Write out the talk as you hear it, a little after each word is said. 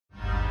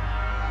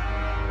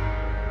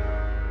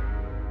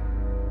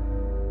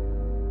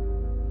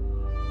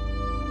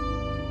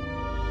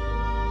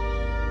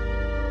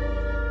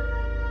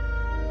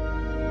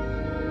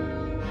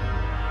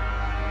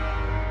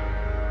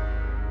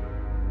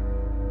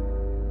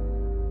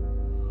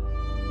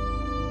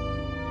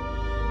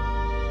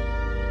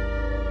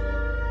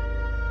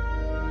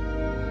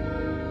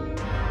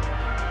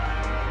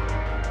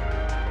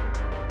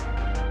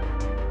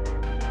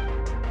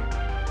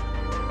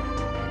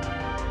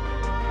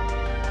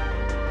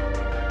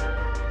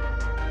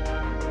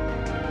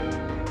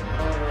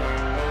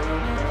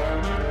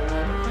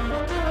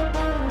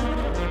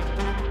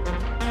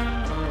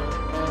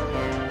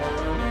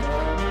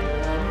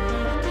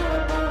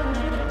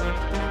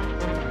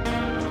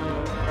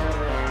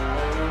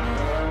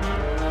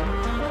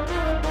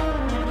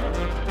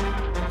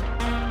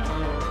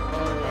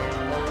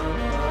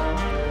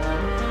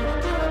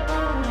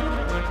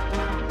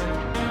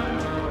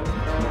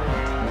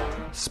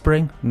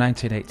spring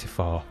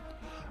 1984,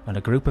 and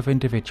a group of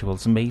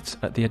individuals meet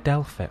at the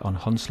Adelphi on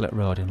Hunslet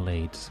Road in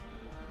Leeds.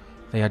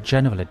 They are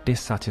generally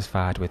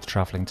dissatisfied with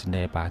travelling to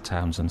nearby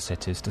towns and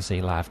cities to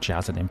see live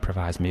jazz and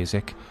improvised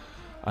music,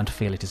 and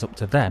feel it is up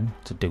to them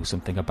to do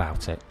something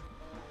about it.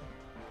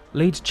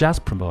 Leeds Jazz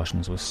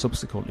Promotions was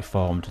subsequently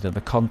formed within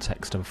the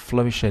context of a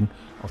flourishing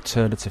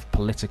alternative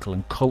political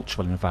and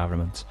cultural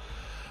environment,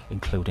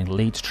 including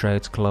Leeds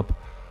Trades Club,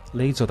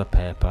 Leeds Other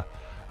Paper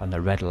and the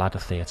Red Ladder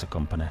Theatre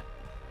Company.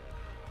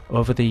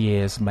 Over the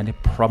years, many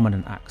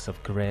prominent acts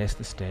have graced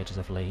the stages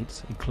of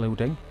Leeds,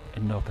 including,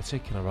 in no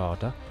particular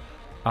order,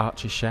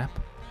 Archie Shepp,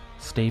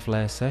 Steve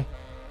Lacey,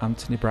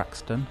 Anthony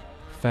Braxton,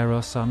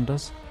 Pharoah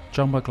Sanders,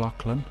 John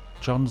McLaughlin,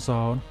 John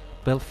Zorn,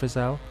 Bill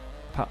Frisell,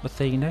 Pat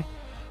Metheny,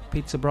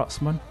 Peter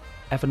Brotsman,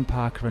 Evan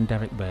Parker and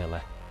Derek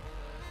Bailey.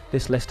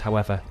 This list,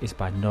 however, is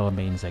by no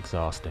means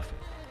exhaustive.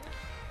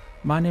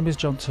 My name is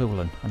John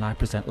Toolan and I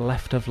present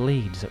Left of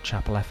Leeds at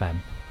Chapel FM,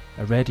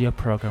 a radio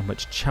programme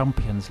which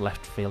champions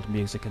left field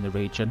music in the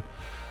region,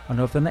 and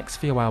over the next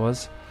few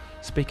hours,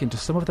 speaking to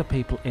some of the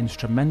people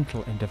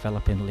instrumental in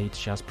developing Leeds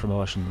Jazz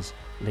Promotions,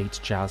 Leeds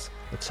Jazz,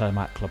 the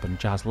Termite Club and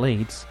Jazz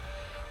Leeds,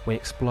 we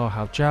explore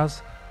how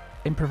jazz,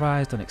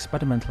 improvised and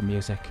experimental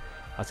music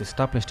has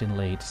established in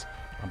Leeds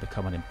and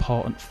become an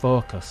important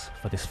focus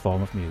for this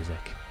form of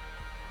music.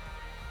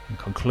 In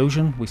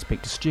conclusion, we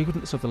speak to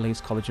students of the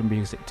Leeds College of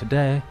Music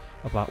today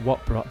about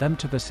what brought them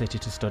to the city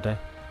to study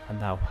and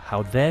now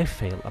how they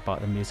feel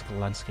about the musical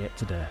landscape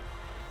today.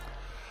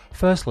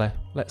 Firstly,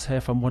 let's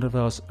hear from one of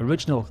those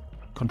original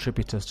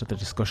contributors to the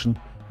discussion,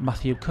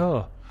 Matthew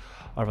Coe,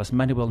 or as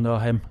many will know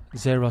him,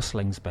 Zero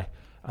Slingsby,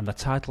 and the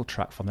title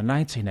track from the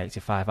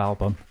 1985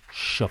 album,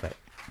 Shove It.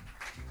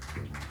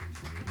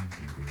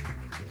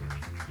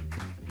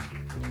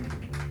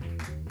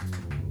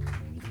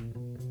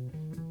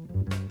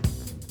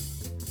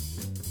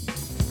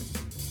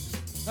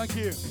 Thank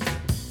you.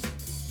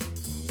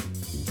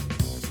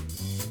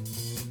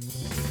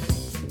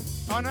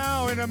 And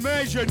now in a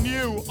major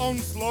new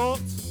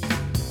onslaught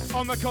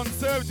on the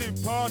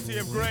Conservative Party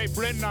of Great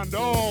Britain and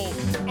all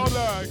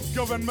other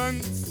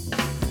governments,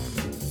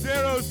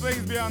 Zero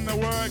Slingsby and the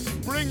Works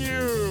bring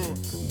you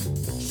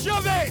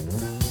Shove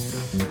It!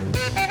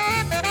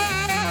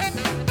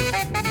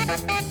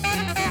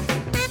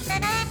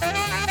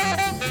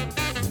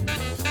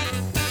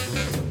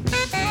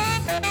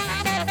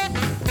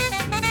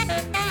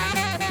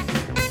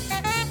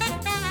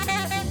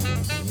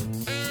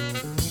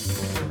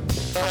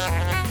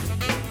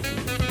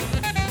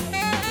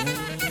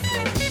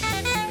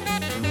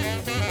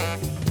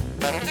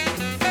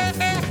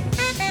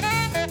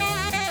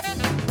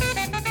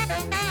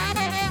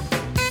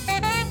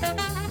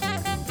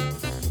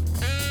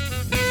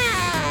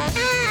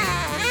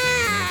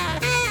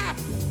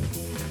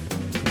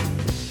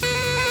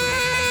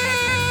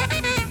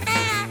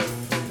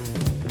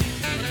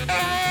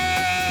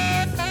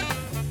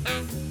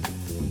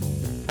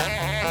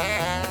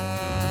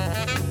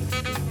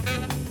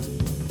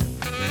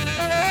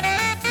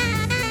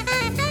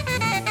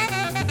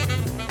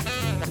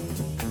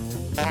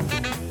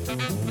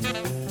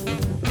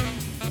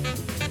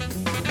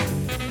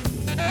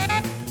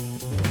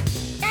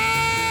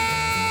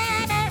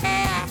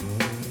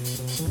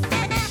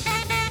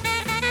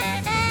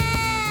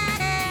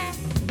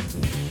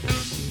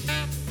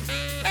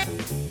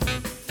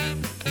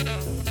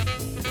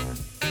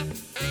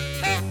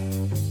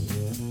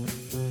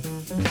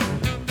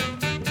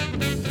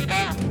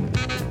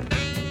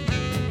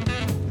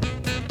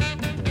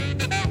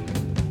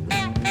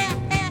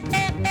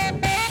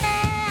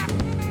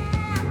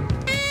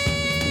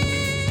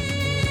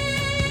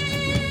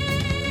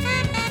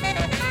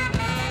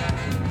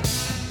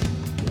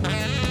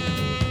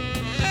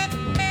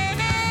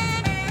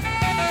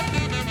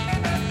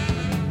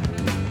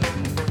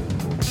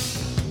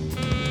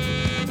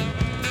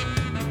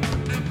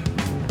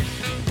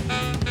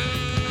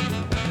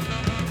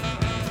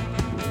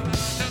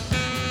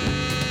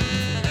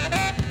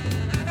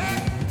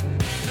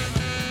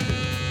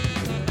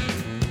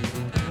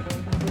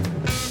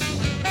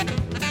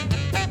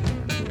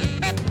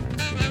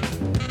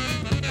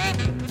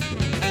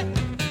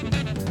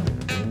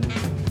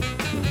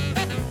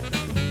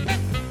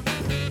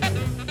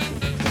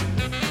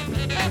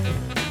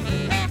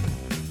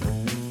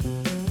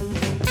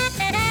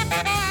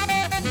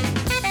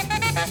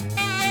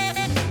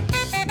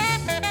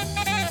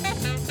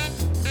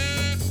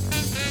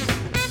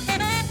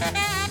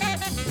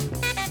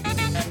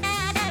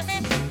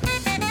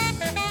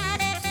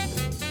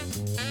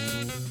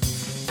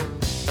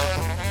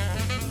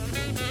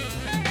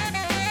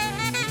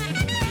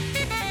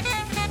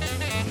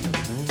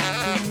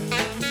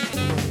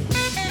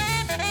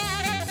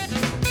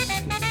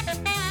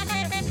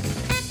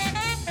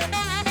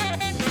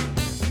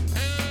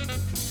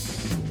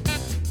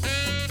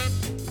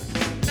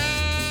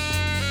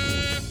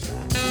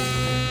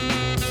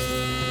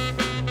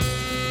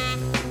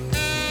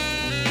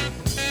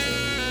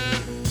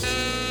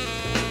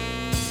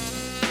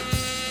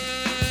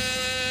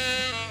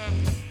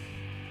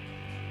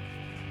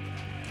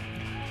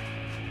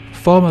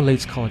 former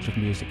Leeds College of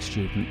Music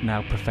student,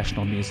 now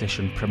professional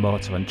musician,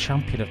 promoter and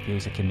champion of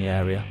music in the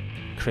area,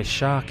 Chris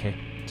Sharkey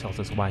tells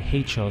us why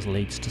he chose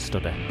Leeds to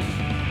study.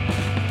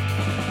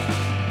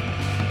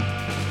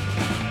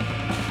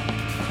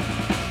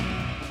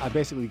 I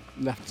basically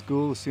left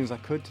school as soon as I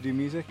could to do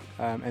music,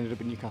 ended up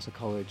at Newcastle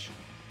College,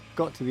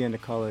 got to the end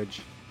of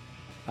college,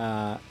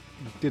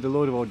 did a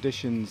load of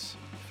auditions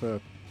for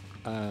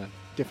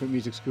different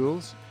music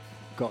schools,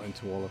 got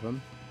into all of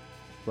them,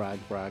 brag.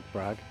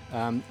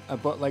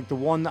 But like the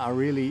one that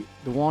really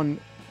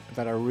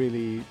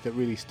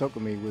stuck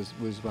with me was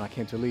when I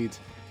came to Leeds,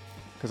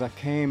 because I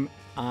came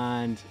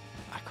and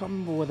I can't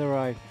remember whether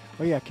I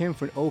came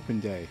for an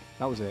open day,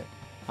 that was it,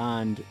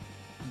 and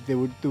it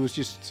was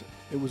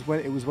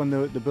when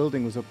the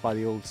building was up by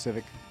the old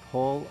Civic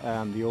Hall,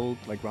 the old,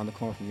 like round the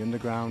corner from the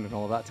Underground and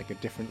all that. It's like a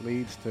different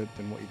Leeds than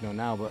what you know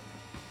now, but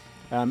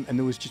and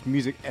there was just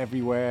music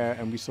everywhere,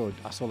 and I saw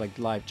like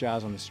live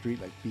jazz on the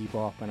street, like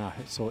bebop, and I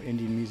saw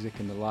Indian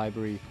music in the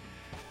library,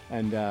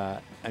 and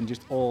there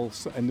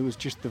was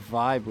just, the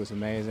vibe was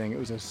amazing. It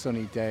was a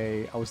sunny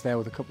day. I was there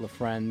with a couple of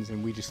friends,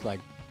 and we just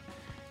like,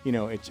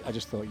 I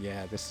just thought,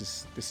 yeah, this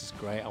is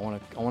great. I want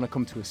to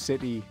come to a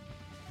city.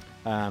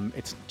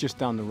 It's just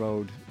down the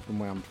road from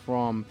where I'm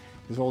from.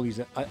 There's all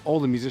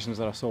the musicians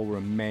that I saw were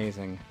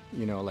amazing.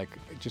 Like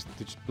they just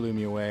blew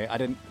me away. I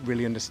didn't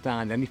really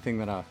understand anything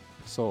that I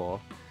saw,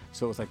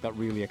 so it was like that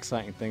really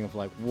exciting thing of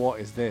like, what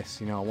is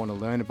this? I want to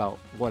learn about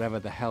whatever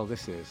the hell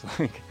this is.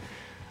 Like,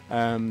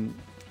 and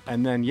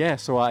then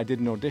so I did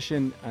an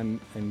audition and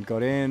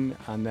got in,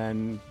 and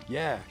then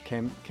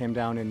came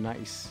down in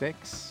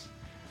 '96.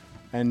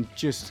 And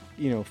just,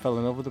 fell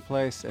in love with the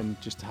place and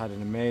just had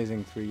an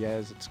amazing 3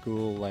 years at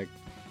school. Like,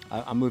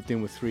 I moved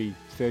in with 3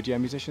 third-year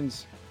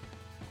musicians.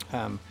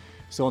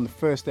 So on the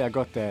first day I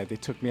got there, they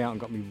took me out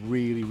and got me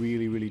really,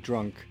 really, really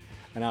drunk.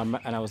 And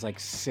I was like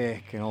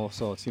sick and all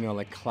sorts,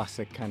 like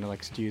classic kind of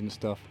like student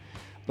stuff.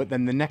 But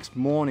then the next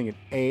morning at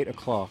 8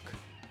 o'clock,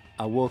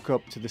 I woke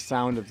up to the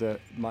sound of the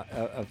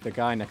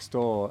guy next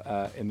door,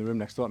 in the room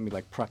next door to me,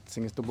 like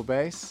practicing his double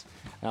bass.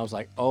 And I was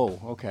like, oh,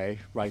 okay,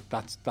 right,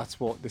 that's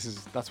what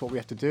we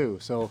have to do.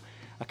 So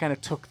I kind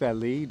of took their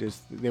lead,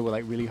 as they were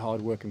like really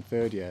hard working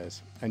third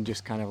years, and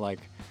just kind of like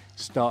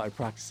started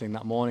practicing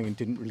that morning and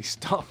didn't really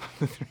stop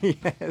for 3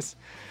 years.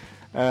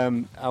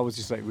 I was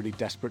just like really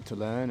desperate to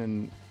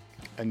learn,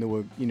 and there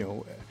were,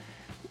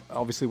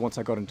 obviously once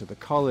I got into the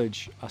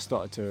college, I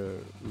started to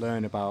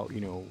learn about, a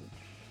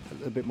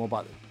little bit more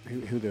about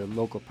who the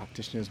local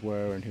practitioners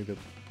were and who the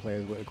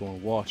players were to go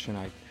and watch, and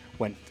I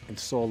went and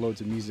saw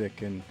loads of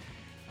music and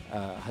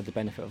had the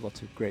benefit of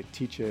lots of great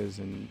teachers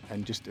and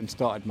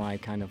started my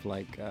kind of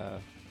like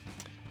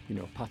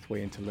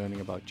pathway into learning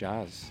about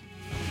jazz.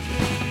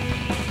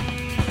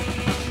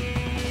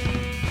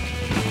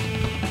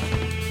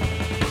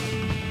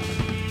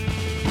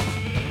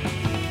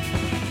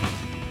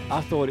 I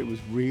thought it was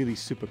really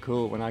super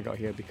cool when I got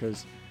here,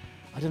 because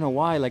I don't know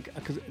why,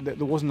 because there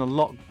wasn't a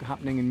lot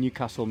happening in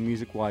Newcastle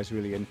music-wise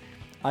really, and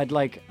I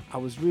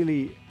was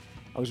really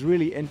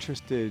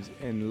interested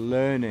in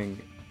learning,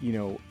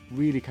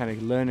 really kind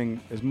of learning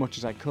as much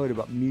as I could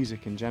about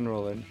music in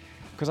general. And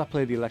because I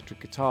play the electric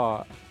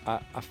guitar,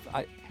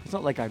 it's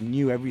not like I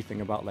knew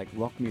everything about like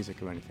rock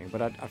music or anything,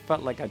 but I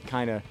felt like I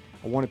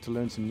wanted to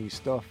learn some new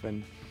stuff,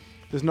 and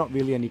there's not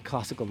really any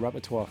classical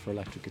repertoire for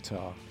electric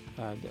guitar.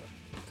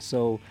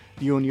 So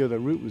the only other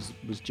route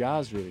was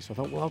jazz really. So I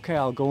thought, well, okay,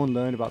 I'll go and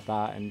learn about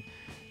that, and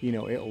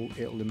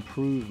it'll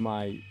improve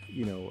my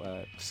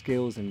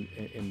skills in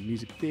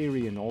music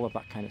theory and all of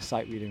that kind of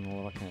sight reading and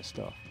all that kind of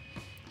stuff.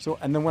 So,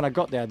 and then when I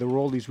got there were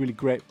all these really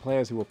great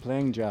players who were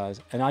playing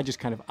jazz, and I just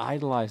kind of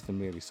idolized them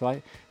really.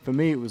 So for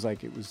me, it was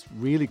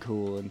really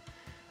cool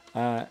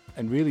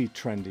and really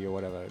trendy or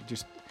whatever.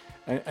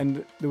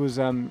 And there was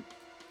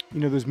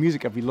there was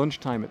music every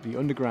lunchtime at the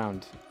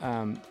Underground.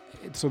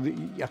 So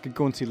I could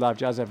go and see live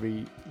jazz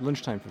every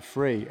lunchtime for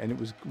free, and it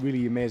was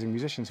really amazing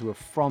musicians who were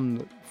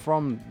from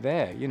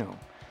there,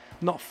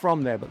 not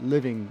from there, but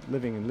living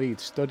in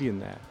Leeds, studying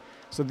there.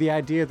 So the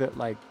idea that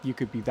like you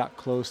could be that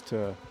close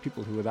to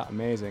people who were that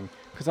amazing,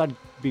 because I'd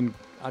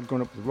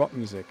grown up with rock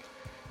music,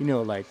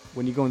 like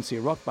when you go and see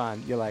a rock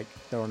band, you're like,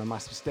 they're on a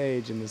massive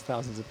stage and there's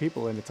thousands of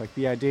people, and it's like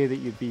the idea that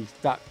you'd be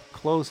that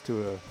close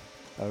to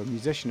a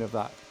musician of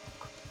that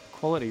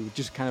quality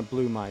just kind of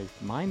blew my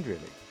mind really.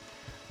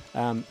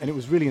 And it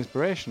was really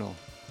inspirational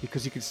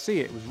because you could see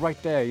it was right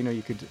there.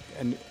 You could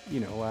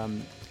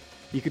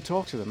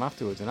talk to them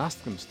afterwards and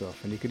ask them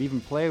stuff, and you could even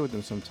play with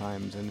them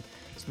sometimes. And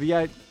so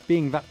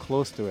being that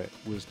close to it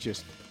was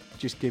just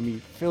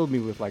filled me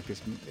with like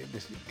this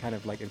kind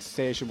of like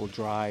insatiable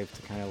drive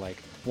to kind of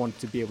like want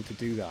to be able to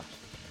do that.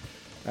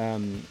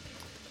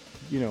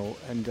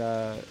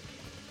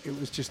 It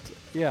was just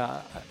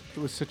it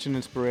was such an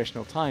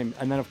inspirational time.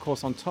 And then of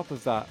course on top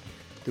of that,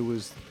 there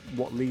was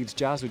what Leeds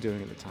Jazz were doing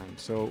at the time.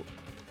 So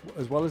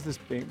as well as there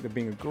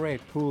being a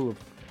great pool of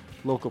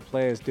local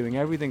players doing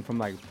everything from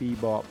like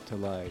bebop to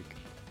like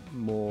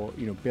more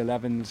Bill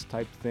Evans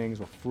type things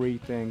or free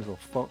things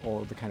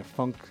or the kind of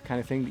funk kind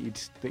of thing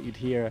that you'd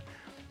hear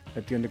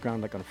at the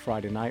Underground, like on a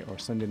Friday night or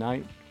Sunday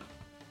night,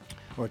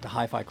 or at the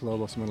Hi-Fi Club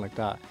or something like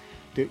that,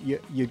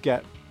 you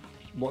get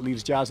what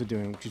Leeds Jazz are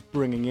doing, which is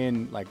bringing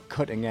in like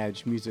cutting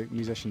edge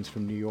musicians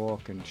from New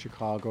York and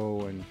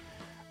Chicago and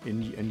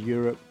in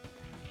Europe,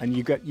 and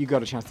you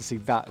got a chance to see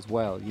that as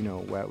well, you know,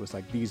 where it was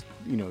like these,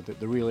 you know,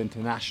 the real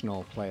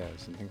international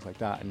players and things like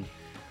that. And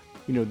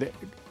you know,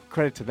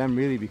 credit to them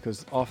really,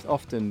 because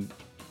often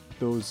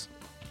those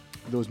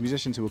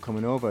musicians who were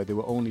coming over, they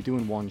were only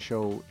doing one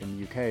show in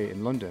the UK,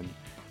 in London,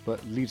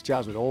 but Leeds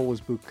Jazz would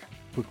always book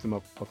them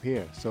up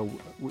here. So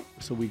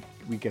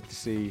we get to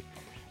see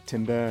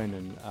Tim Byrne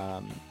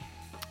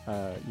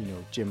and you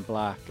know, Jim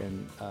Black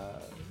and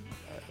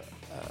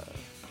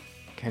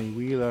Kenny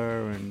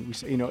Wheeler,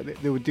 and you know,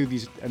 they would do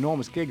these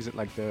enormous gigs at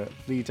like the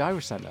Leeds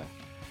Irish Centre,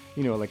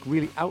 you know, like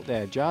really out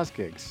there jazz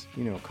gigs.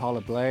 You know,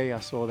 Carla Bley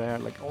I saw there,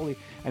 like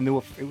and it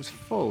was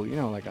full. You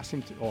know, like I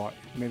seemed to, or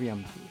maybe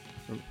I'm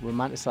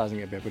romanticizing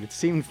it a bit, but it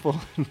seemed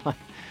full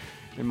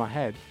in my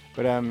head.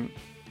 But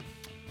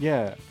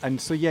yeah,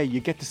 and so yeah, you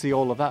get to see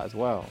all of that as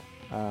well.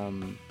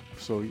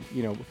 So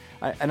you know,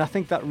 I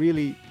think that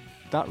really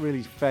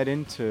fed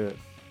into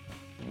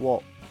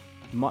what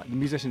the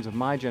musicians of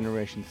my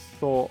generation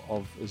thought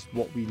of as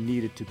what we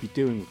needed to be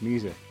doing with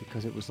music,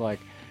 because it was like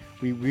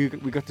we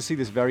got to see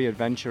this very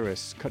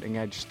adventurous, cutting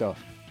edge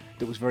stuff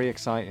that was very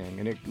exciting,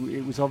 and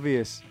it was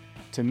obvious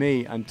to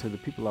me and to the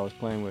people I was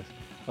playing with,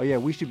 oh yeah,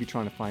 we should be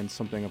trying to find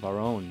something of our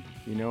own,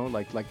 you know,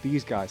 like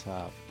these guys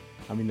have.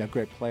 I mean, they're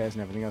great players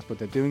and everything else, but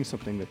they're doing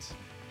something that's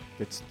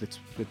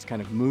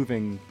kind of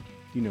moving,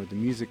 you know, the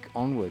music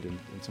onward in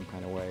some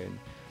kind of way. And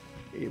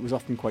it was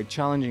often quite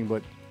challenging,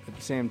 but at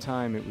the same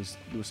time, there was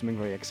something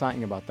very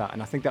exciting about that.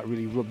 And I think that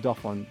really rubbed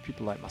off on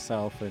people like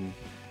myself and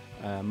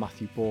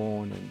Matthew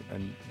Bourne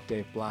and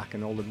Dave Black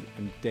and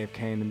and Dave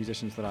Kane, the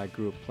musicians that I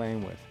grew up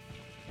playing with.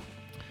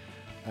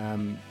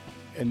 And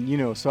you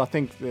know, so I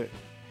think that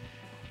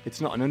it's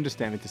not an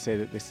understatement to say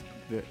that this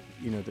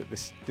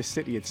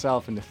city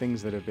itself and the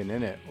things that have been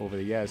in it over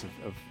the years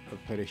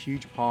have played a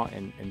huge part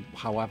in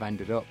how I've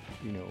ended up,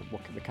 you know,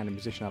 what the kind of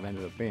musician I've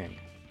ended up being.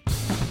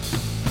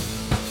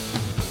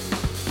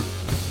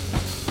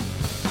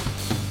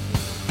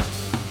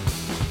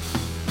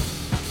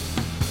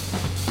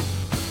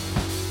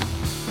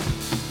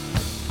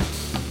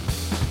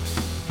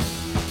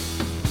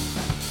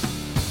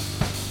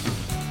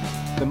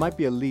 There might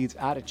be a Leeds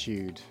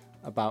attitude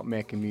about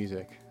making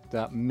music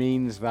that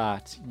means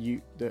that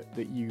you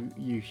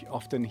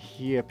often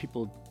hear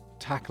people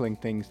tackling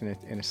things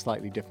in a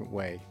slightly different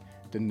way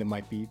than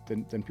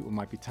people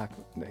might be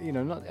tackling. You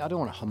know, I don't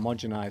want to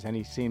homogenize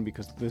any scene,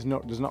 because there's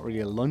not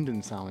really a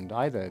London sound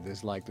either.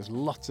 There's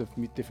lots of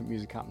different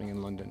music happening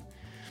in London.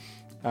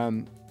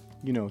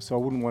 You know, so I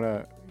wouldn't want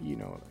to, you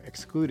know,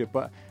 exclude it,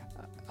 but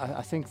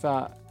I think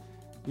that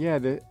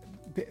the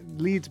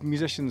Leeds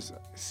musicians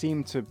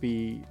seem to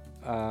be.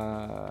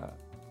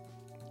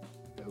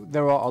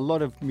 There are a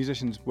lot of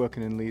musicians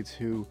working in Leeds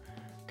who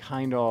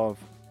kind of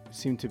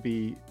seem to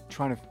be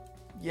trying to,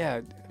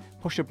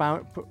 push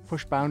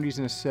boundaries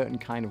in a certain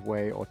kind of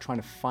way, or trying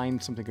to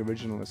find something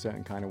original in a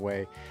certain kind of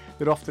way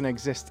that often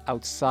exists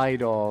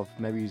outside of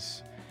maybe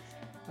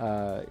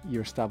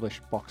your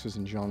established boxes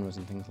and genres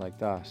and things like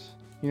that.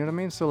 You know what I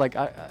mean? So like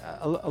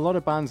a lot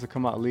of bands that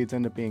come out of Leeds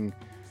end up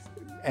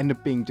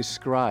being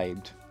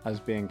described as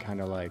being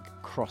kind of like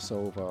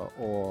crossover,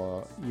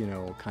 or, you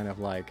know, kind of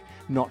like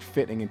not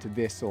fitting into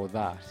this or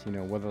that, you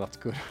know, whether that's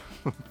good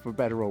for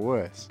better or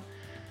worse.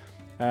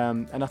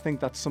 And I think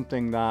that's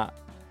something that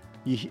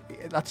you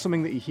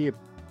hear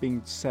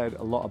being said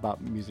a lot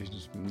about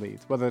musicians from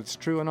Leeds. Whether it's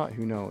true or not,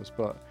 who knows?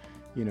 But,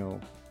 you know,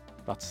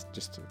 that's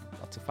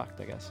a fact,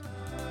 I guess.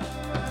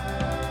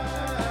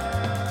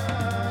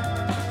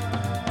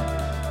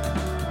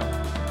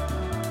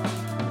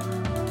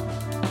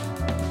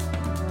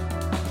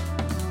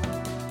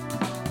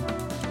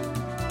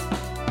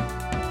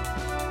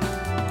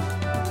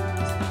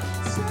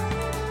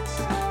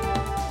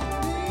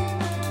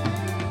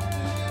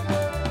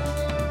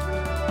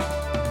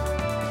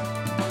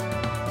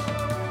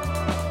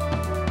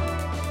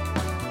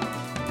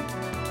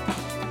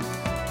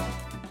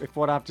 If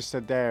what I've just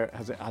said there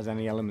has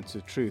any elements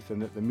of truth, and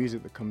that the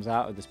music that comes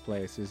out of this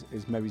place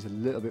is maybe a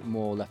little bit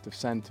more left of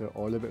centre,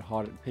 or a little bit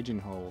harder to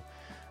pigeonhole,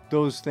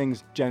 those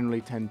things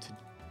generally tend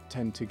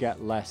to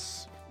get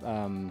less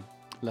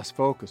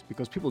focused,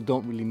 because people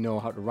don't really know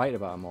how to write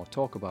about them or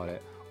talk about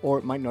it, or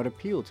it might not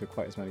appeal to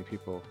quite as many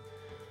people.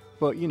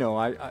 But, you know,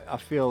 I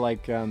feel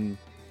like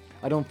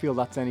I don't feel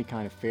that's any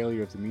kind of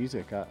failure of the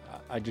music.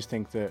 I just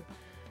think that,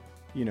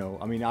 you know,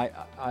 I mean,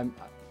 I'm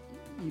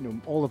you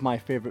know, all of my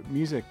favorite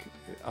music,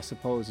 I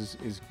suppose,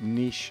 is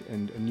niche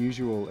and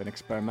unusual and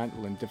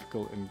experimental and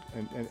difficult, and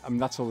I mean,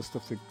 that's all the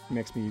stuff that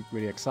makes me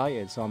really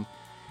excited. So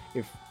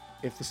if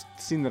the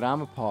scene that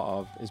I'm a part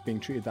of is being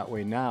treated that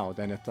way now,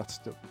 then that's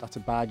a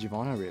badge of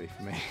honor really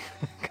for me,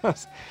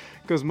 because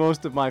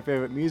most of my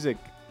favorite music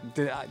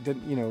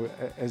didn't, you know,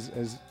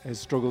 has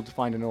struggled to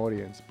find an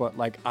audience, but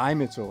like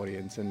I'm its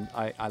audience, and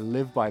I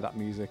live by that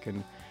music,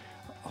 and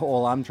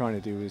all I'm trying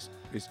to do is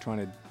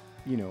trying to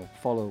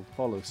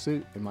follow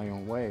suit in my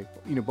own way,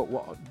 but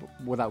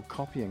without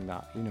copying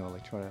that,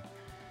 like try to.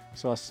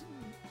 So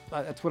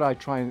that's what I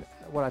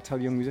tell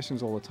young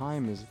musicians all the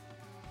time is,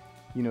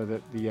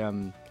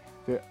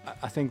 that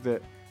I think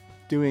that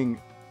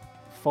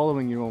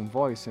following your own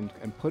voice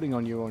and putting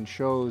on your own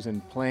shows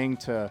and playing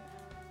to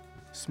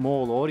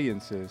small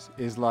audiences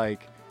is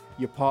like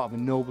you're part of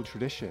a noble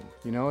tradition.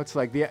 It's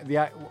like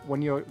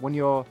when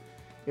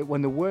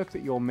the work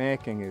that you're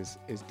making is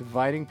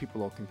dividing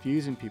people or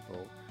confusing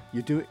people,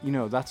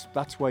 that's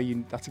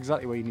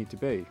exactly where you need to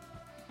be.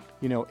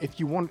 If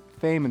you want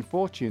fame and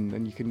fortune,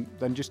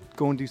 then just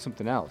go and do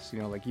something else.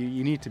 Like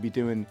you need to be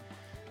doing,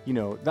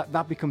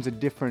 that becomes a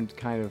different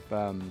kind of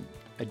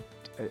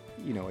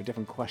a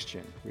different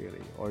question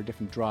really, or a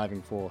different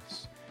driving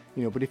force.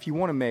 But if you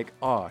want to make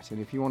art, and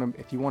if you want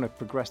to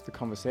progress the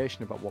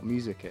conversation about what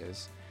music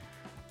is,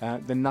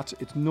 then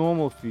it's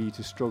normal for you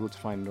to struggle to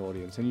find an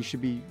audience, and you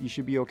should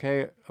be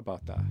okay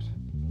about that.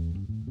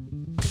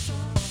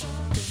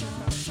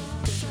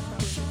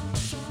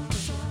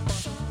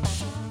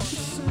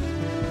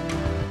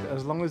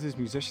 As long as there's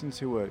musicians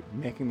who are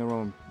making their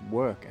own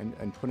work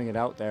and putting it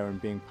out there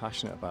and being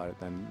passionate about it,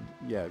 then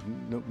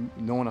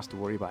no one has to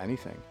worry about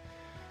anything.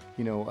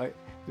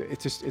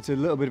 It's a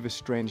little bit of a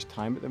strange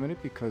time at the minute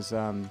because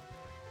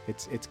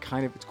it's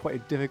quite a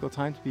difficult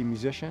time to be a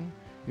musician.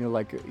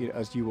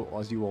 As you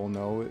all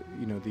know,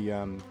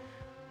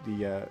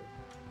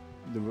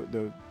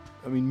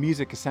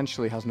 music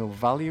essentially has no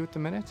value at the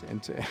minute,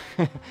 and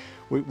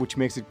which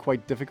makes it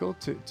quite difficult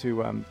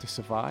to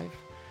survive.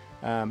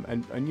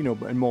 And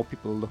more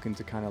people are looking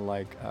to kind of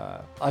like,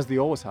 as they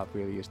always have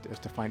really, is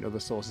to find other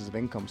sources of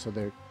income so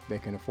they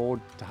can afford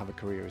to have a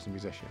career as a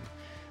musician.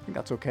 I think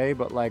that's okay,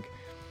 but like,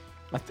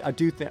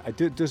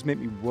 it does make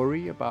me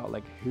worry about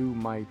like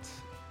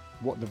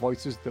what the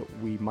voices that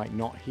we might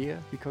not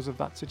hear because of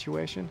that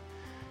situation.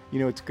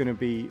 It's going to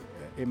be,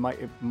 it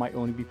might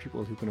only be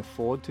people who can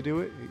afford to do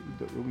it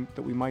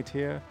that we might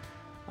hear,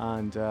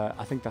 and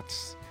I think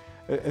that's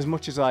as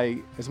much as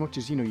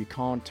you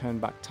can't turn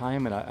back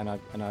time, and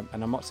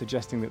I'm not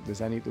suggesting that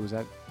there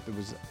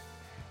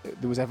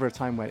was ever a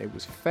time when it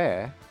was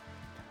fair.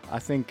 I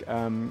think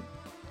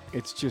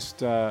it's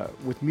just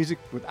with music,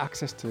 with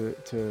access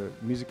to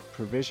music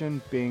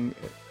provision being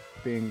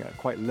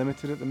quite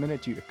limited at the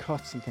minute due to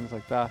cuts and things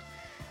like that,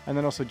 and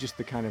then also just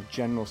the kind of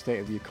general state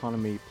of the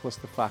economy, plus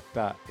the fact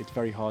that it's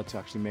very hard to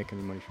actually make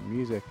any money from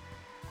music.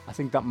 I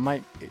think that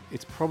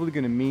it's probably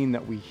going to mean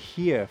that we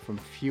hear from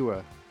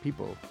fewer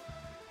people,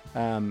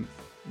 and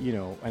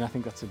I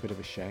think that's a bit of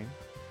a shame.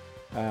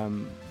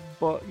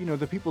 But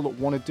the people that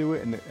want to do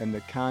it and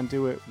that can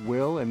do it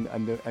will,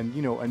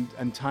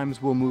 and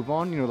times will move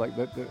on. Like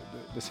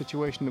the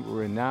situation that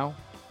we're in now,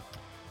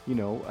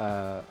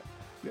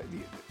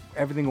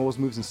 everything always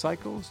moves in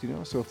cycles.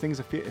 So if things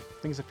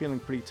are feeling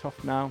pretty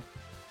tough now,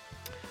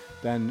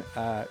 then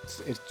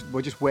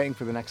we're just waiting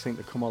for the next thing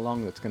to come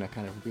along that's going to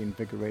kind of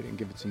reinvigorate it and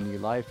give it some new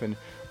life. And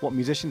what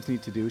musicians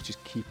need to do is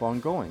just keep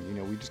on going.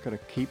 We just got to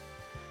keep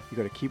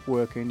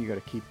working. You got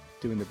to keep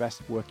doing the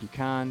best work you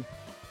can,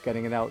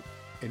 getting it out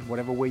in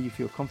whatever way you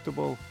feel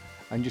comfortable,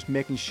 and just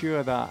making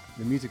sure that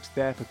the music's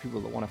there for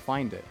people that want to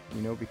find it,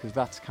 because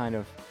that's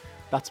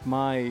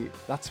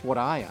what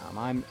I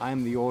am.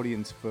 I'm the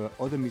audience for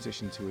other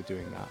musicians who are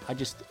doing that. I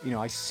just,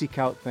 I seek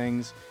out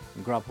things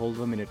and grab hold of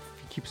them, and it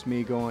keeps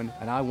me going,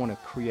 and I want to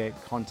create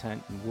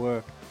content and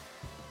work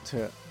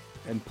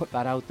and put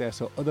that out there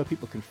so other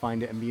people can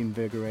find it and be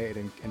invigorated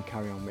and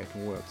carry on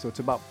making work. So it's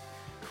about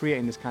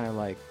creating this kind of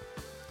like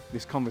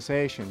this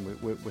conversation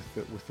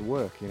with the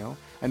work,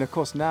 and of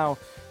course now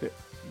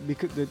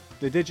because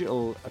the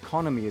digital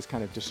economy has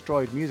kind of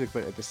destroyed music,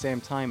 but at the same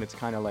time it's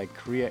kind of like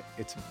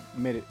it's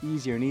made it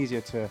easier and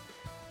easier to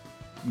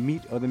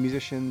meet other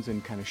musicians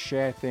and kind of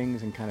share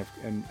things and kind of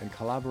and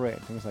collaborate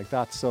and things like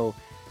that. So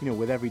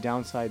with every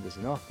downside there's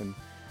enough, and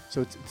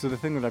so the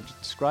thing that I've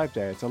just described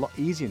there, it's a lot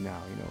easier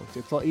now.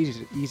 It's a lot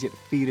easier to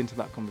feed into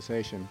that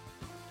conversation,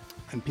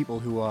 and people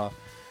who are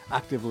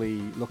actively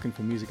looking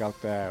for music out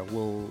there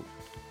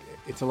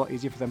it's a lot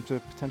easier for them to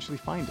potentially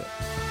find it.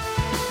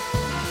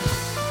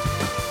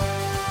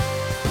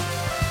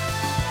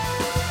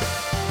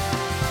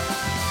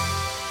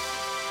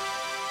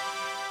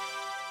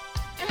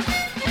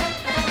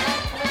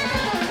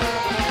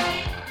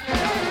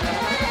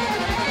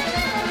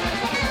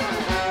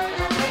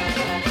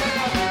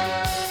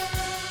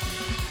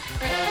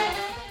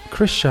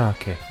 Chris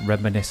Sharkey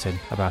reminiscing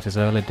about his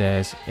early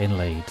days in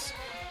Leeds.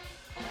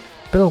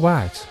 Bill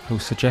White,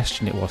 whose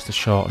suggestion it was to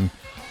shorten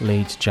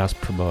Leeds Jazz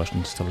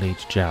Promotions to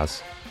Leeds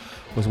Jazz,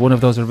 was one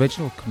of those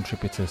original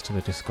contributors to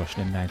the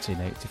discussion in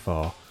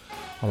 1984,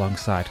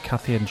 alongside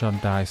Cathy and John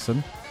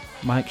Dyson,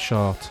 Mike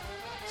Short,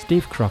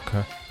 Steve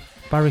Crocker,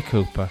 Barry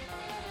Cooper,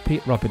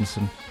 Pete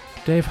Robinson,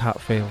 Dave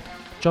Hatfield,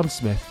 John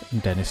Smith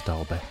and Dennis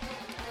Dolby.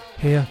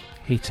 Here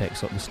he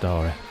takes up the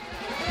story.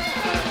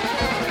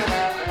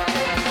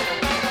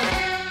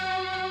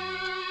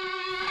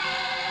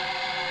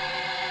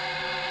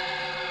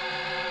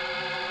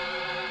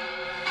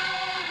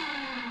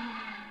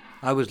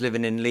 I was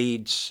living in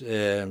Leeds,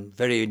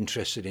 very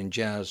interested in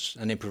jazz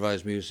and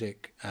improvised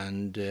music,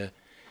 and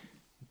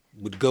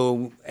would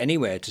go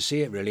anywhere to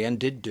see it, really, and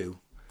did do.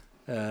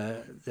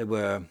 There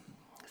were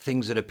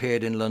things that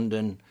appeared in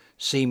London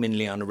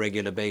seemingly on a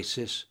regular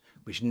basis,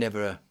 which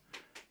never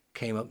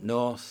came up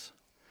north.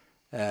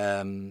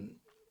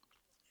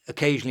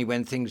 Occasionally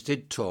when things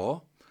did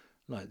tour,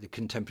 like the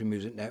Contemporary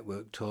Music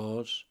Network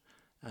tours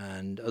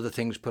and other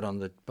things put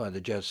on by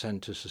the Jazz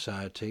Centre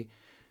Society,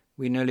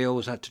 we nearly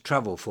always had to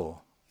travel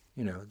for.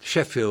 You know,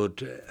 Sheffield,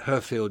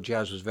 Herfield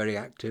Jazz was very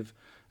active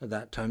at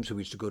that time, so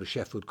we used to go to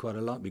Sheffield quite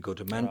a lot. We'd go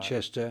to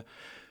Manchester,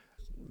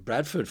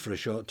 Bradford for a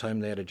short time,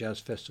 they had a jazz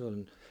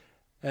festival,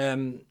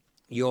 and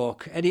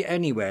York,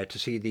 anywhere to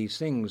see these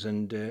things.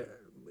 And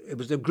it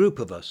was a group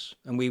of us,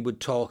 and we would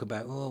talk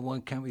about, why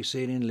can't we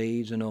see it in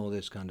Leeds and all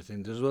this kind of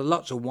thing. There was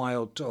lots of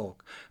wild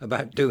talk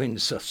about doing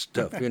such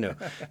stuff, you know.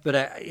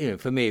 But,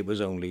 for me, it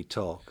was only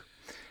talk.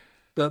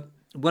 But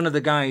one of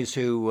the guys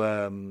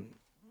who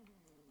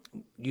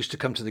used to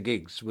come to the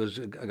gigs was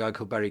a guy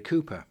called Barry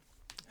Cooper.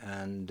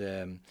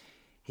 And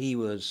he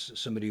was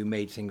somebody who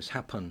made things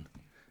happen.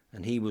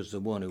 And he was the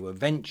one who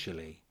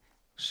eventually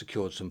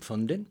secured some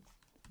funding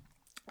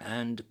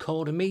and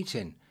called a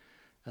meeting.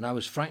 And I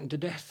was frightened to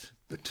death.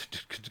 But,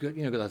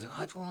 because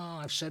I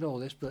thought, I've said all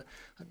this, but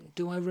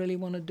do I really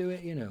want to do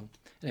it,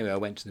 Anyway, I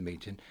went to the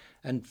meeting.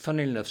 And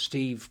funnily enough,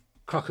 Steve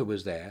Crocker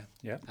was there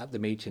at the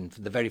meeting,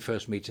 for the very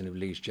first meeting of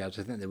Leeds Jazz.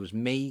 I think there was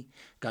me,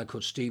 a guy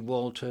called Steve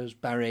Walters,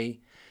 Barry,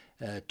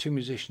 two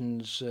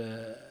musicians,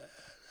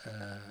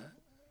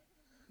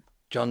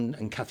 John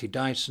and Kathy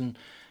Dyson,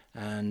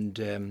 and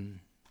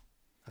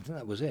I think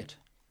that was it.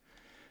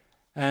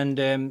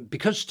 And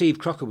because Steve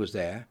Crocker was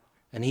there,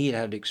 and he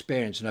had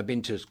experience, and I've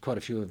been to quite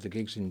a few of the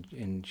gigs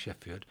in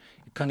Sheffield,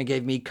 it kind of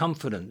gave me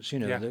confidence,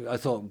 I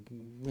thought,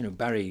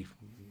 Barry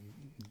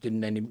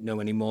didn't know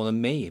any more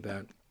than me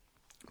about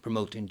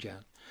promoting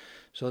jazz.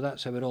 So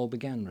that's how it all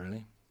began,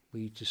 really.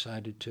 We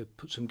decided to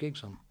put some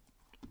gigs on.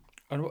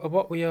 And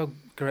what were your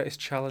greatest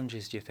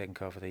challenges, do you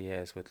think, over the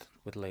years with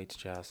Leeds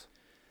Jazz?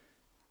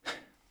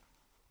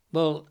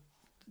 Well,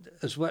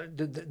 as well,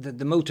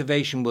 the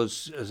motivation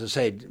was, as I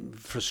said,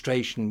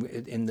 frustration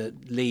in the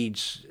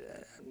Leeds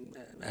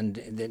and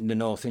in the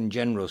North in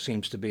general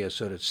seemed to be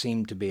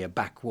a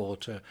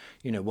backwater.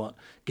 What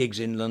gigs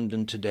in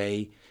London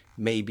today,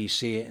 maybe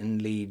see it in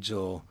Leeds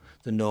or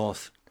the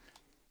North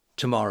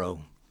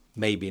tomorrow,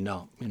 maybe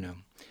not.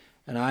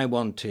 And I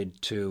wanted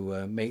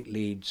to make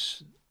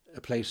Leeds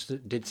a place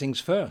that did things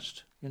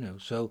first.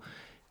 So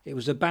it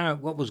was about,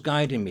 what was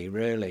guiding me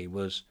really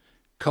was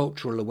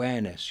cultural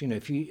awareness.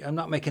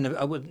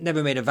 I would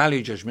never made a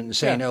value judgment and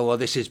saying,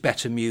 this is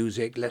better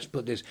music, let's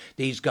put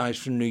these guys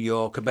from New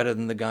York are better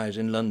than the guys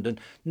in London.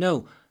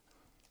 No,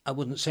 I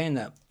wasn't saying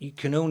that. You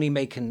can only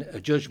make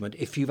a judgment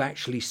if you've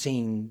actually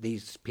seen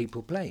these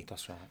people play.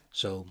 That's right.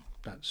 So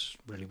that's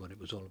really what it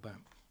was all about.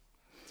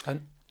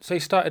 And so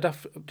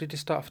did you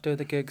start off doing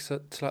the gigs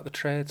at the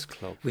Trades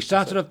Club? We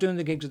started off doing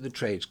the gigs at the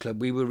Trades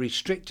Club. We were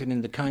restricted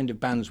in the kind of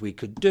bands we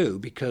could do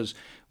because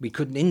we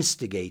couldn't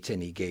instigate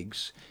any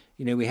gigs.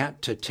 We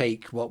had to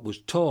take what was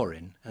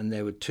touring, and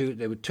there were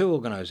two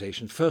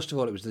organisations. First of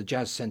all, it was the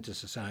Jazz Centre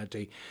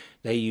Society.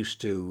 They used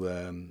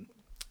to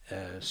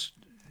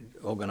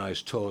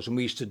organise tours, and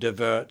we used to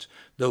divert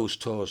those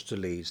tours to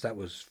Leeds. That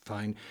was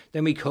fine.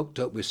 Then we hooked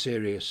up with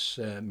Serious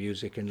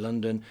Music in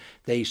London.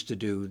 They used to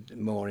do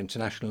more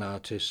international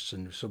artists,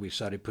 and so we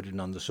started putting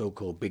on the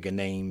so-called bigger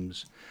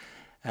names.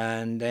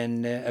 And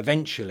then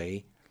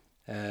eventually,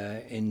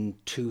 in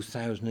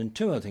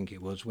 2002, I think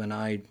it was, when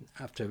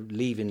after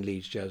leaving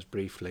Leeds Jazz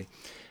briefly,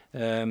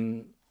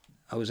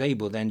 I was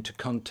able then to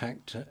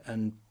contact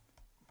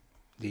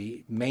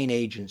the main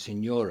agents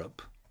in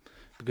Europe,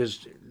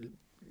 because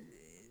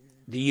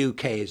the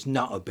UK is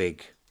not a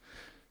big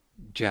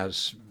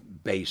jazz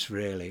base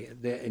really.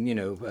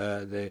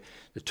 The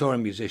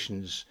touring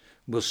musicians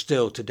will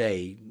still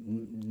today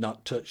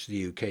not touch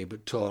the UK,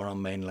 but tour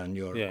on mainland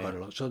Europe quite a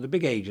lot. So the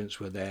big agents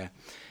were there.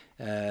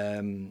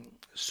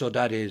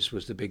 Sodadis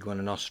was the big one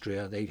in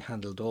Austria. They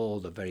handled all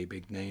the very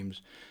big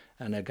names.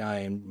 And a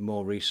guy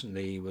more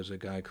recently was a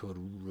guy called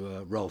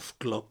Rolf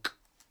Gluck,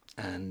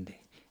 and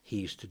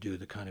he used to do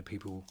the kind of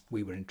people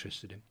we were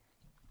interested in.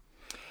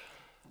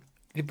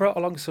 You brought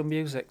along some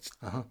music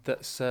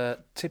that's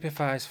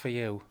typifies for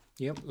you.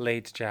 Yep.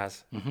 Leeds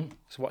Jazz. Mm-hmm.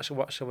 So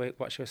what shall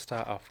we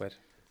start off with?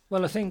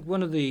 Well, I think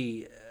one of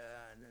the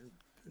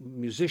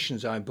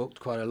musicians I booked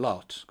quite a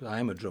lot, because I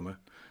am a drummer,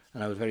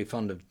 and I was very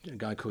fond of a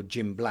guy called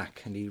Jim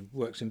Black, and he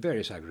works in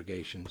various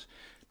aggregations.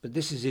 But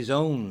this is his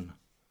own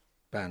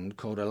band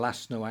called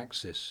Alas No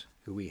Axis,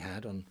 who we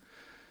had on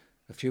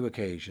a few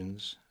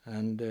occasions.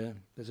 And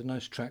there's a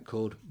nice track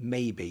called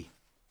Maybe.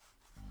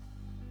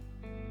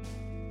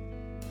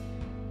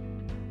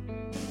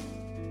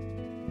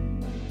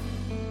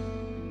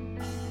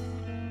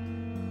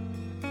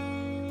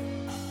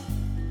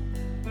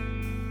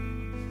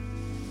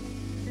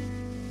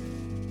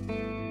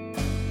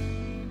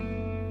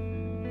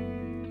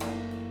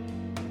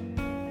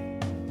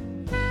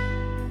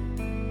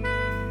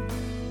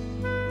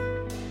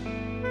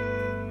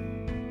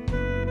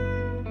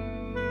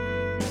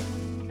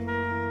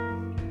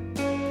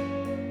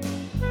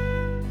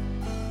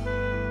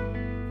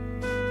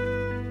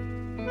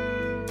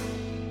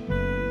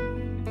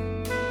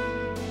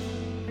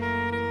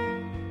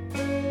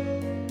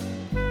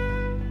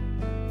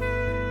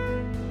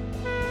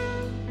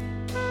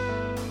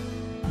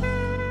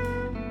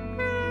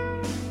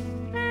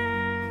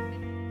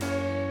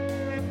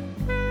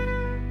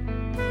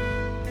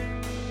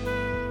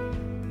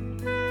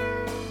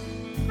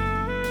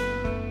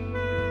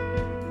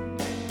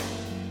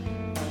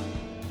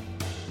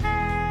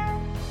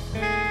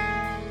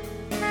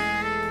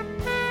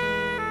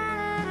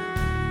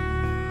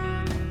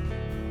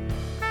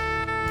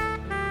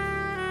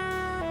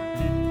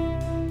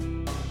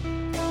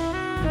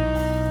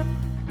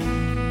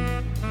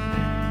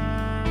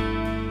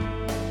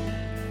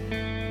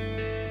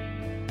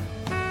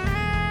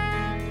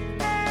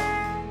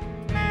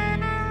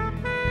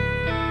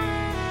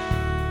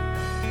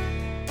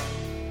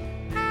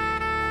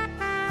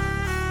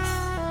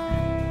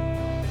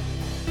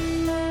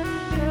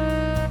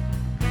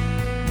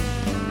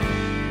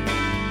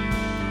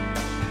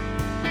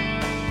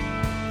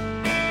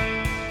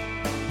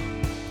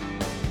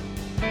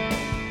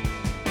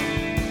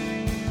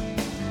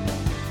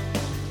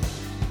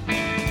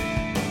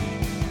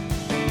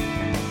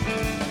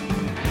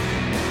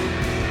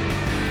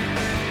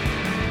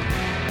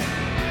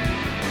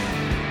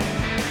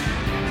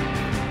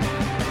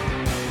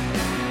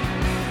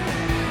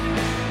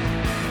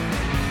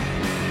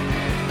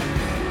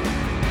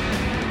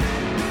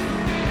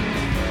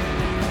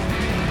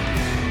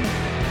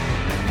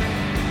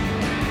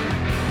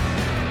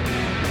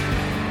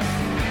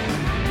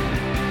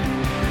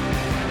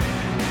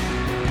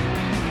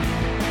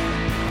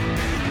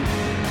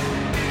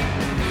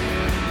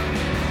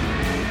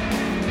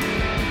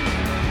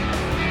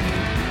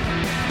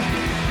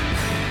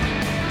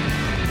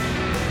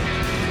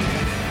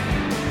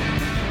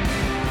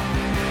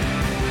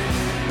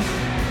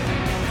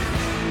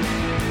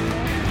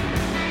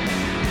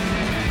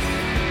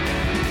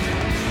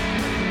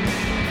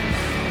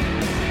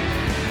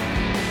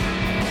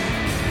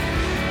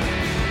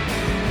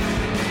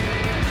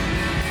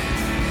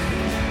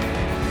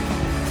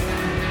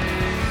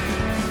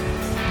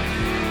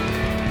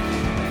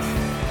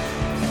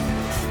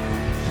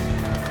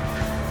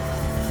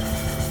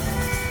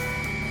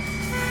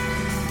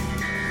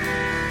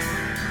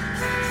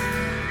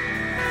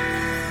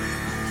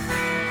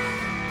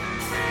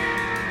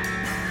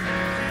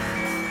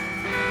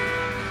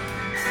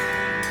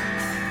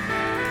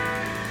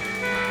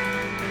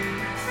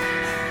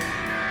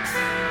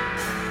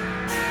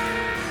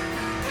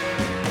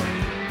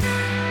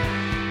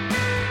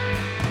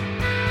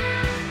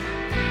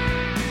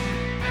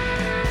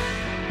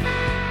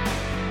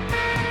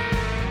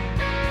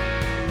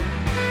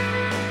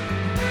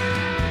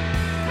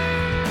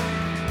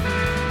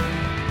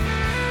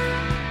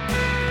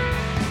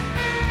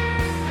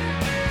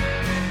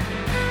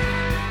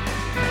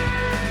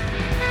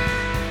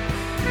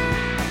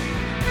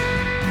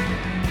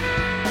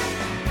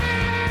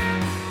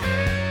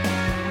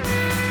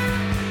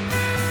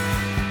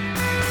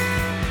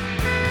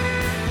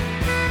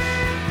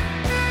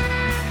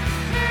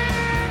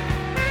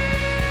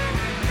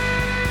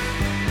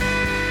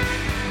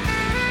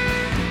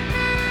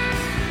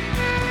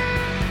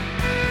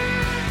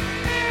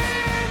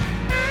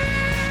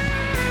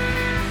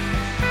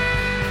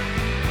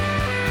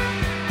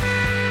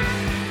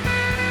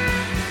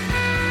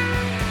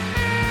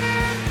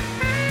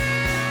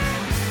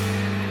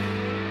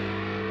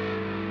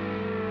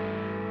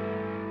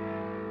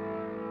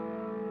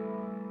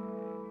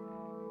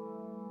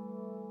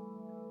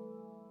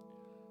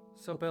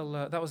 So, Bill,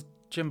 that was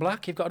Jim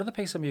Black. You've got another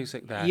piece of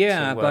music there.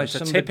 Yeah, by to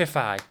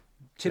typify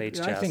Leeds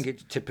Jazz. I think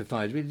it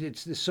typifies.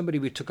 It's somebody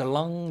we took a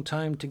long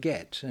time to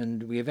get,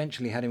 and we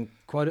eventually had him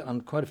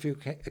on quite a few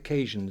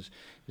occasions.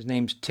 His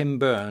name's Tim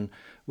Byrne,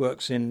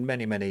 works in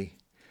many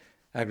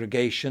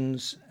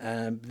aggregations.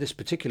 This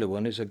particular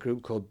one is a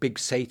group called Big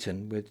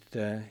Satan with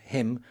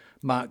him,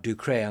 Mark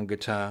Ducret on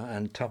guitar,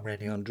 and Tom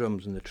Rennie on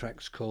drums, and the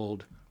track's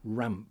called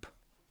Ramp.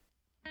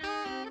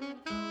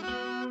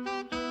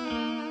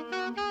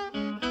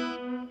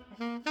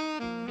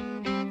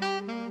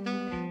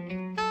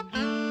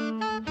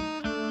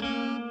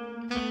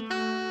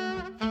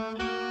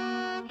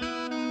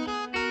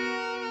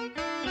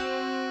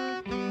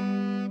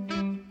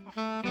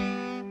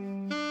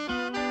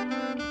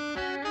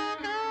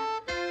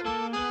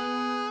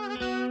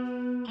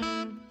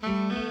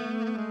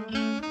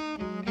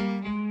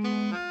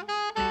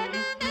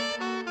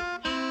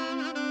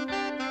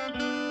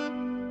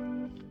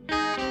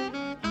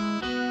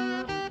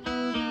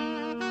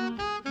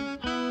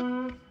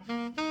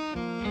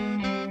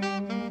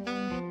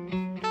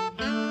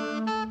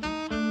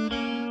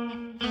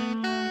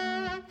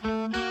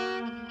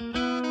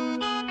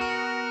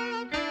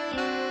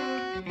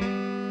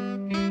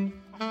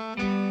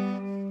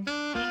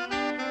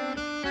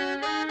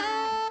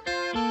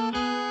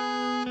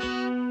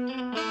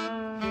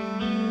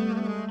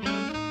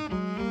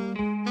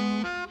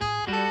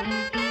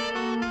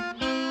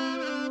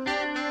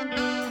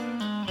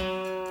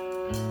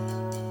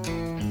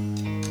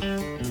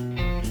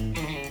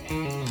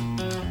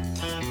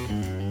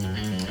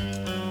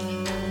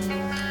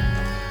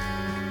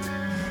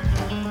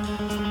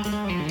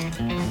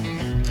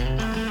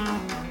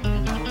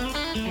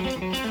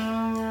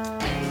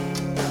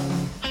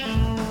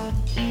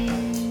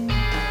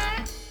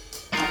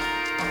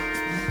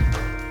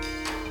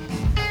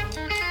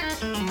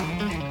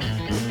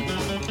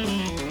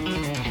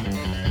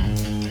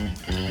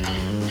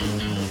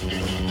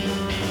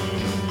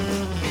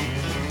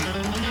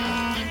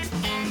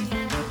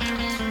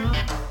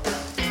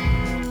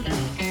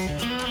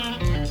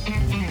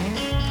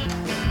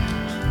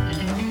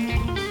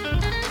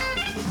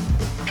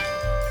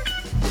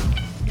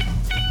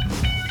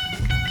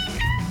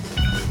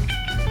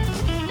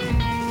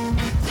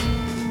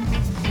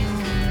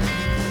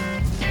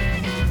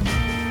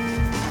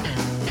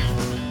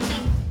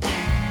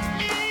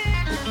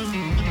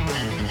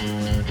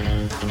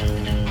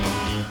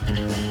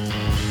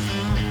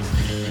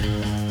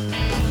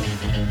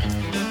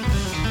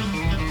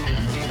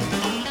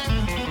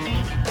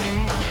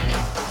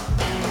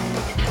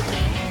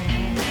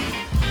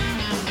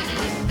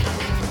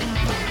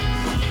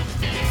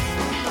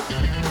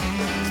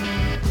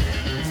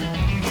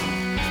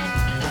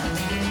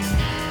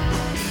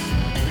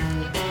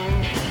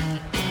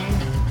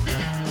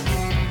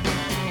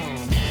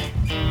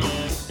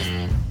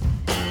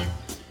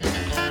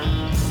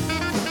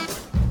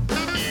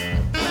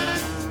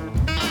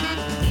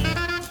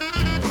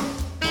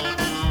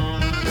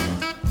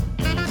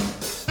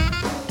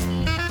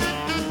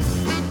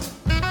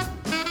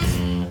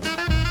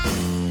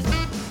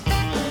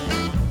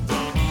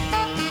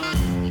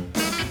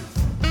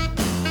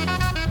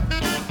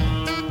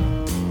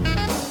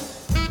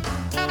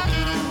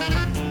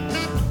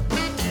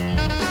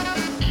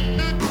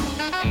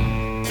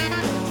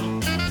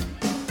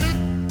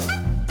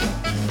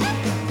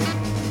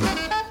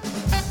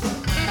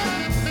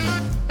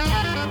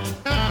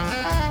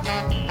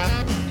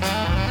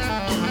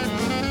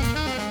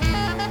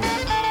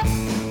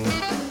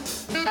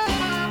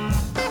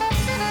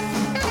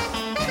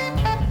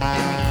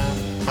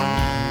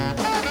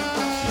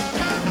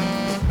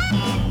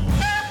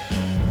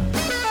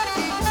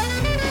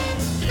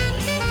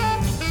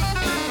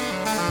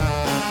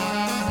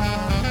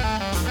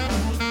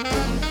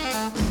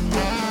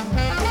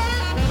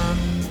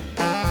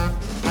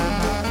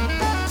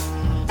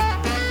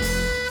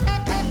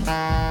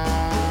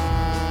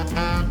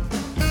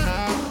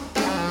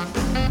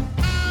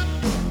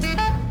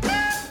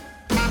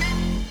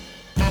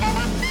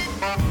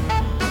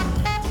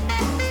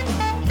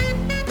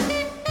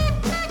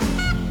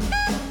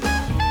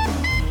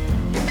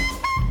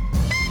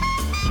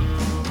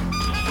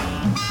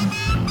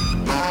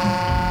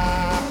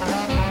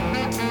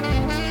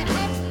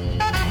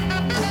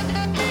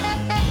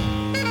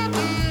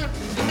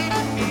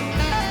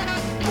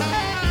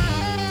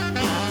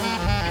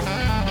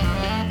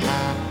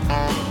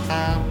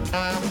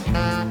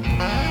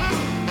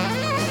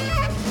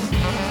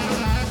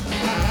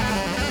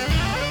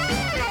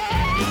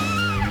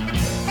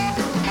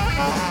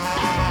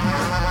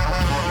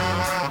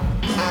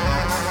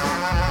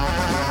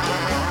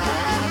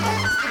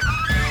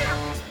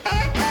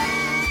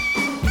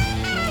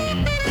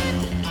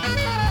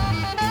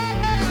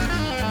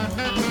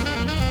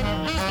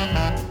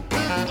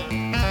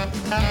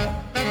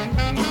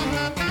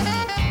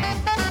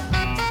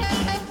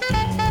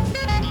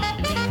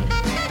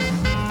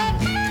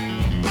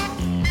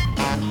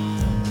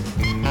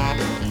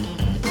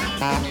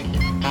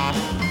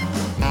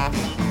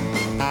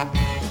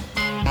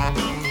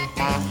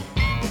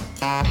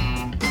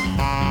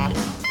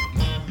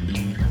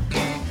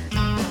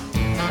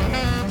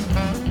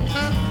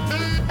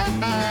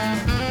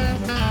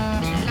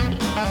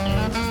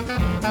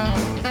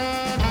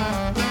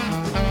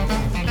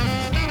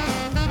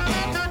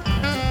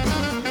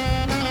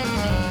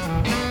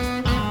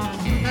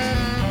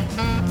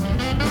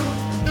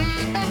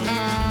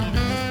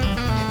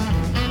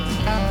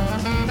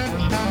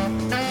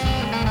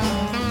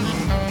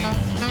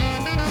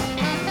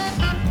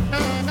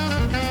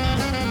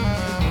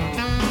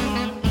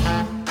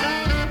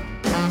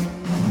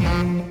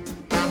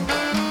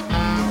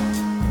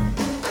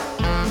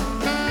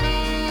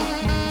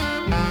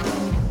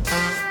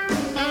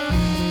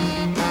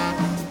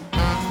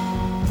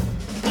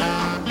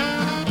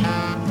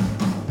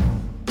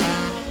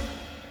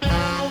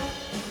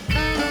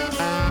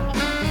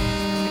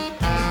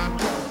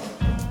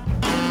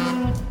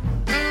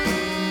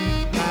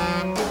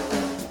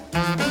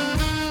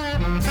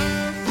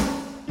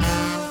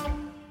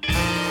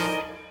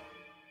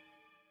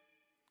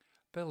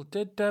 Bill,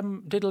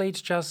 did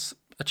Leeds Jazz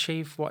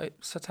achieve what it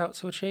set out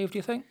to achieve, do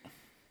you think?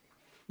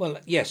 Well,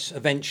 yes,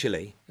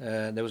 eventually.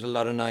 There was a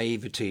lot of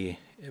naivety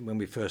when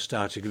we first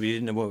started. We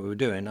didn't know what we were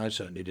doing. I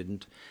certainly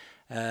didn't.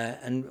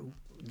 And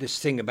this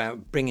thing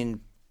about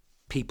bringing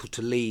people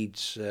to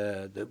Leeds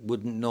that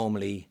wouldn't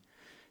normally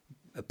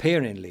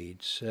appear in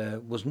Leeds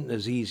wasn't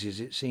as easy as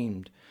it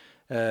seemed.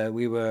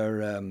 We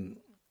were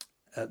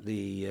at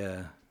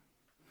the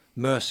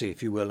mercy,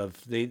 if you will,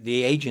 of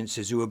the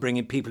agencies who were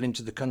bringing people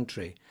into the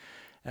country.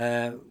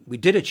 We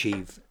did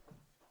achieve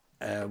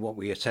what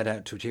we set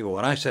out to achieve, or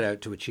what I set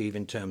out to achieve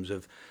in terms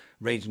of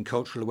raising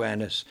cultural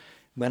awareness,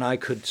 when I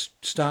could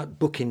start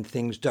booking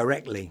things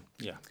directly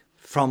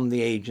from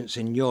the agents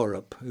in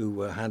Europe who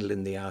were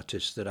handling the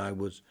artists that I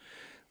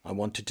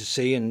wanted to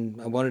see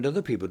and I wanted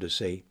other people to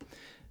see.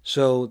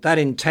 So that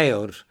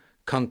entailed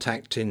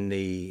contacting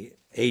the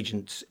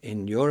agents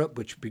in Europe,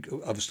 which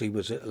obviously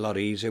was a lot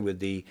easier with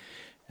the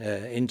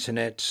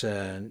internet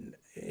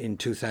in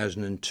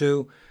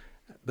 2002.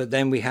 But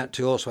then we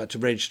also had to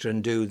register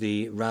and do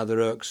the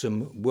rather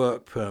irksome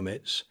work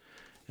permits,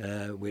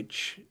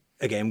 which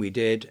again we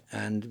did,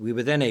 and we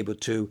were then able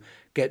to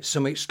get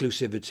some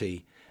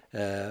exclusivity.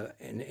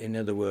 In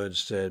other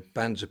words,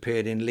 bands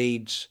appeared in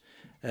Leeds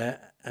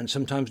and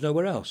sometimes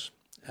nowhere else.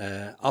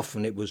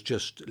 Often it was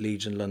just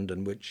Leeds and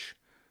London, which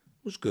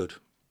was good.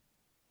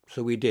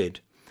 So we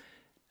did.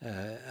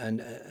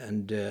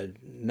 And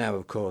now,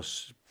 of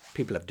course,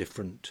 people have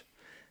different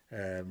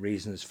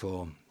reasons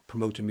for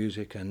promoting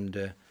music,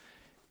 and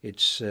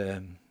it's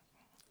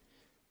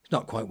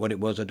not quite what it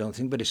was, I don't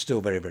think, but it's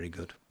still very, very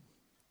good.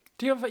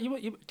 Do you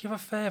have a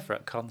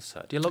favourite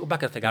concert? Do you look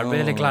back and think, I'm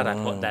really glad I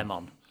put them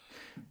on?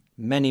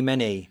 Many,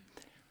 many.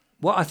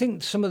 Well, I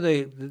think some of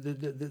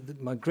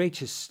my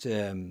greatest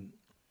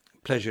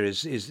pleasure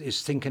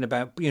is thinking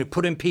about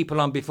putting people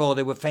on before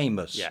they were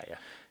famous. Yeah.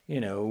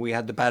 We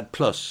had the Bad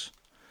Plus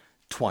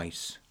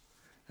twice.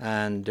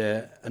 And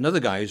another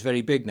guy who's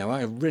very big now,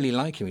 I really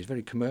like him, he's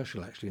very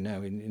commercial actually now,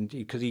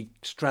 because he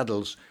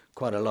straddles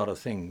quite a lot of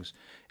things,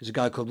 is a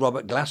guy called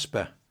Robert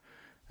Glasper.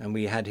 And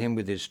we had him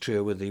with his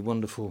trio with the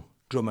wonderful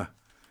drummer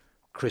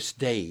Chris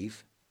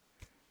Dave.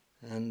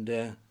 And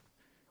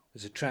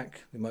there's a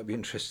track we might be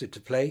interested to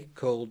play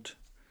called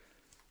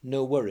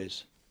No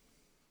Worries.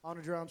 On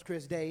the drums,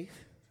 Chris Dave.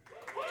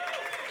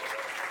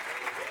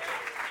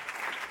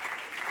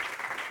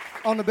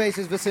 On the bass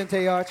is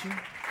Vicente Archie.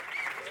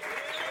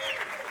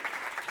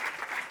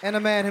 And the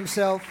man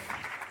himself,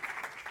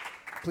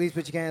 please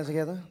put your hands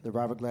together, the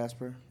Robert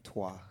Glasper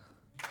Trois.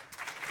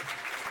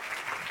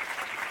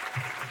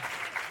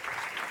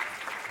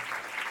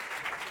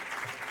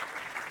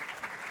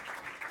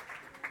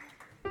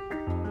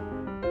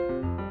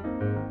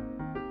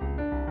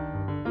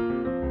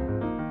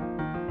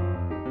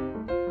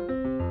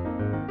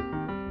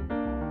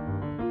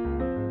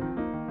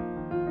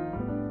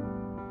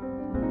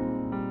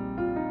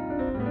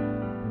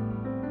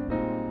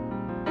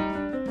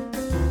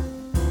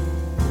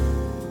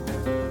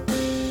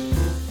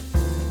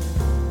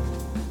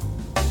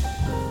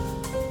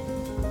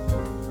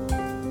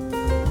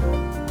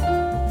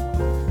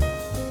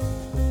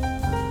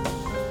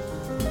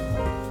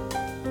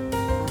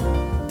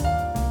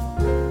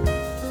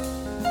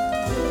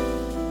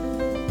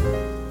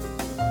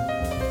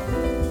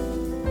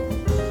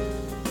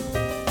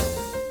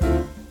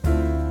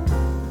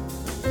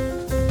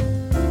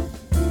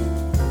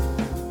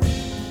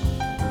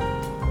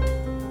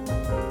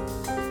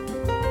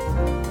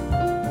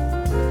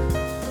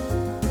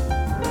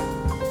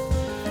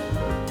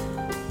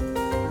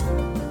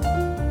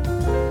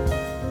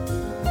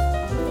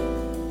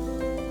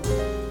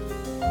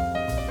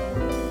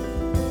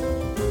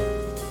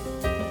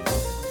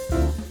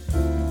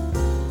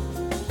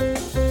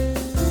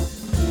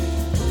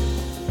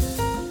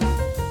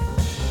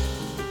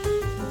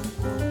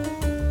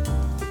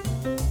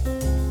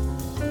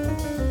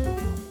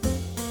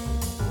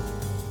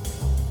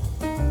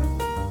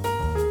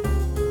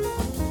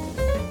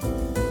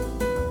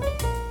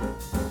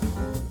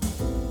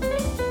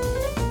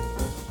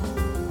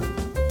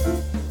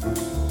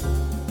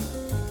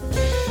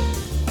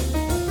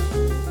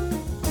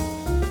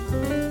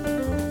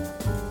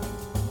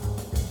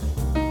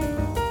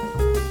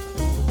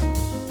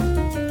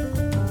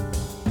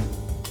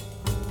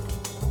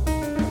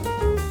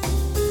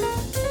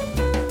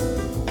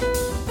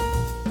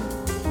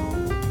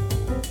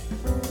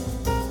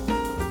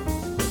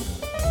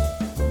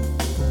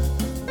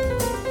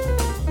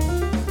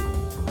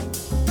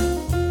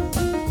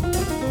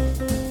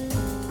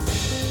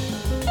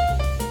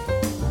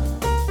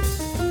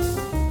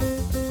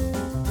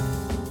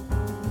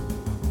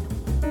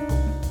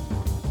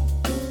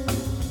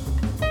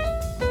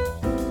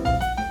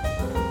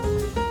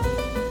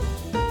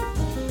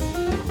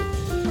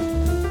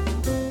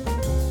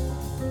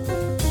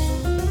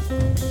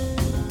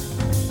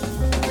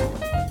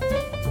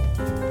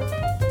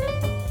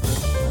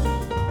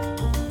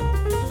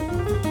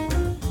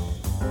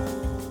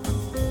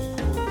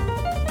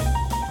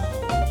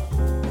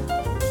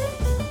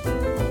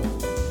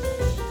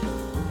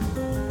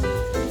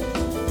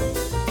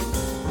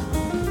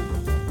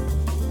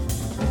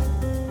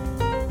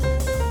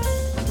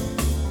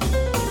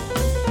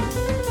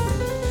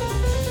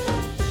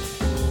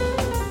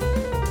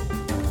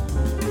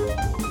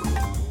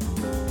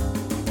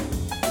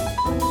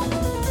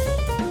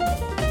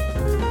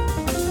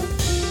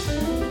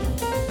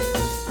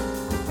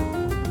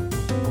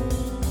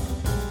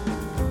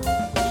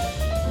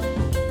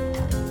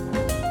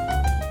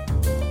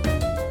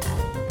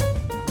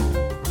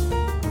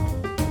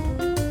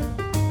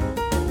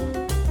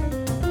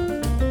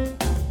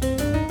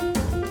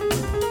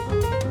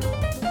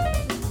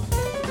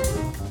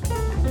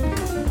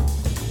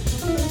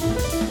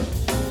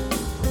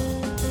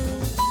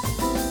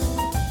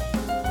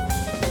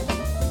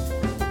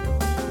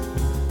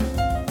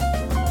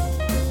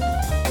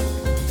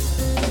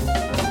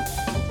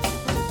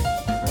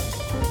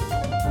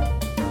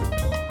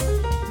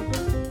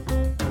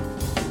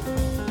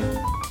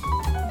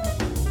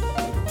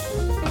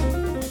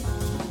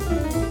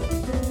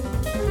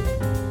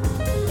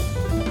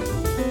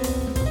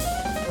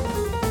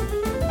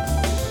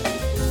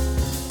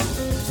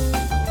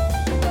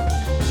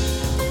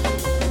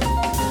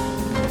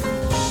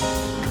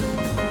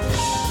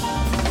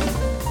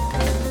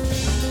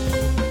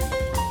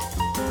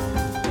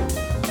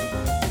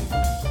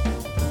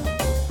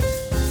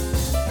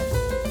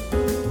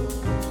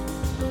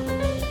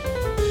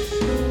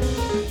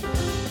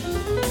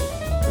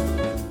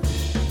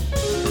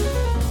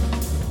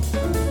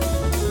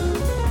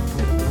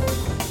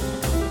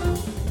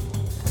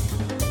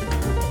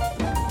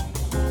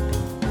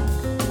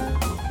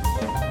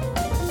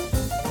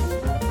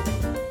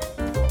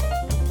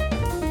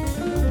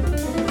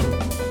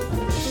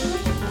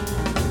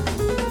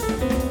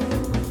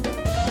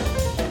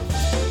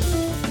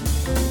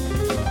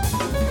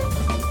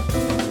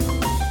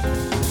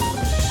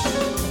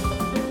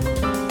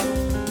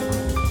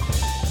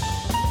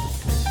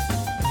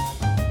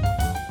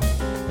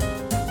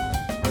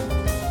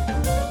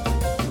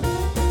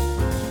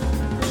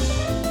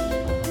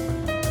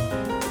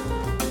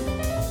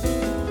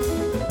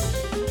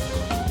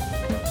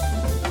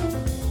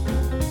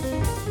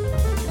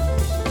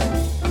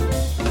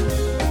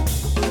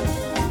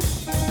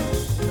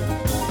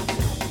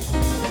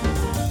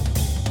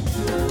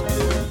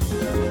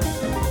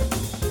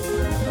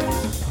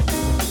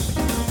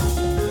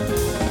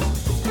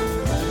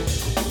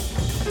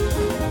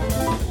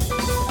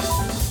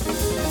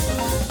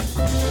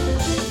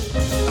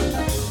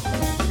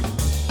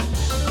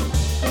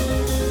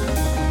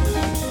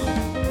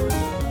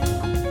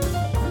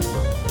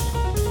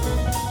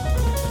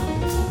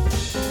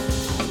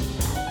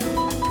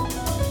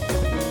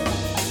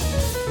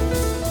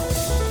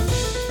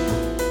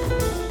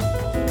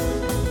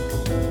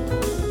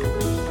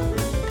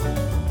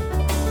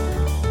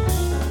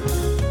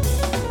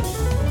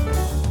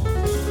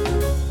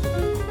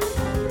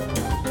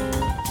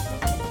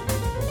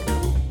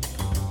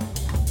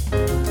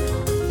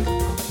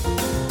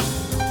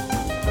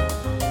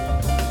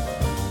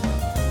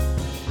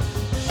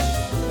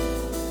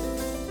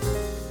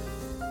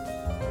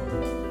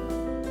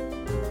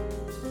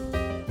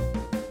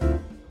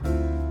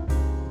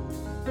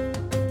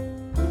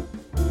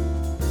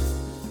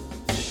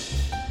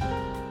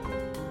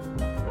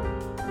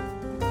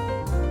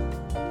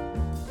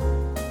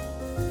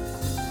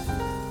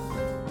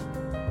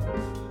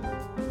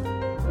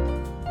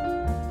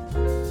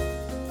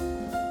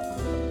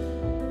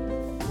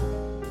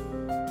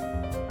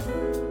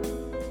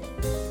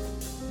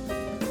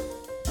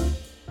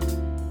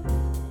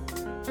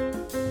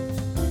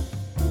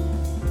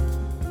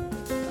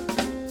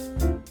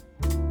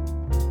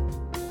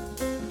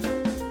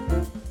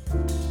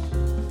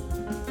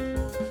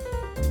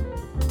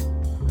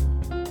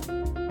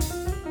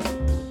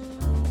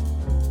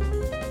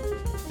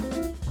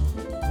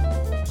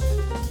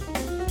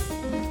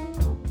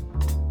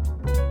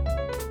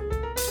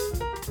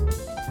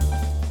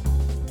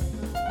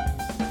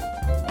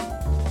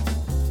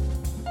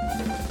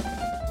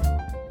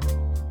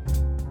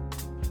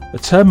 The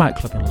Termite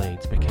Club in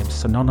Leeds became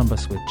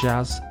synonymous with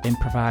jazz,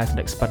 improvised and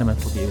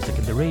experimental music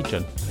in the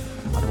region,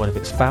 and one of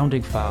its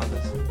founding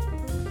fathers,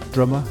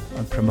 drummer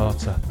and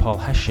promoter Paul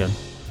Hessian,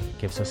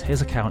 gives us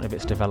his account of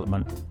its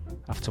development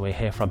after we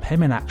hear from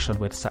him in action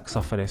with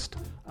saxophonist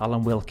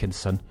Alan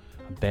Wilkinson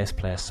and bass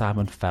player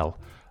Simon Fell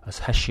as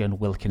Hessian,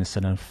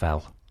 Wilkinson and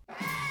Fell.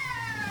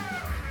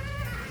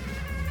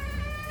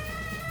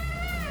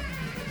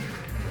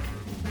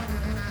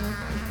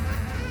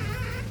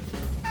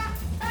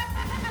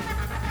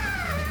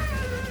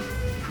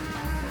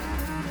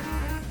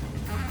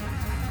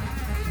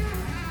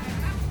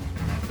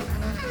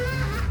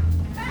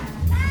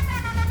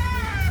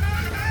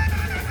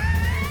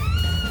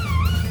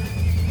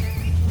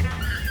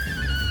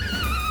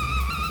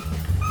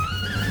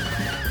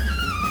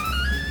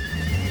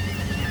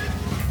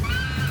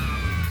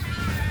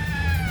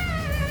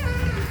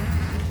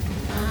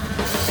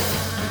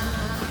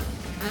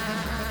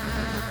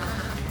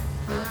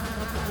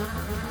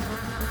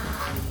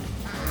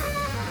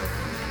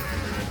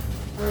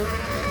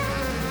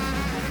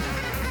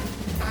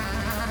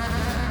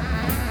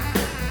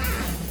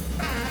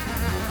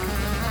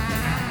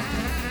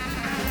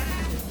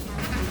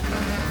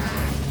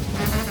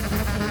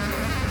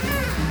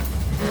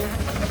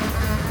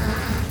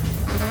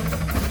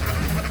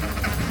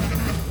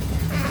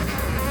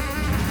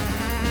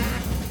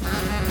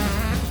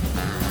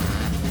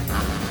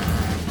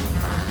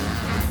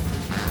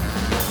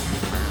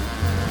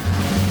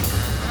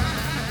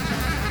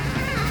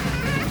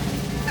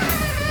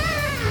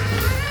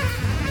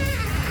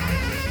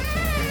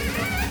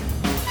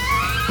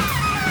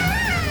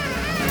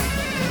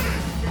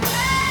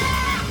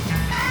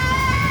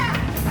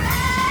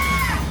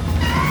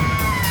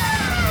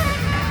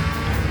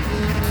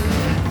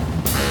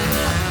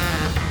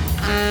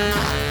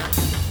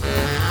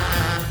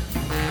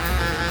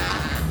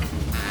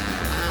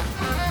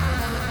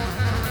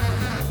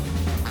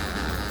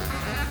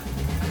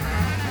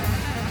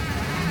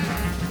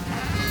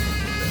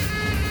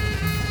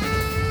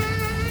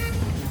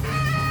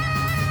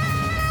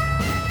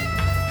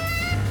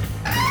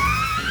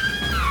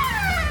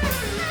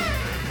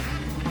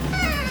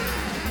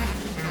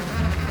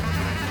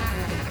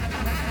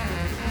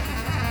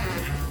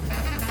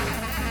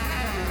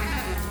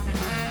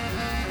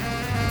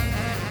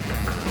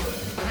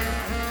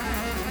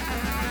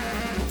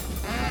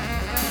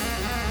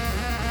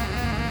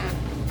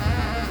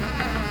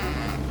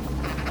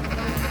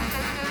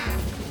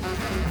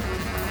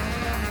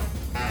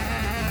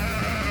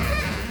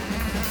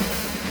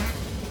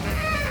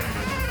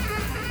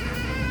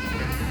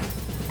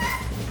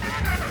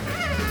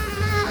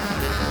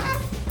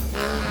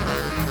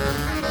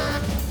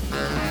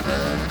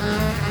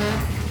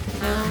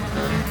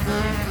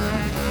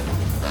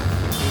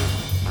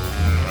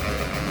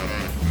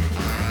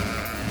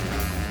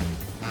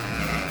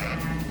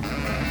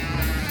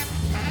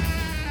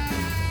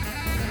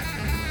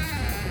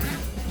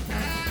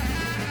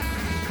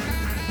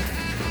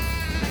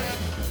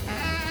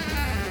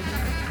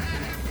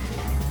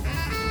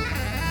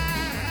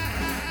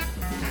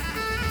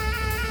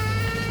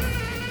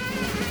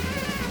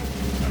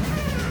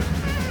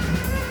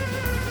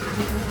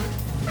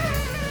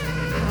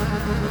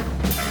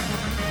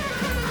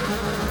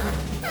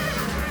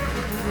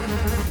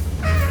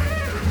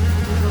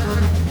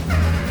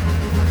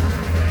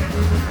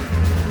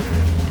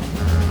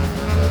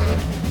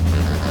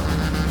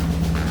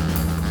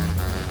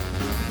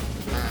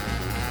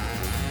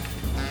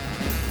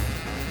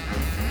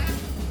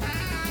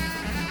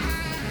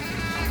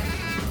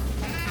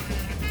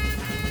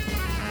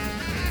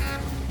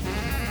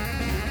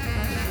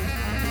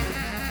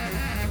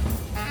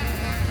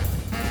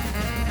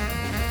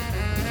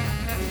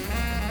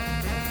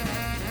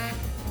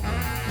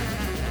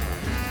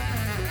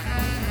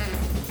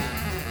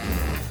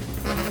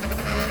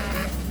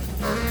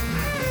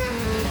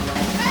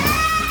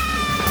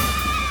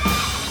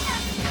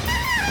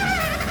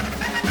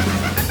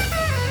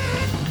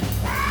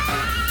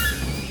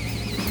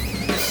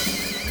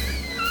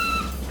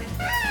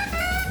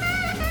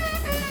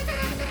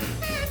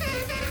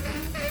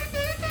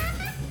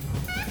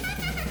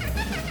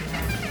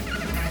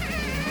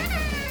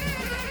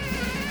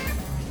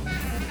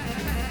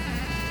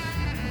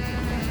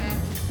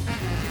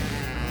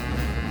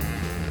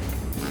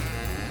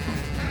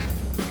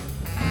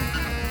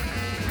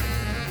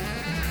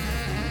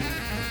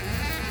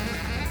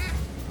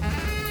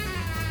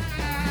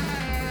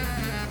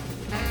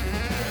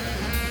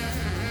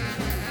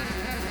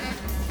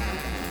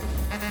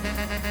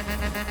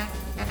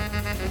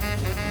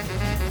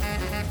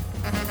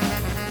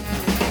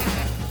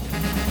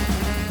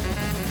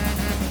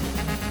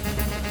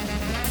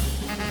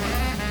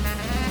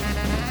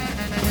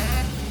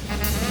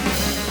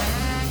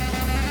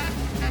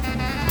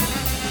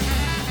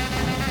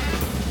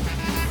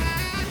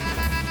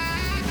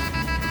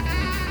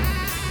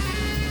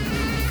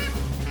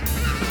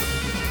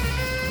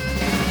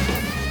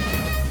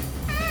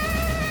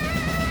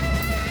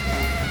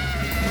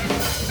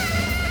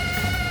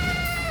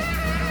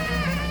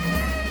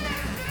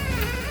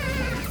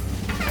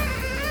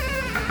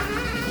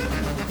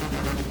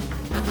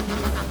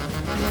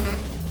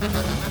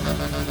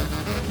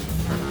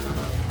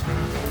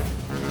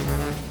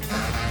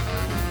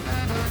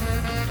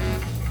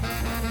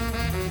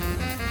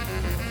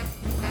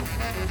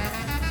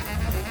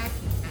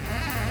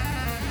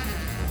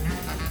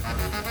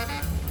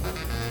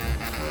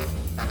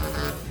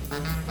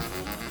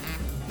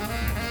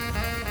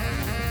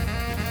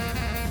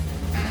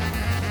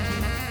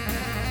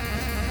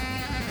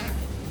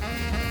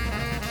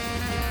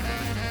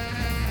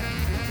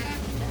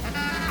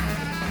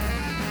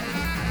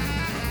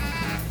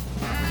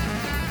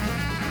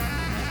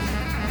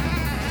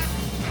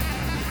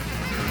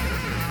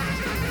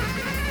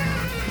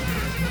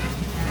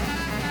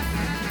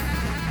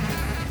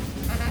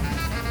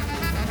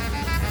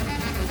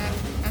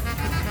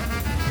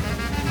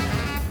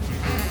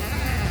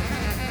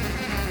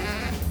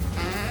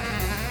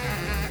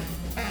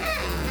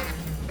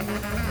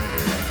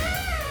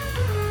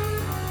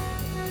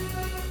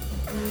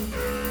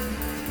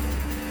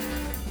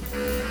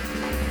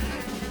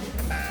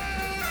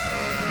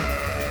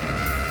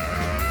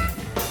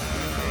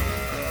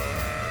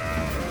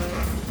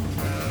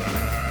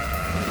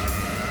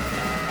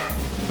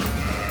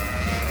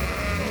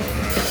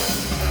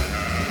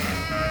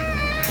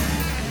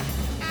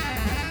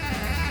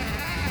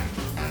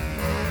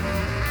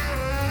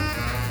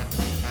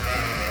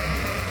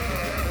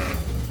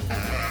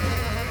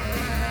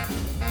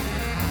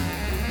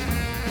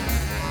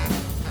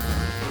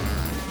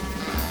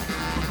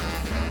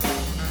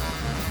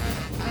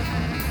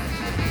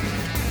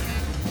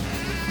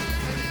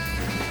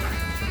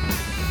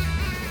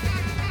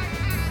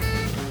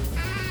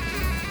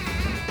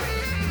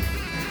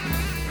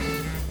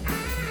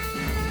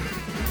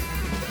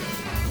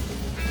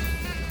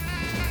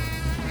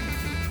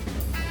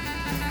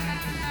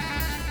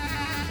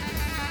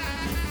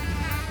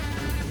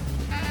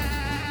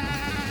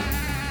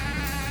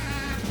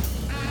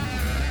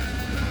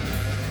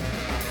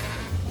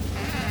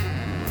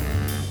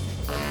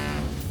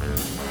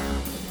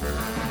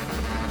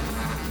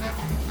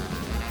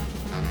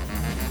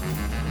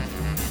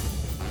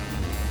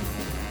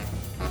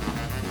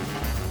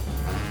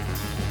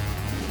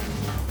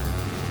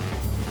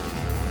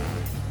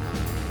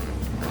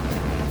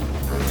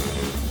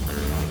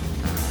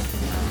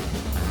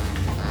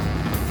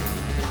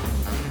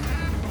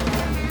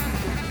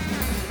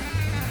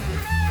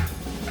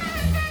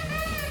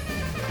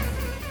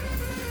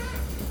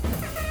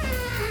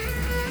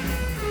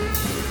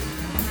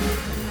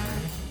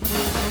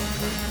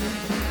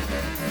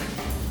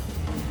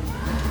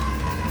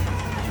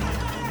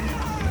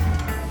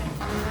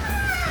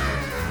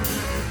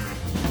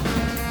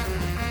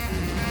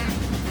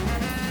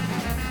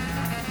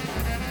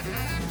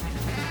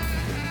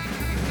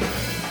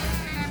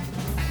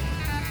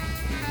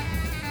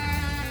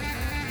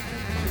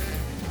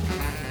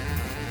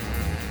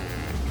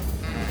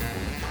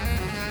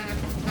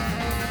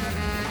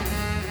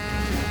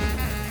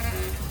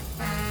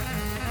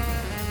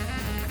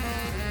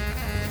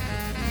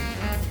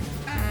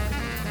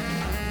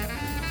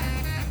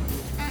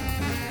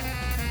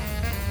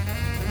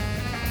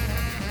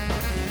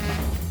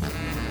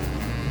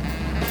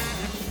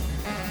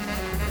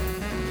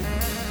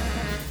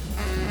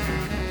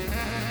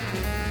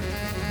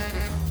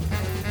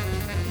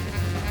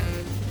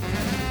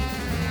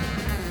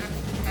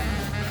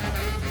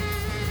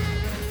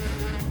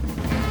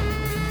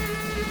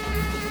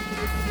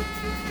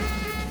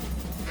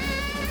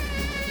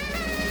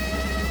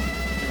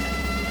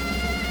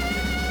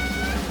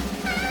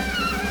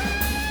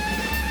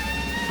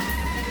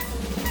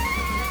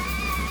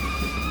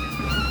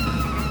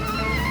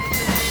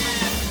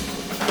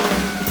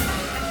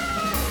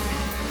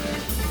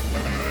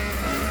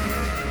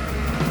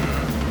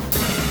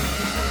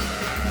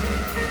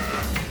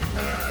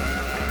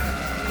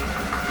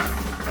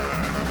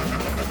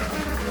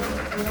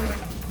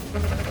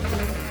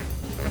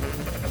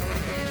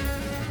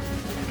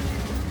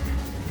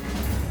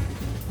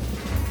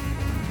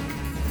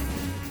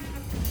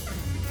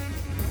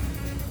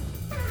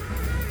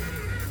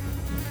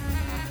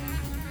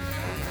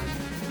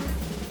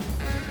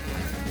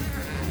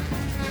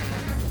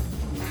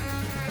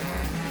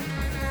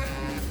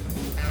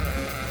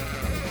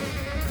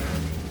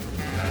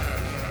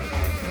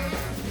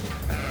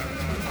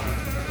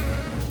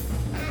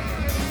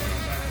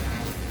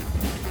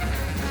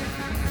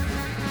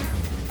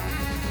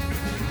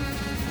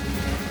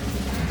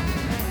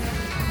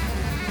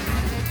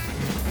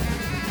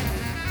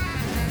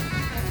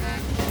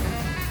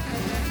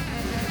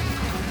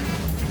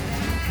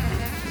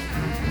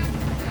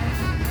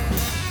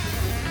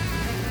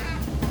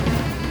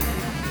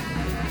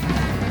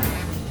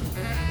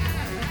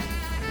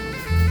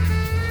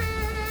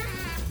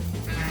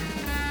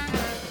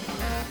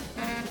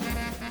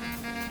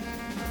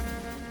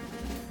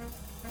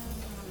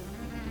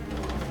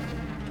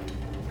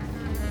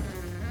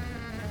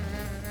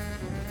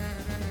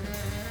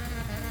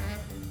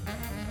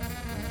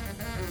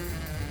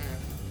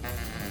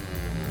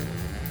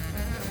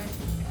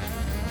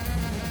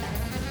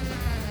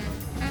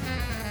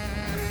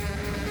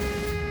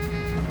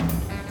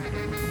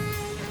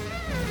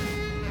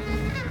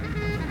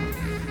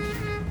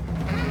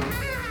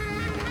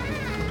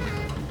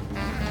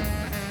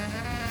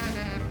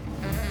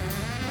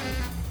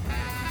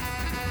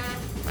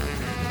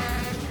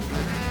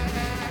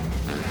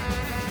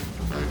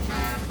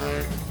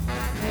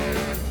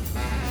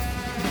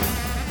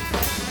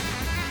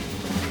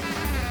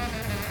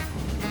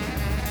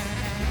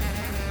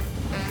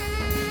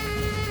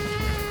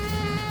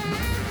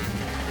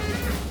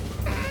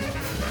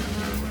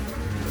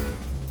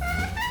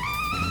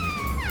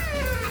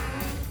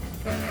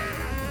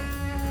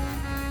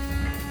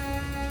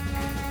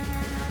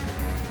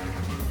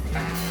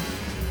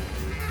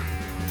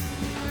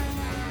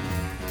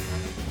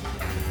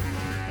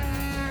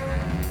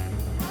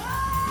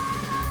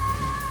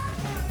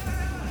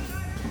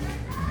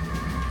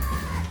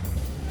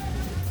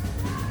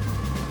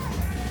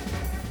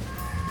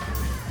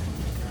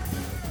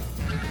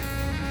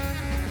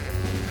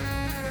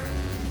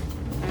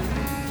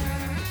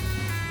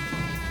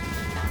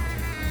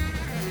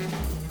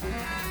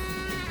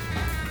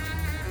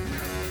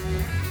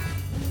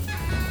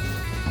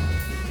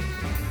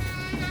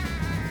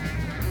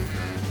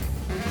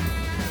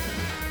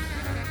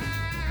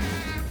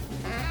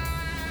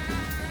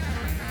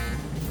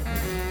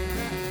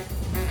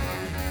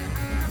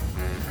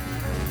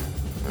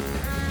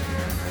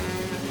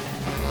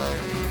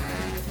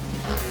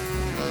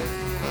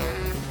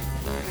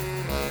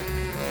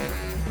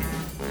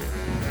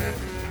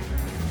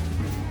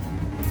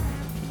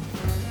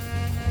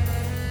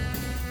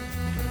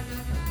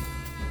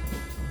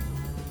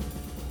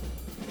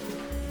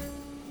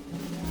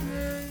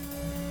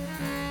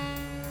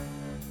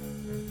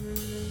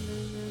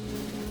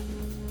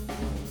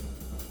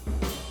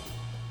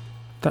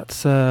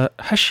 That's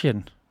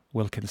Hessian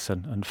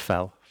Wilkinson and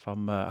Fell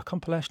from a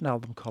compilation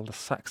album called The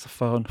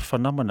Saxophone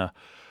Phenomena,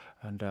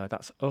 and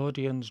that's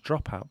Odeon's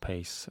Dropout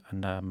piece.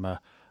 And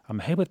I'm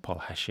here with Paul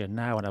Hessian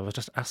now, and I was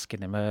just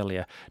asking him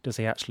earlier, does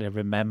he actually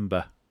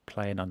remember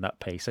playing on that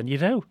piece? And you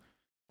do.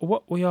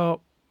 What were your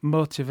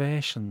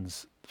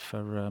motivations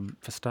for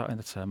starting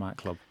the Termite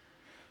Club?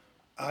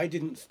 I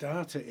didn't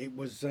start it. It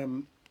was...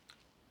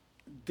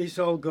 this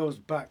all goes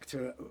back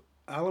to...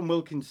 Alan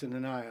Wilkinson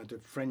and I had a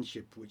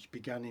friendship which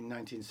began in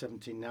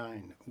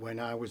 1979 when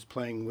I was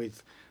playing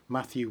with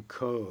Matthew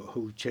Coe,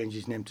 who changed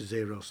his name to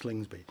Zero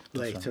Slingsby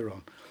later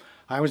on.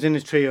 I was in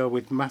a trio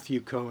with Matthew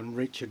Coe and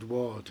Richard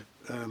Ward,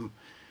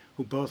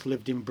 who both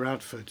lived in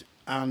Bradford.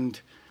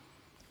 And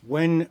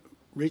when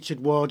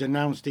Richard Ward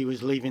announced he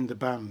was leaving the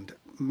band,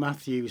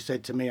 Matthew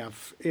said to me,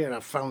 I've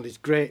found this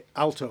great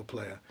alto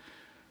player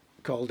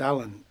called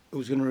Alan,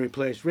 who's going to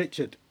replace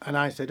Richard. And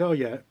I said, oh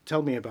yeah,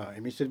 tell me about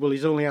him. He said, well,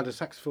 he's only had a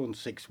saxophone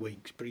 6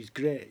 weeks, but he's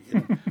great. You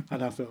know?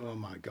 And I thought, oh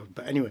my God.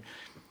 But anyway,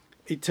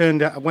 it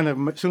turned out,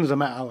 as soon as I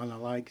met Alan, I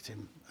liked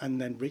him.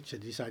 And then Richard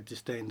decided to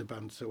stay in the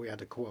band, so we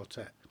had a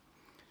quartet.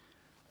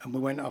 And we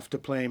went off to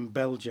play in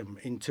Belgium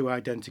in 2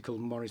 identical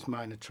Morris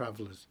Minor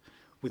Travellers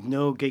with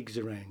no gigs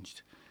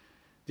arranged.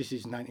 This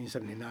is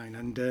 1979.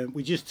 And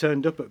we just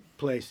turned up at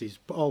places,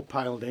 all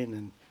piled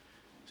in,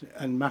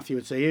 and Matthew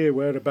would say, "Here,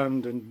 we're a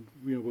band, and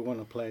we want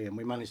to play." And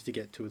we managed to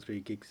get 2 or 3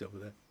 gigs over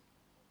there.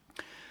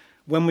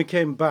 When we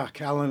came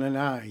back, Alan and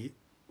I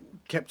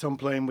kept on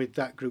playing with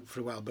that group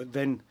for a while. But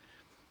then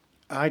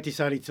I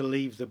decided to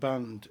leave the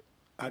band.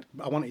 I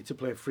wanted to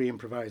play free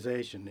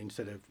improvisation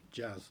instead of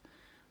jazz.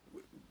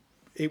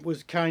 It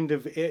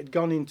had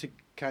gone into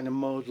kind of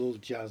modal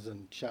jazz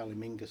and Charlie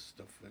Mingus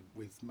stuff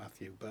with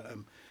Matthew. But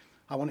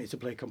I wanted to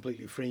play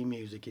completely free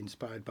music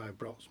inspired by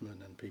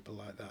Brotsman and people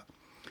like that.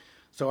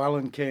 So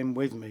Alan came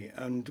with me,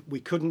 and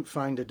we couldn't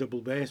find a double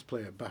bass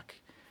player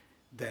back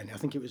then. I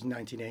think it was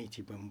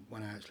 1980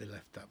 when I actually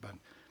left that band.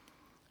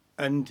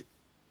 And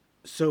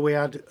so we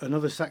had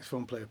another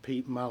saxophone player,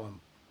 Pete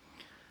Mallum,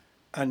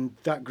 and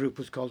that group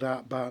was called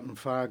Art Barton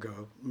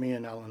Fargo, me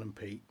and Alan and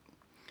Pete.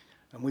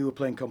 And we were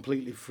playing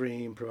completely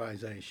free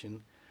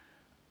improvisation.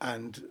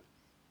 And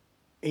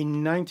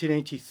in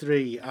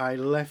 1983, I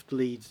left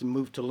Leeds and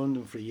moved to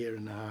London for a year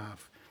and a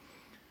half.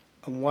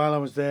 And while I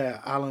was there,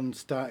 Alan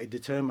started the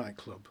Termite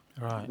Club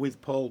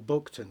with Paul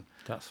Buckton,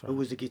 who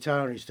was a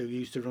guitarist who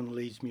used to run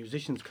Leeds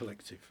Musicians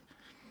Collective.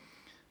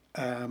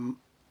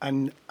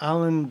 And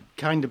Alan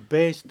kind of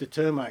based the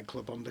Termite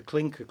Club on the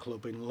Clinker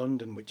Club in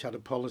London, which had a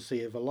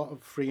policy of a lot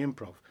of free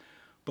improv,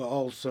 but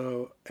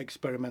also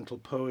experimental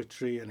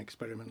poetry and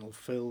experimental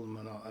film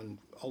and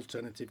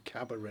alternative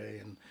cabaret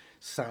and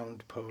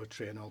sound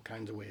poetry and all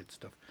kinds of weird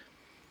stuff.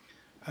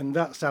 And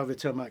that's how the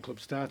Termite Club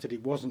started.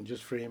 It wasn't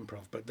just free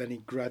improv, but then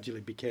it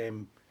gradually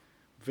became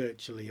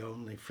virtually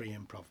only free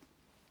improv.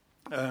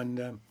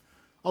 And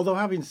although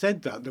having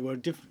said that,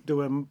 there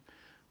were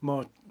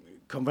more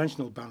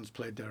conventional bands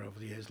played there over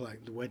the years,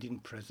 like The Wedding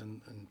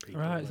Present and people.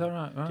 Right, is that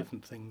right?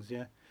 Different things,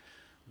 yeah.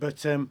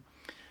 But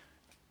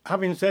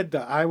having said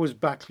that, I was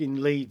back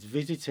in Leeds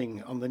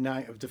visiting on the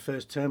night of the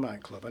first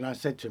Termite Club, and I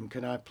said to him,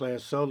 "Can I play a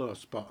solo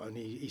spot?" And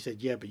he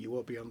said, "Yeah, but you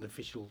won't be on the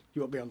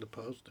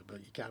poster, but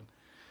you can."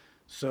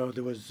 So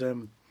there was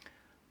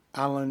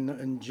Alan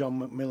and John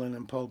Macmillan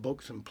and Paul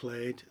Buxton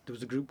played. There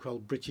was a group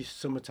called British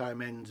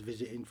Summertime Ends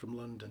visiting from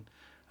London,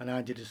 and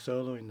I did a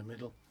solo in the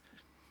middle.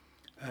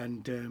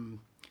 And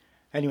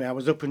anyway, I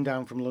was up and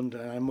down from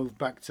London, and I moved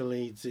back to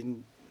Leeds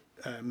in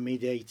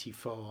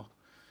mid-'84,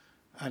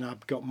 and I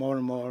got more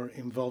and more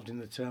involved in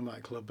the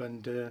Termite Club,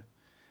 and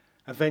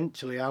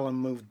eventually Alan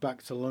moved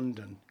back to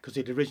London, because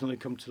he'd originally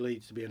come to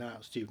Leeds to be an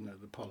art student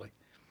at the Poly.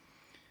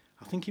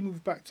 I think he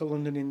moved back to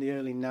London in the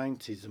early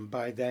 90s, and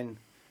by then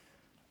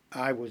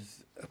I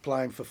was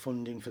applying for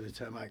funding for the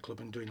Termite Club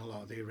and doing a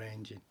lot of the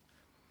arranging.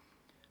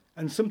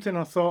 And something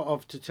I thought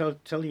of to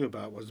tell you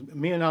about was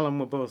me and Alan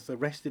were both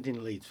arrested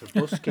in Leeds for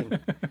busking.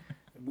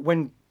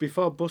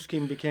 Before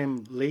busking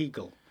became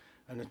legal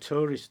and a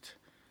tourist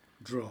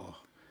draw,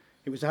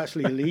 it was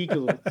actually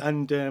illegal.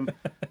 And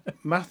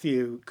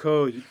Matthew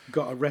Coe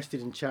got arrested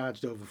and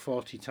charged over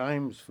 40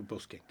 times for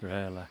busking.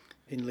 Really?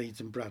 In Leeds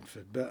and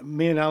Bradford. But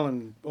me and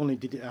Alan only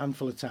did it a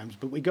handful of times,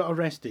 but we got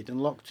arrested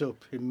and locked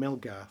up in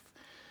Millgarth,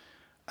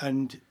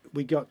 and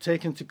we got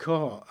taken to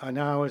court, and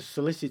our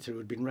solicitor who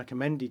had been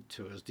recommended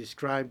to us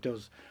described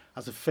us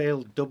as a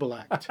failed double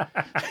act.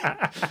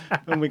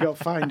 And we got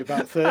fined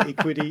about 30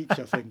 quid each,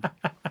 I think.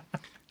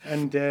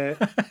 And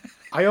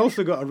I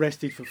also got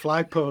arrested for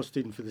fly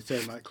posting for the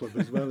Termite Club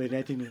as well in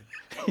Edinburgh.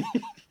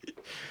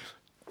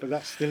 But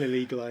that's still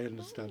illegal, I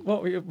understand.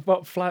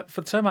 What flat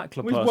for Termite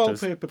Club with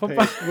posters? Wallpaper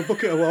paste. A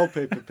bucket of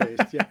wallpaper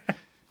paste, yeah.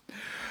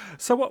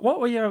 So what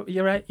were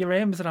your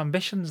aims and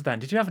ambitions then?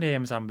 Did you have any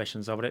aims and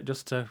ambitions, or was it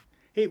just to...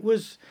 It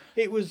was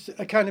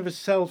a kind of a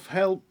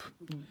self-help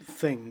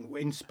thing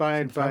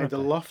inspired by the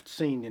loft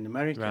scene in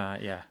America.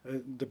 Right, yeah.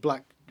 The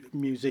black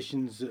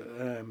musicians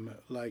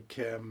like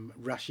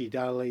Rashid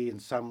Ali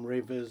and Sam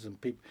Rivers and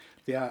people,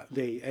 the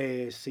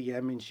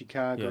AACM in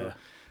Chicago,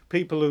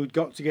 people who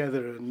got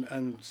together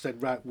and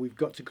said, right, we've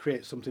got to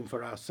create something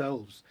for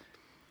ourselves,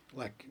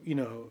 like, you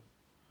know,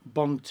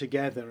 bond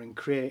together and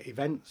create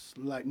events,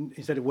 like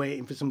instead of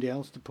waiting for somebody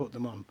else to put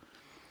them on.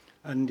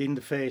 And in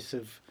the face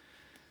of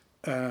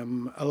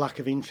a lack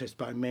of interest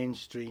by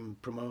mainstream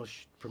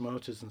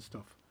promoters and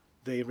stuff,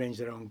 they arrange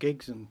their own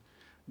gigs and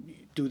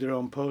do their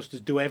own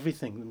posters, do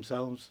everything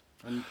themselves.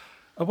 And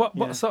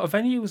what sort of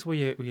venues were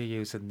you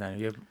using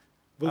then?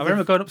 Well, I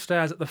remember going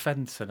upstairs at the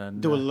Fenton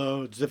and... There were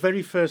loads. The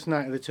very first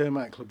night of the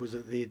Termite Club was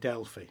at the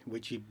Adelphi,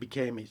 which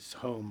became its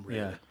home, really.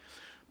 Yeah.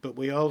 But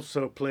we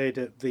also played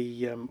at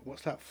the,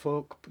 what's that,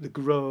 the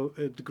Grove?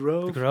 The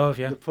Grove,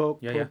 yeah. The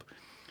folk pub. Yeah.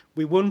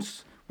 We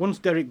once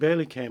Derek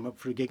Bailey came up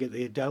for a gig at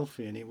the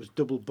Adelphi, and it was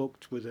double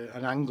booked with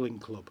an angling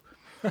club.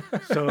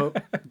 So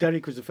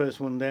Derek was the first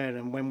one there,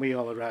 and when we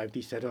all arrived,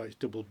 he said, oh, it's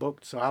double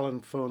booked. So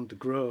Alan phoned the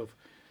Grove,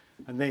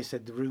 and they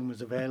said the room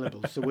was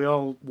available. So we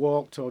all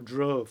walked or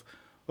drove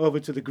over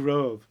to the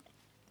Grove.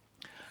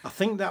 I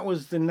think that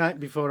was the night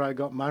before I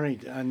got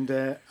married,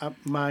 and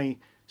my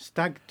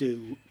stag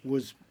do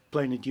was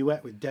playing a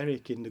duet with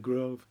Derek in the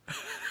Grove.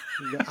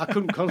 I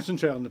couldn't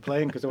concentrate on the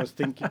playing because I was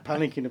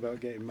panicking about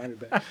getting married.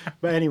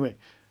 But anyway,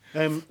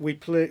 we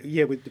played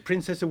with the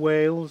Princess of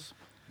Wales,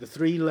 the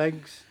Three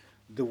Legs,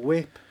 the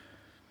Whip,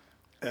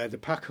 the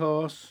Pack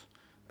Horse,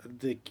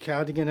 the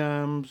Cardigan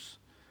Arms,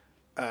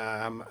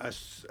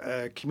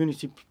 a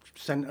community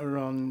centre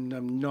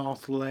on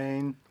North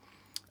Lane,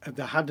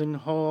 the Haddon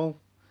Hall.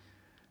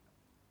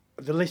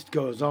 The list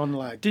goes on.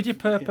 Like, did you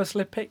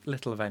purposely pick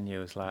little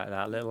venues like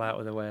that, little out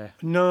of the way?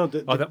 No.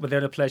 That were the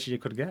only places you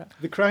could get?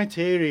 The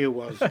criteria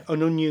was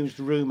an unused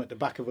room at the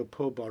back of a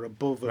pub or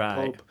above a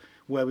pub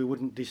where we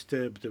wouldn't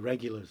disturb the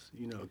regulars,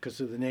 you know,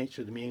 because of the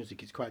nature of the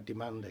music. It's quite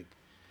demanding.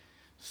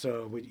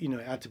 So,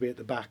 it had to be at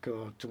the back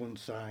or to one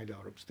side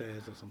or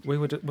upstairs or something. We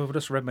were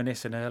just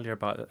reminiscing earlier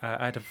about...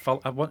 I had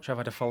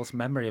a false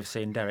memory of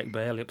seeing Derek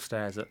Bailey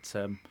upstairs at...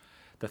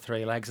 the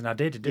Three Legs, and I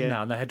didn't I,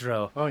 on the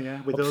hedgerow. Oh,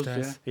 yeah, with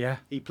upstairs. Us, yeah.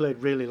 He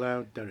played really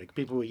loud, Derek.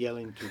 People were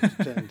yelling to him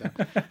to turn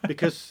down.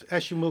 Because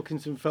Esham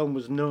Wilkinson Film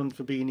was known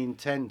for being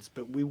intense,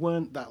 but we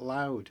weren't that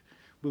loud.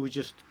 We were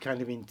just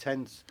kind of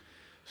intense.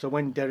 So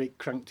when Derek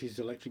cranked his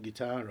electric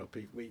guitar up,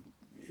 it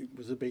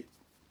was a bit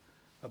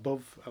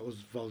above us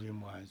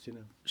volume-wise, you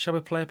know. Shall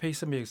we play a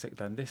piece of music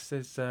then? This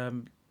is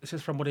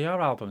from one of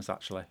your albums,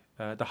 actually.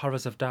 The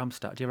Horrors of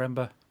Darmstadt. Do you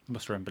remember? You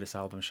must remember this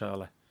album,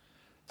 surely.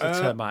 It's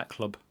the Termite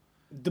Club.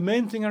 The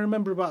main thing I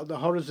remember about the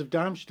Horrors of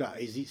Darmstadt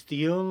is it's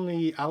the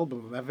only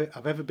album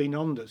I've ever been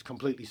on that's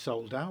completely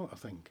sold out, I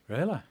think.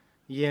 Really?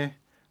 Yeah,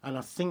 and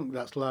I think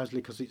that's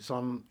largely because it's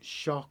on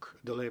Shock,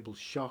 the label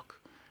Shock,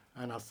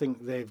 and I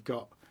think they've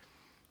got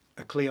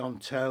a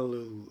clientele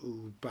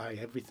who buy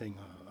everything.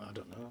 I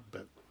don't know,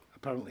 but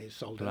apparently it's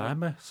sold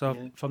out.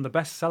 So from the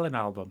best-selling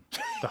album,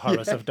 The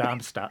Horrors of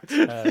Darmstadt,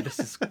 this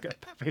is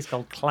it's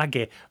called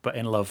Claggy, but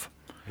in Love.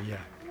 Yeah.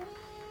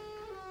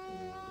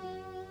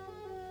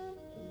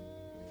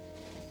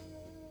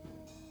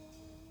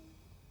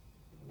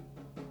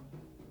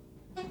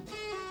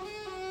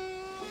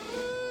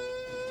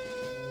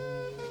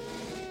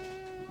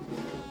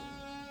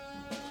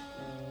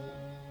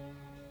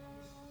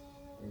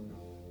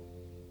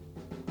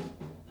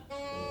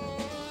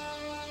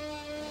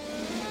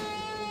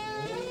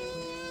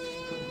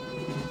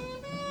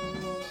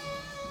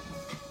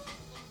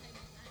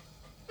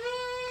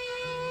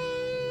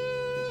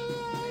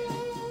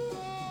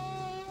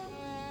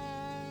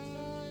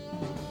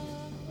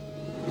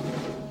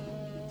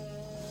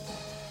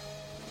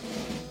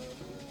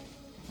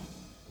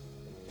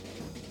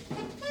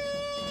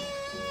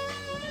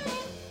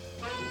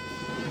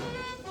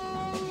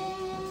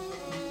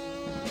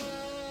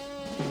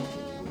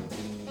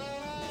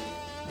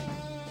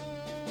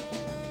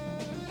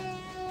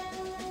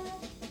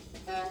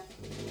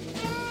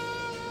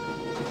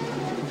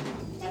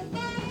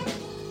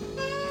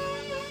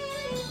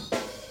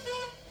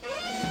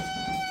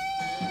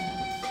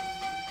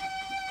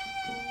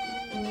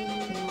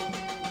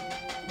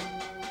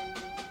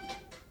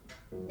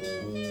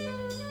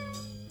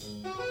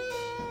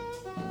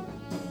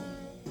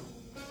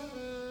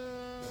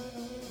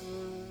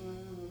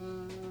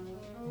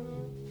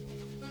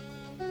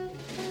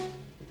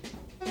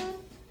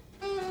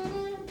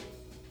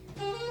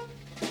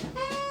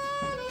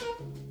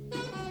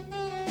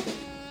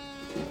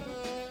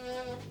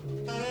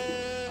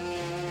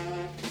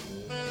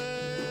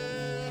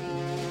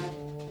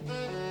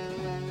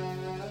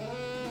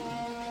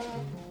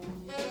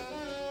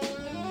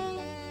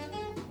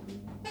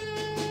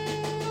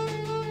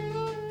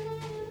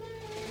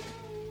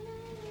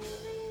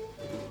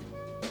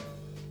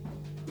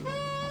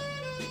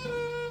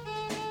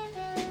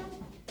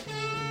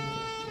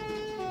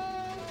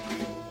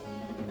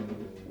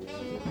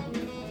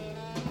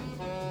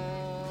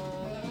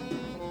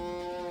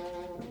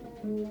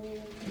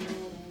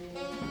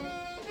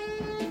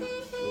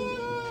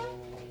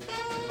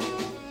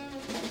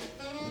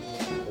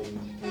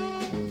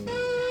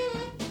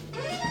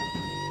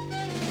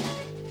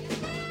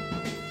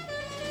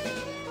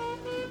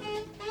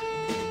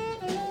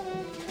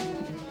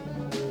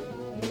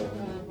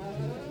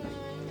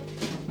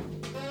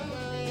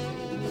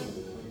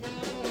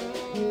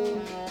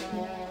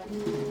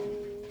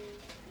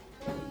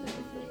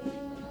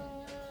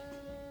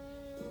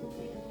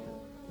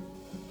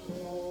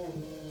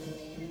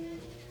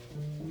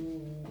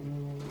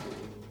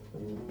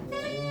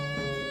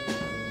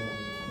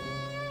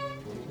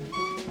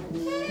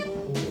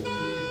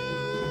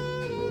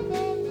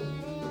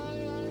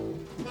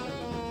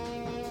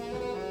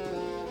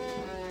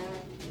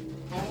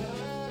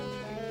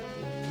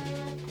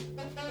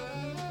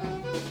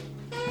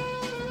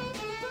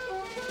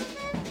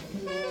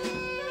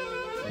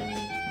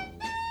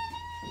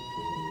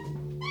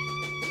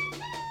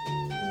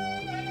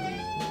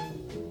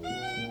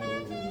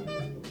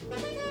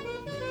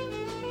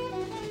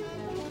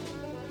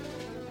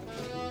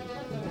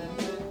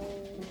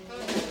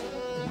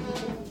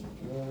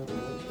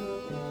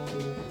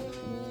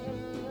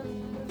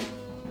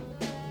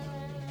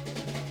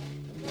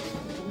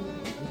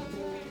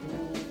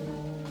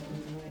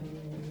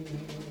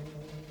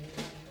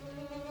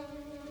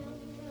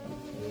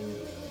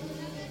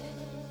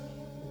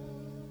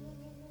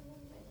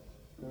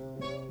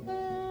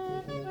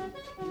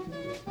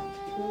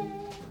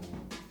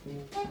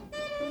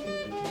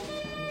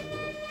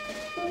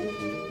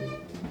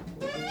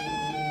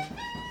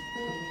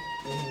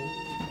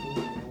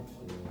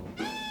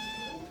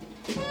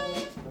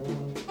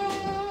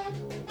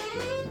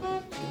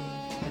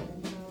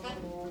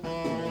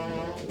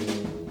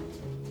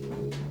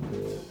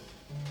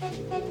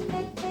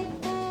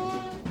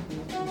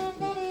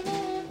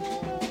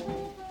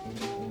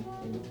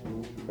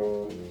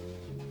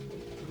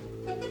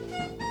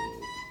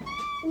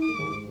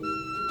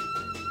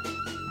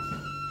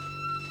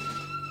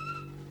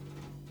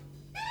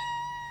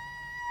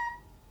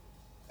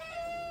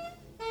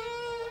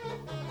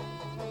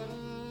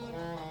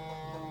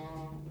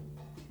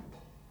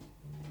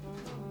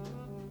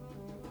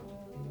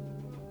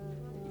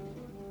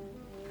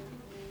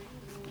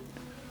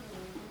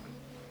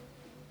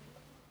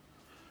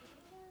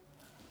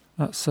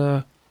 That's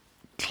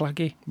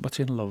Claggy But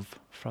in Love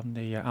from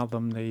the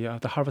album The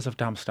Horrors of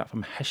Darmstadt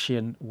from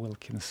Hessian,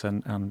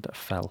 Wilkinson and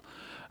Fell.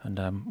 And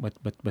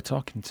we're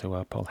talking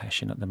to Paul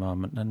Hessian at the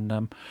moment,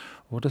 and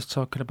we're just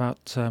talking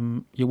about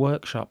your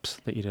workshops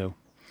that you do.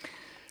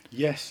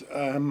 Yes,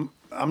 I'm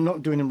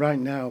not doing them right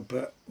now,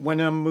 but when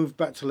I moved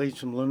back to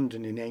Leeds from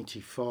London in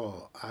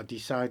 '84, I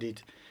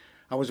decided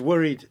I was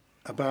worried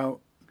about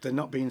there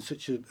not being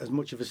as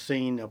much of a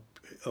scene up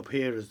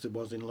here as there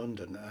was in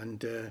London,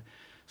 and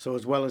so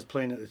as well as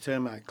playing at the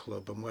Termite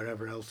Club and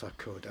wherever else I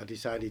could, I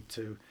decided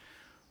to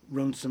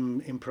run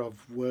some improv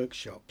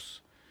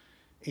workshops,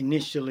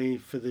 initially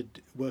for the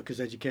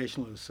Workers'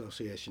 Educational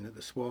Association at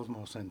the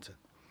Swarthmore Centre.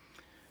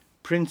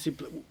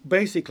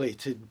 Basically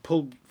to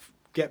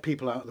get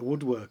people out of the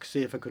woodwork,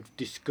 see if I could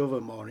discover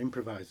more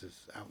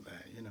improvisers out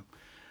there, you know.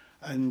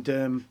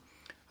 And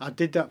I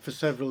did that for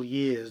several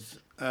years.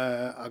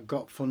 I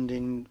got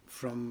funding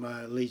from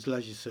Leeds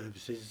Leisure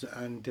Services,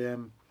 and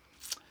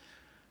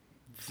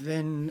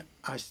then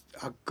I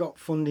got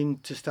funding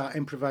to start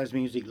Improvised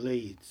Music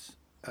Leeds,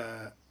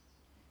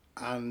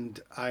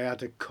 and I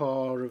had a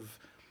core of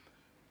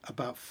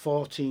about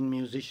 14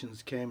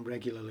 musicians came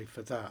regularly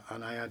for that,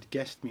 and I had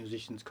guest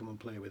musicians come and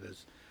play with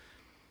us.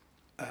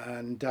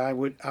 And I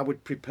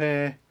would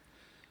prepare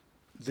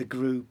the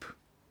group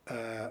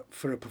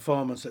for a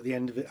performance at the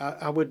end of it.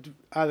 I would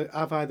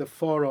have either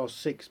 4 or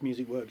 6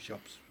 music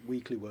workshops,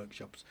 weekly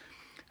workshops,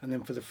 and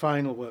then for the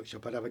final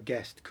workshop I'd have a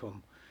guest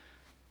come.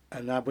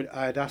 And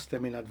I'd ask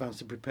them in advance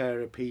to prepare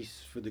a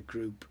piece for the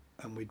group,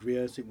 and we'd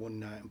rehearse it one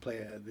night and play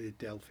it at the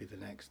Adelphi the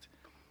next.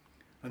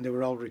 And they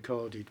were all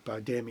recorded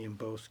by Damien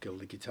Boskill,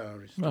 the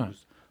guitarist, who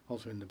was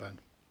also in the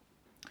band.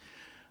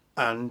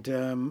 And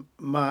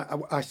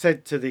I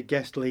said to the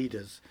guest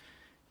leaders,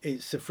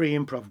 it's a free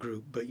improv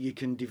group, but you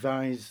can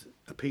devise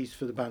a piece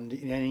for the band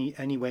in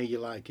any way you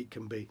like. It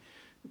can be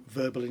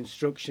verbal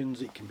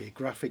instructions, it can be a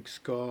graphic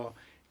score,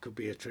 it could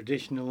be a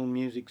traditional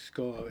music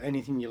score,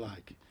 anything you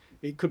like.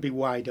 It could be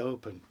wide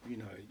open, you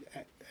know,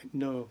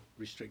 no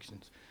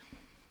restrictions.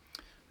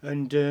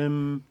 And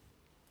I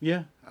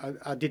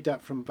did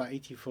that from about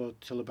 '84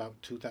 till about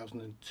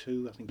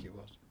 2002, I think it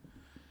was.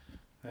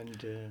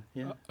 And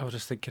I was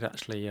just thinking,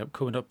 actually,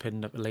 coming up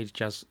in Leeds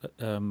Jazz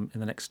in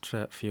the next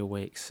few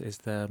weeks is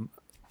it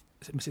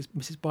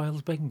Mrs.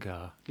 Boyle's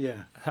bingo?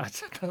 Yeah.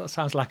 That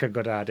sounds like a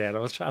good idea. I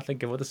was trying to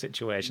think of other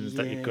situations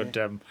that you could...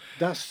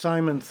 That's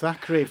Simon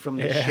Thackeray from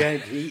The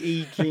Shed.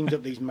 He dreamed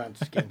up these mad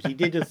schemes. He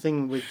did a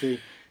thing with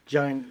the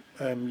giant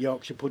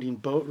Yorkshire pudding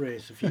boat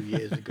race a few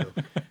years ago.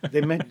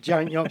 They made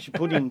giant Yorkshire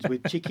puddings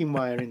with chicken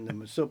wire in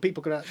them, so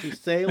people could actually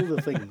sail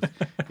the things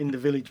in the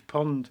village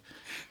pond.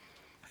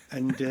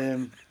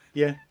 And,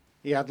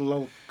 he had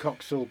Lol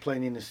Coxall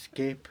playing in a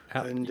skip,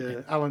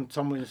 and Alan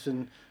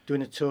Tomlinson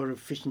doing a tour of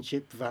fish and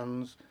chip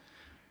vans,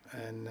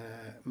 and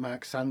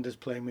Mark Sanders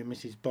playing with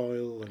Mrs.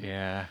 Boyle,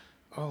 and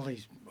all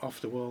these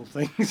off-the-wall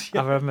things.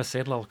 I remember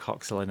seeing Lol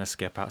Coxall in a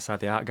skip outside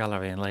the art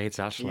gallery in Leeds,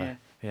 actually.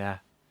 Yeah.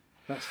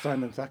 That's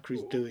Simon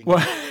Thackeray's doing.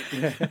 What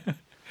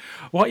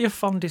are your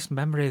fondest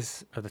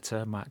memories of the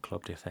Termite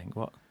Club, do you think?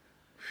 What?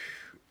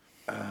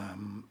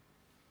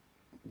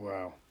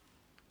 Wow.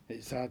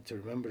 It's hard to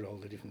remember all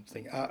the different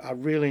things. I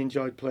really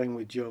enjoyed playing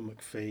with Joe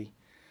McPhee.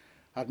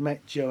 I'd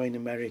met Joe in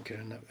America,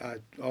 and I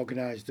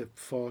organised a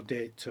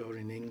 4-date tour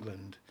in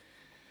England.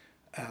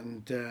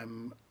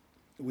 And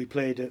we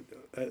played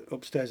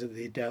upstairs at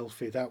the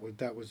Adelphi.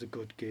 That was a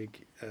good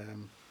gig.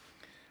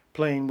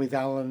 Playing with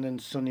Alan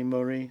and Sonny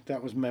Murray,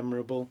 that was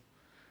memorable.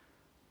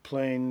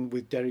 Playing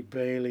with Derek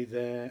Bailey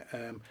there.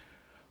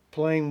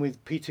 Playing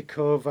with Peter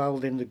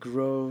Kovald in the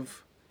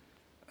Grove.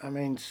 I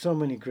mean, so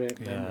many great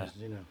memories,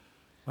 you know.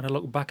 When I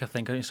look back, I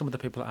think some of the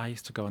people that I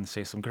used to go and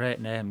see, some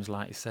great names,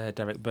 like you say,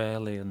 Derek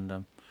Bailey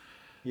and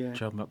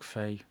Joe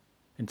McPhee,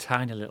 in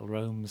tiny little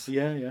rooms.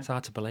 Yeah. It's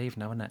hard to believe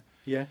now, isn't it?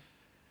 Yeah.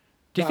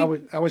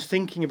 I was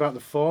thinking about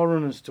the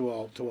forerunners to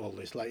all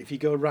this. Like, if you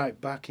go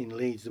right back in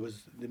Leeds, there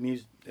was the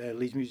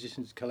Leeds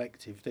Musicians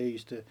Collective. They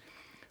used to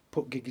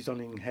put gigs on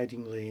in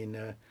Headingley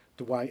in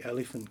the White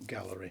Elephant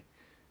Gallery,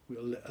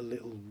 a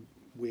little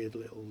weird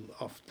little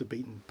off the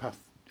beaten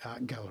path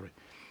art gallery.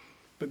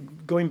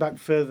 But going back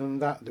further than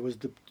that, there was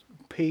the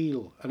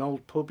Peel, an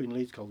old pub in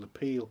Leeds called the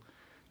Peel.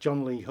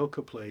 John Lee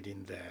Hooker played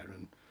in there,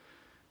 and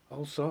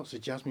all sorts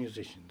of jazz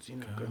musicians,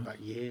 going back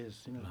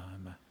years.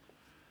 Blimey.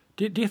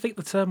 Do you think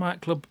the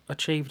Termite Club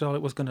achieved all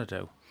it was going to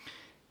do?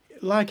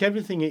 Like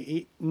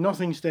everything,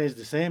 nothing stays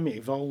the same. It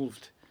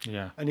evolved.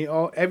 Yeah. And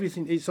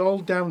it's all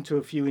down to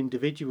a few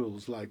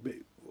individuals. But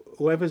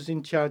whoever's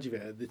in charge of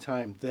it at the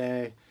time,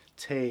 their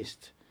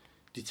taste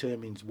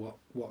determines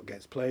what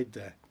gets played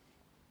there.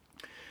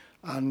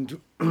 And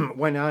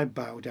when I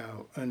bowed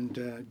out,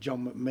 and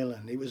John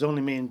McMillan, it was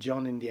only me and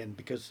John in the end,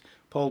 because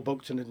Paul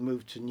Buckton had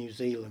moved to New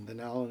Zealand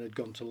and Alan had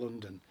gone to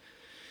London.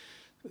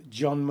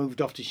 John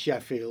moved off to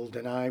Sheffield,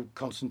 and I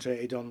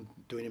concentrated on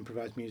doing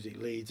improvised music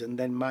at Leeds. And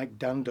then Mike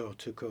Dando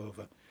took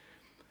over,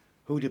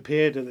 who'd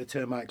appeared at the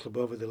Termite Club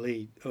over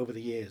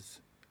the years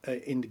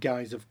in the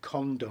guise of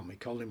Condom. He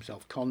called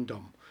himself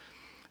Condom.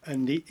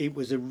 And it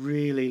was a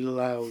really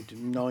loud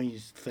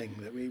noise thing.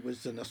 That it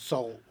was an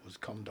assault, was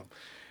Condom.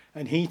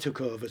 And he took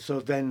over,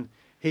 so then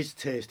his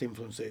taste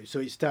influenced it. So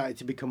it started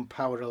to become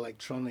power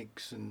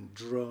electronics and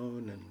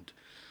drone and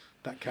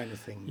that kind of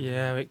thing.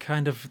 Yeah, it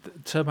kind of, the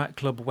Termite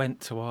Club went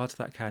towards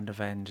that kind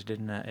of end,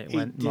 didn't it? It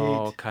went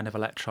more kind of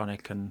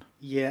electronic and...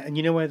 Yeah, and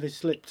you know where they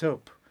slipped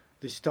up?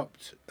 They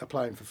stopped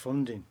applying for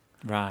funding.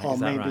 Right, or is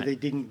that maybe right? they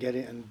didn't get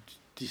it and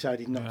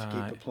decided not to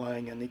keep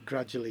applying, and it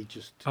gradually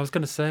just... I was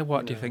going to say,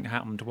 what do you think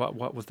happened?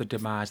 What was the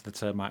demise of the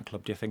Termite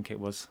Club? Do you think it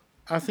was...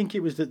 I think it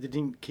was that they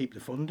didn't keep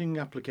the funding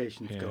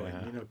applications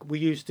going. We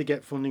used to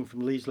get funding from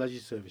Leeds Leisure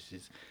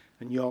Services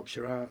and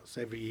Yorkshire Arts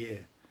every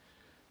year,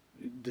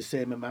 the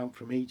same amount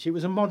from each. It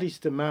was a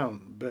modest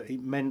amount, but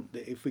it meant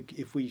that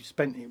if we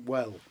spent it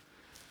well,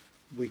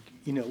 we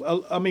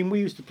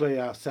used to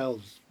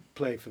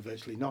play for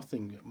virtually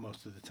nothing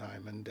most of the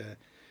time, and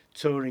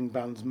touring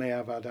bands may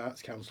have had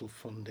Arts Council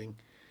funding.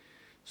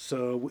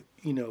 So,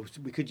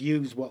 we could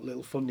use what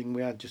little funding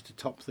we had just to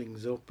top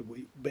things up,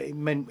 but it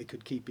meant we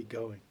could keep it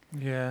going.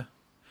 Yeah.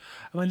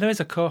 I mean, there is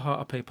a cohort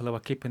of people who are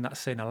keeping that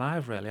scene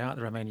alive, really, aren't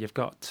there? I mean, you've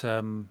got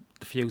the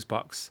Fuse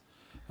Box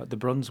at the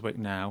Brunswick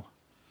now.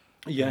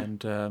 Yeah.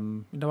 And,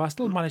 I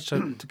still manage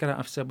to get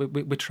out. So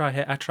we try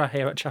here. I try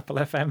here at Chapel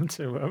FM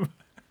to...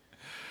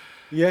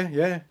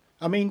 Yeah.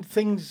 I mean,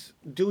 things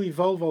do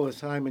evolve all the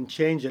time and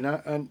change.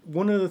 And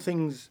one of the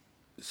things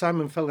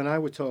Simon Fell and I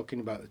were talking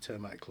about the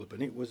Termite Club,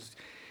 and it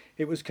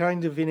was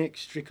kind of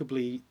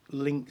inextricably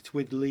linked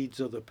with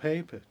Leeds Other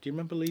Paper. Do you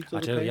remember Leeds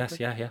Other Paper? Yes,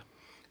 yeah.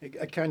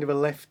 A kind of a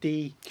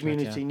lefty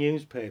community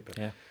newspaper.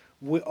 Yeah.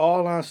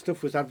 All our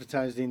stuff was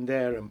advertised in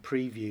there and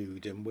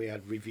previewed, and we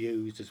had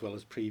reviews as well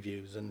as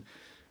previews, and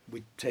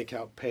we'd take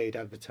out paid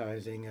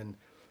advertising,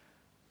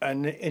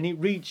 and it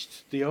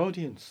reached the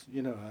audience,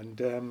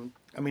 and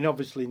I mean,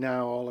 obviously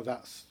now all of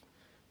that's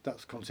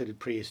considered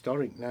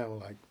prehistoric now,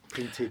 like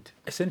printed.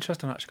 It's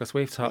interesting actually, because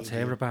we've talked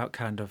here about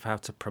kind of how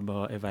to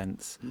promote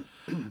events,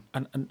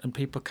 and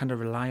people kind of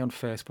rely on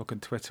Facebook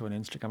and Twitter and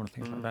Instagram and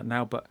things like that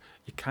now, but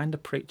you're kind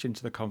of preaching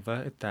to the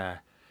converted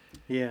there.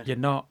 Yeah. You're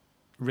not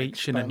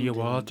reaching a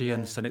new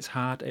audience, and it's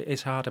hard. It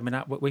is hard. I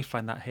mean, we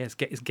find that here.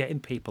 It's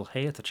getting people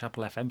here to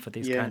Chapel FM for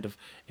these kind of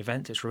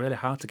events. It's really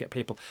hard to get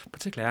people,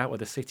 particularly out of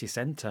the city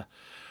centre,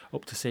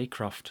 up to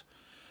Seacroft.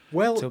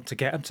 Well, to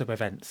get them to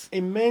events.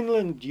 In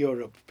mainland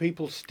Europe,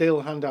 people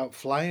still hand out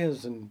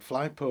flyers and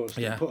fly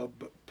posters, and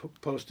put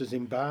posters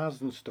in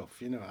bars and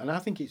stuff, and I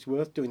think it's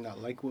worth doing that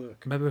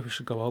legwork. Maybe we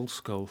should go old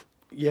school.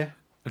 Yeah.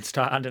 And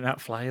start handing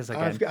out flyers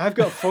again. I've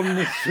got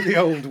fondness for the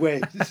old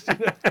ways.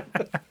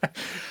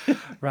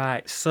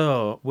 Right,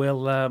 so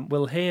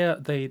we'll hear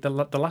the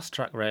last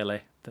track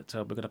really that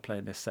we're going to play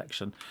in this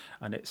section,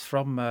 and it's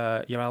from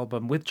your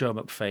album with Joe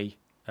McPhee,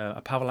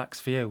 A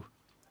Parallax View,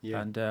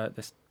 and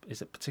this is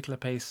a particular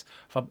piece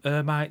from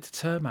Ermite to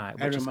Termite.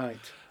 Eremite.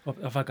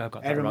 Have I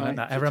got that wrong?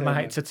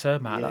 Eremite to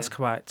Termite. Yeah. That's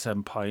quite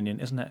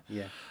poignant, isn't it?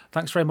 Yeah.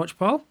 Thanks very much,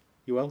 Paul.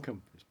 You're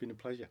welcome. It's been a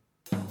pleasure.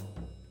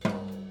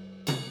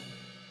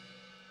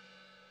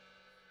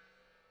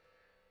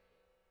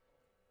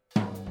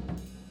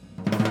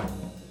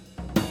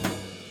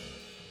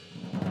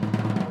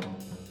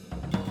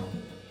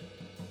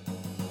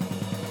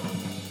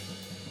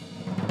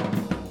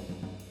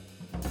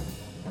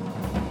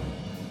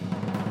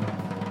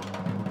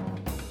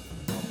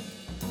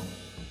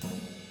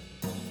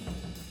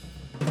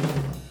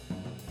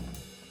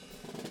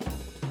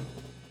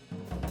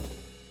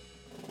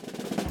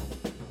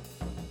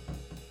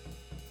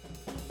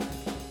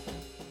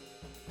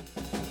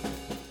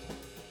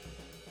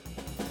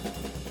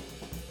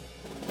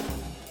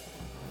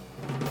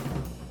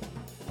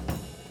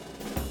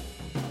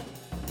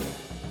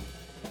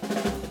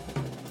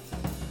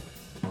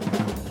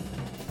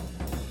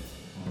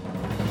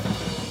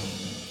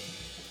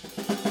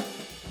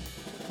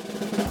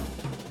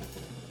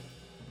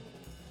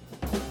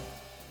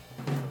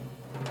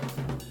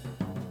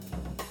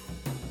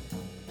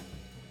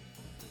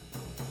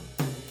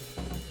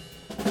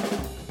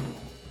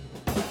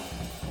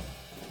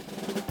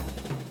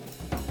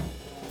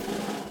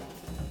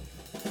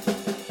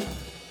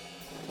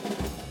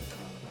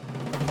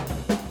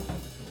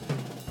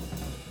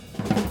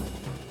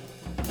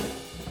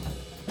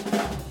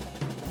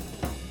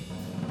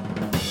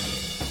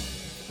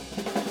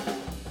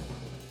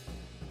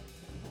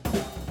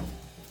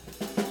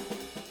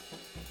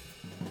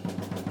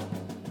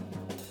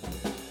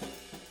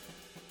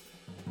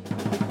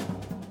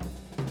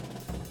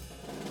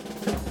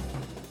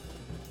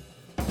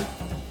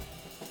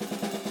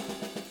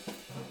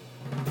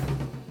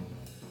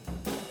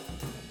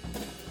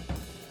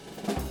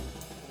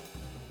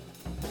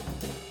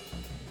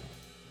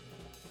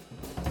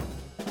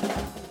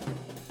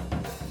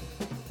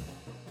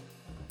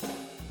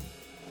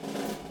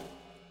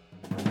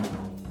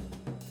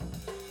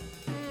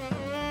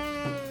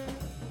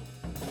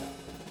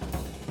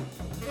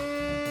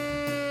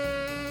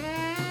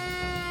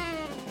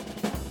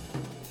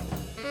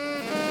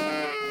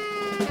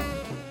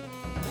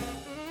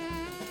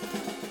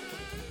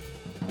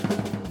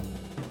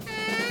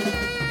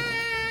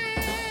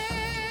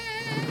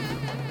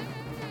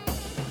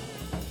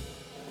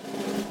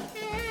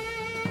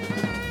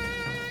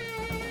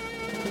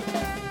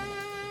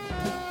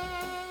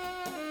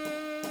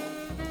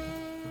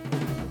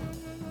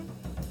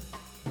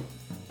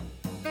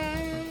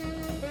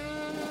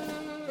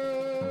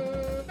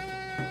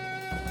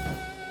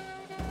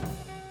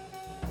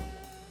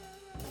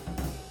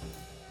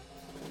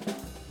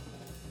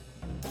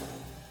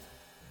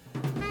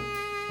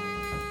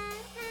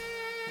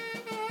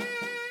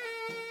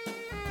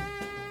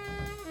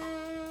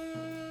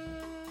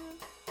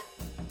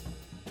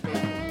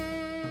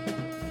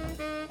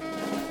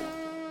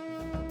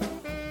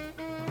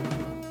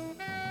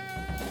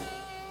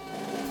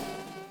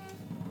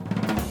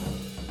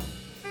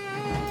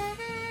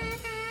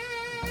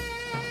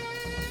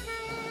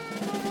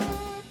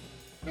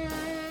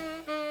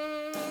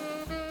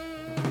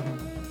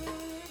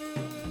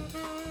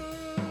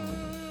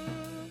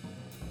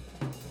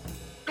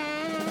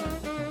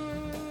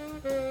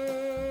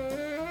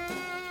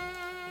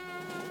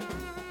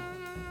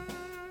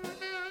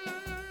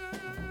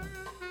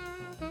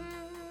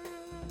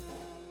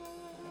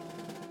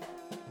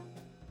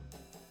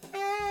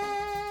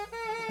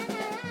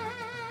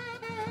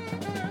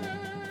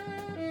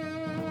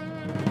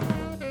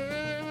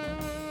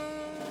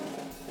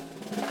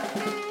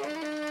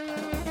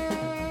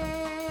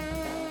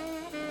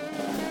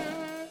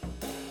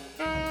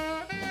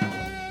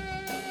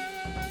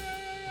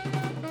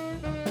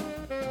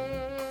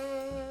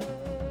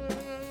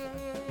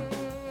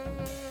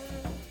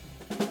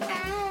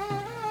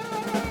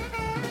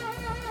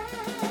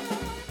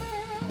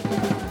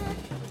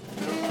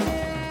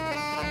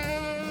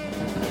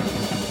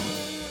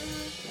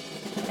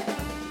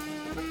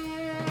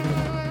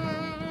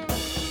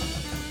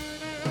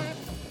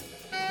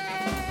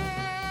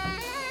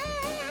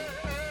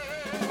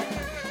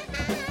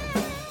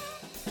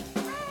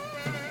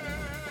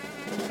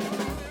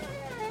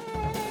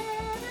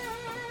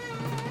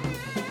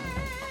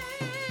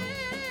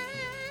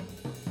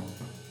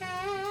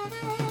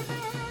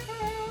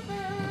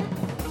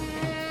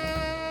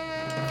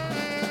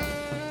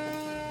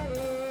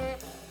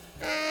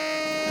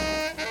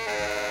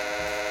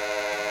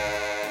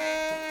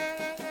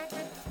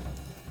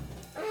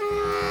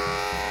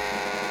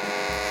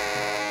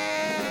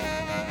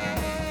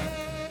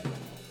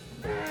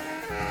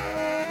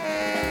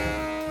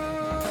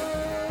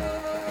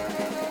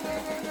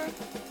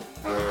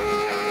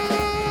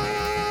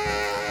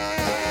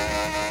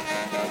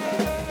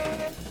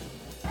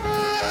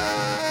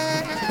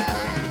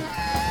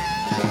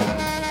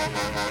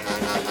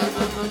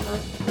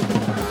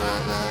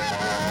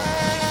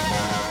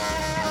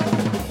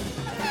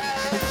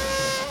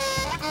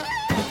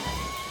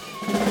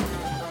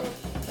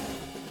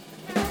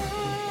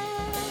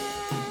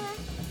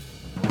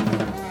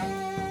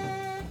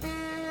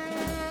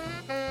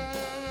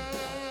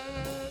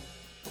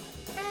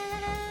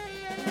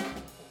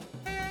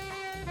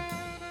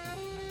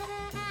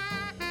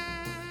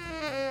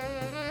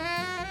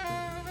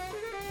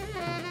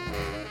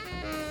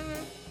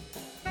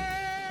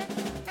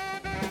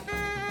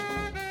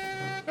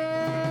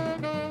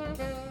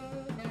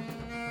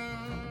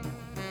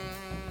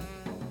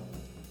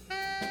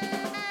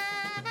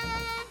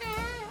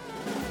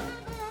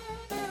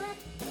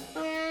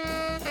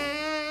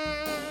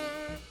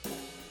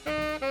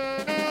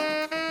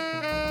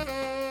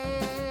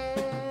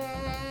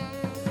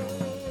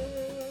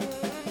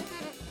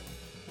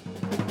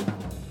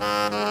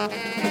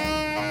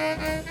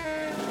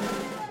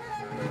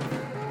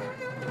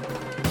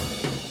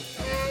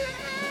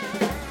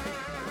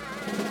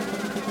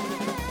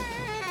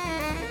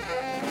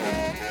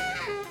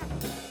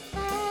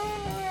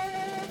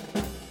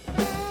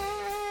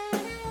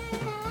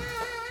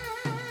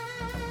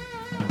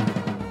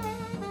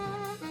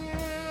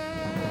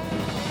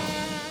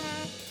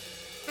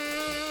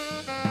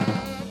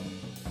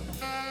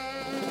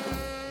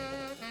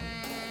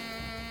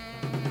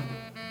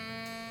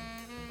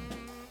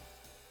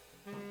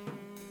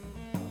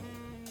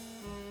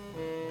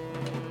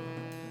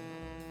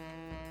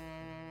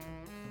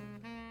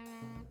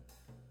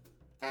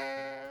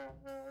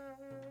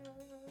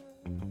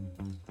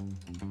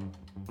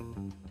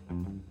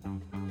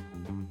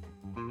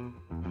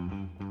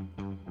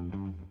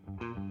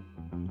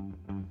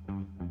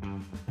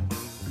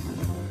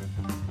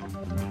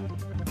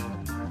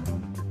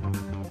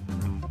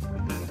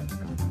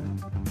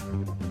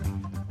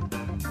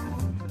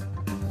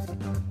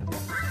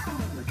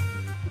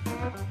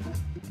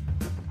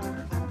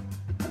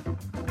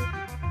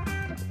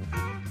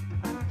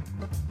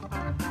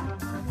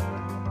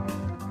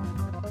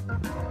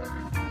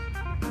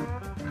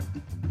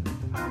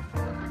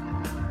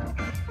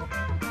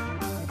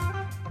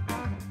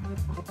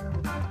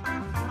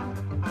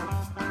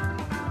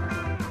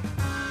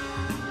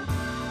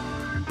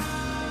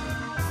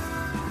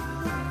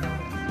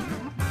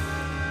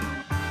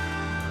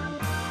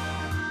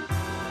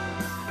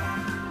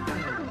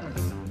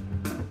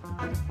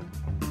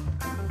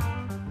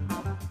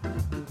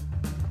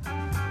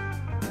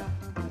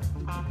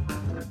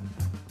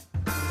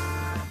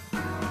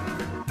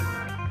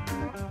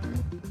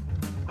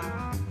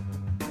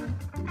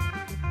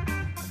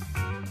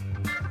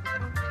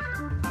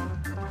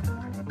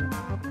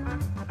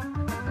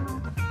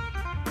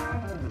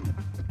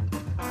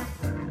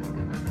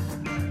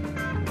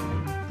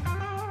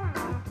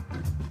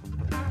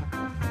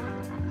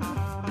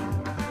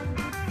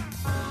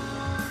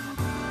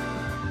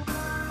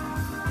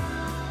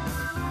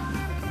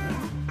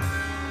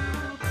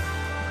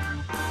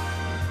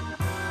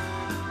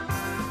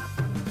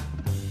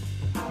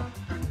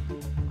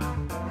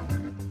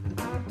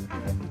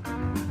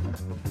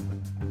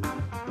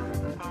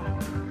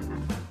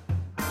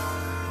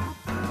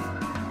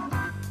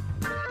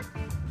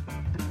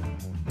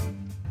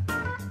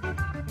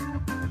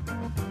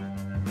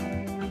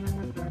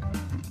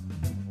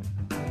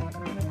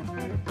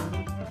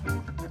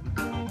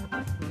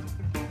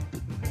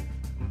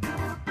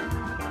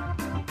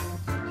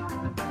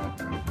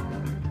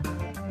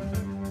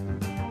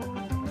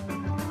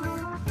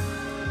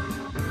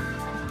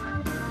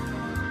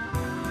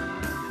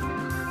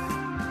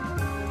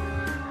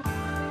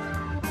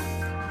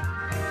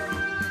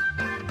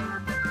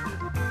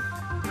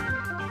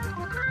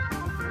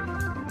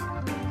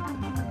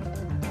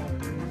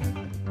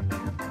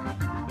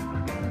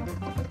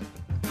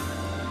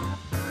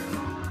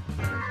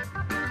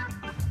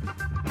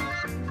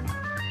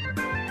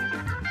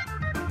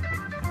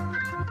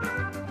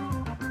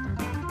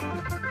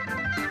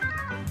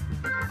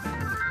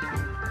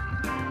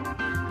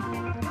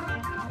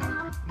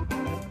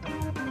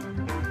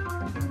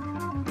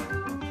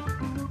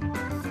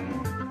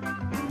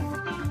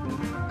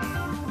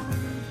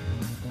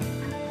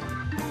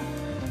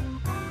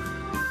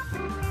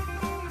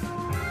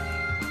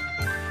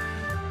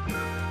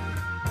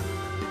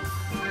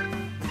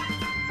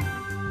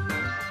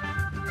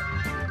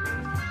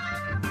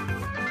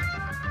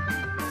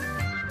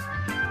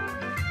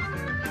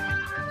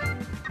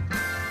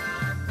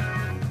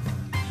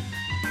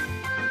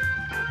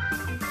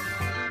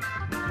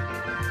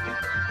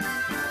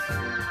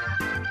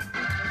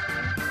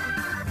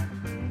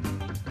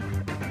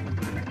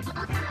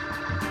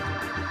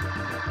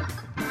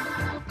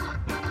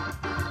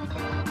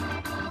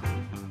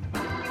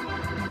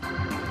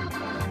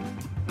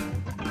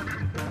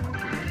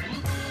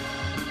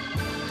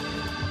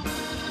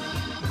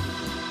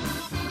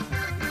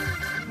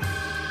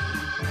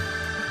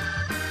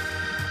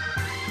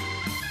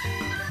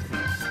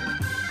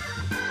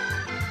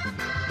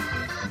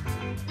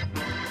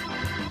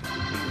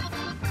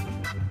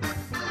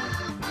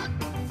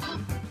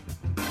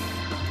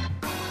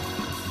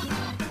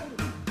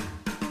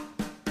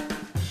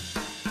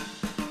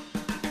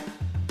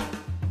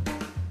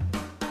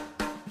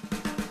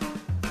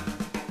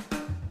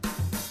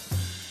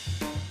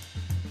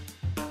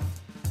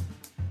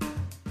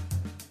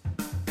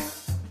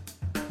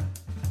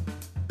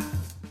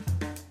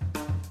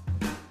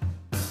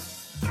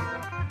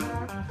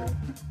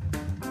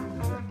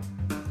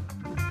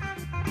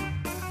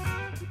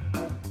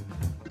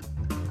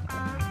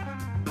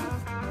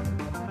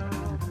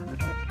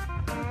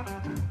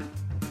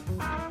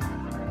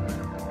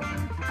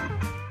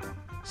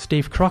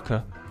 Steve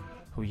Crocker,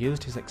 who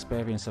used his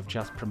experience of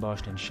jazz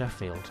promotion in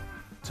Sheffield,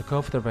 took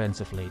over the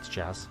reins of Leeds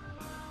Jazz,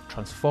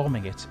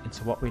 transforming it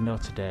into what we know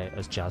today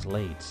as Jazz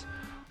Leeds,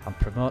 and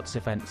promotes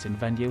events in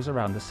venues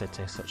around the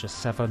city such as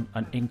Severn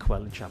and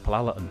Inkwell in Chapel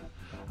Allerton,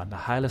 and the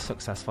highly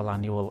successful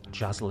annual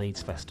Jazz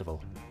Leeds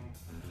Festival.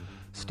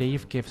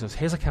 Steve gives us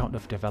his account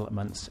of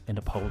developments in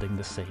upholding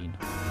the scene.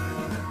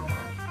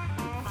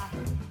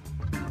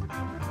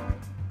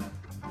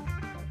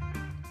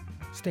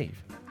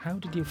 Steve, how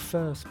did you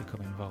first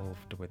become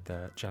involved with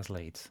Jazz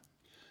Leeds?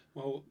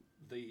 Well,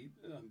 the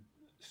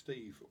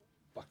Steve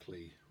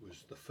Buckley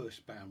was the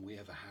first band we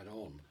ever had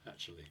on,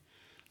 actually.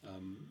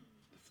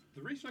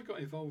 The reason I got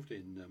involved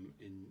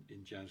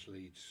in Jazz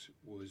Leeds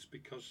was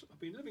because I've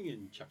been living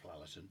in Chapel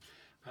Allerton,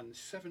 and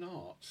Seven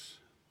Arts,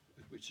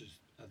 which is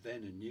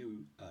then a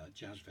new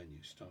jazz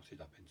venue, started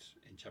up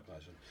in Chapel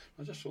Allerton.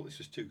 I just thought this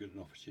was too good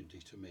an opportunity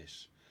to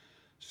miss.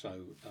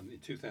 So in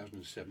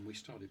 2007 we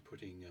started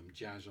putting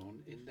jazz on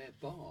in their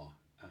bar,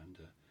 and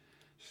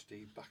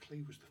Steve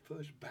Buckley was the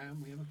first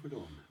band we ever put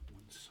on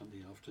one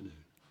Sunday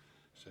afternoon.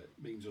 So it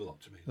means a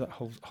lot to me. That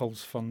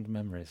holds fond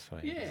memories for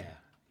you.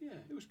 Yeah,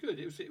 it was good.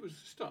 It was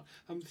a start.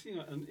 And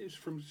it was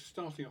from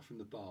starting off in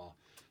the bar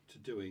to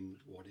doing,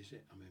 what is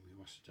it? I mean, we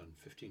must have done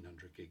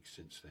 1,500 gigs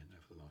since then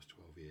over the last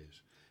 12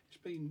 years. It's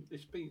been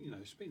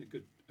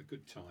a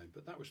good time.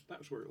 But that was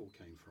where it all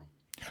came from.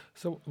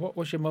 So, what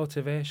was your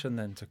motivation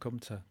then to come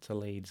to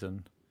Leeds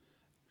and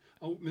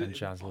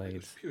Jazz Leeds? It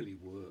was purely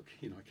work.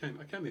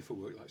 I came here for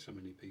work like so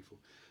many people,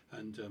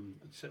 and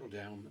settled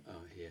down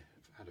here,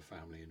 had a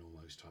family and all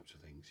those types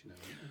of things.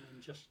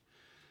 And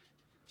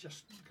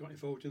just got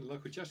involved in the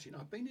local jazz scene.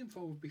 I've been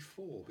involved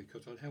before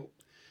because I'd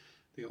helped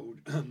the old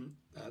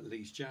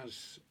Leeds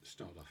Jazz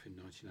start off in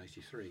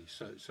 1983.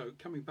 So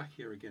coming back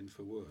here again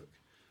for work,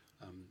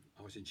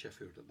 I was in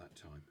Sheffield at that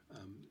time.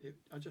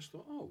 I just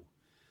thought,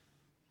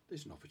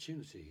 there's an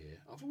opportunity here.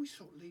 I've always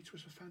thought Leeds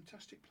was a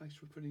fantastic place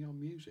for putting on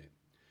music.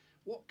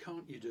 What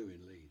can't you do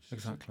in Leeds?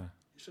 Exactly.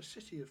 It's a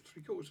city of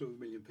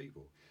 750,000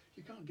 people.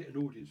 You can't get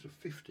an audience of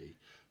 50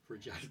 for a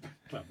jazz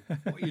club.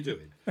 What are you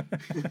doing?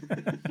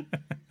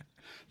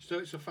 So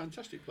it's a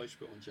fantastic place to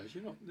put on jazz.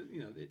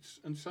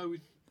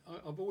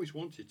 I've always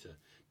wanted to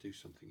do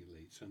something in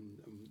Leeds,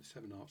 and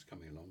Seven Arts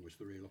coming along was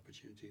the real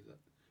opportunity that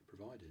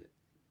provided it.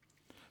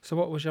 So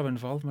what was your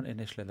involvement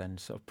initially then,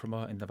 sort of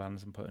promoting the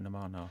bands and putting them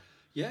on? Or?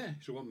 Yeah,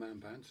 it's a one-man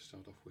band to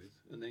start off with,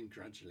 and then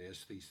gradually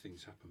as these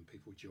things happen,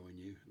 people join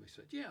you, and they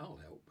said, yeah, I'll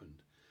help. And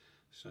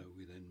so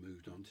we then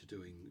moved on to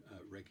doing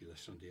regular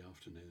Sunday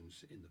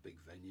afternoons in the big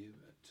venue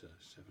at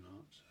Seven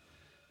Arts.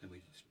 Then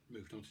we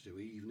moved on to do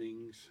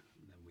evenings,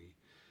 and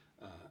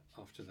then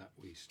after that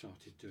we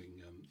started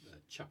doing the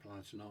Chapel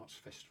Allerton Arts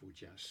Festival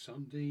Jazz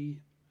Sunday,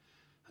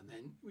 and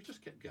then we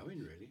just kept going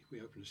really. We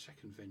opened a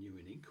second venue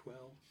in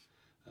Inkwell,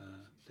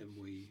 then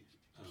we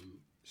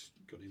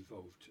got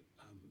involved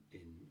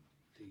in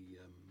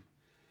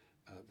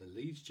the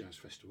Leeds Jazz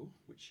Festival,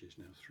 which is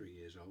now 3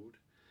 years old,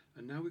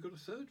 and now we've got a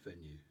third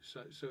venue.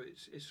 So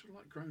it's sort of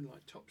like grown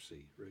like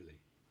Topsy really.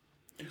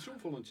 And it's all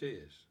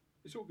volunteers.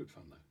 It's all good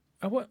fun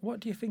though. What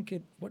do you think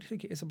it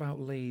is about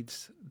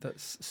Leeds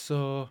that's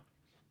so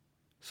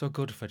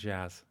good for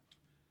jazz?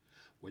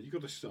 Well, you've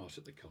got to start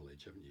at the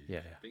college, haven't you?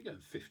 Yeah. Been going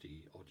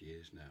 50 odd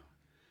years now,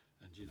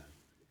 and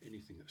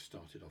anything that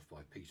started off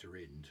by Peter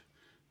Ind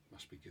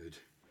must be good.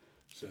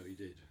 So he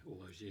did all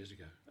those years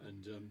ago,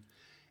 and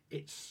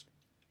it's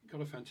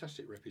got a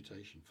fantastic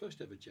reputation.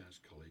 First ever jazz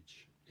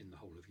college in the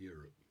whole of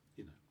Europe,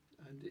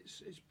 and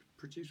it's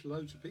produced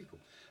loads of people.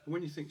 And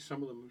when you think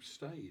some of them have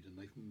stayed and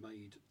they've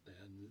made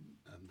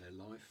their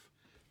life,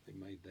 they've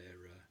made their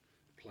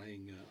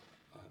playing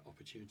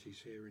opportunities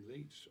here in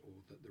Leeds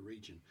or the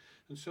region,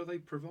 and so they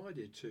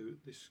provided to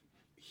this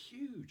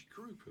huge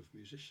group of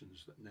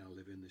musicians that now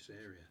live in this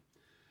area.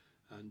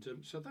 And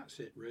so that's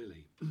it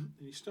really. And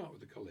you start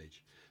with the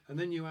college, and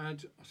then you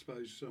add, I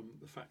suppose,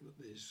 the fact that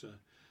there's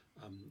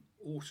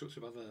all sorts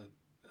of other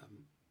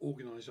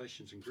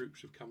organisations and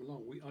groups have come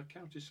along. I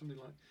counted something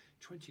like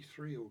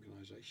 23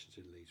 organisations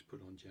in Leeds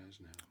put on jazz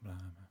now.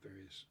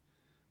 Various,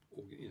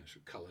 sort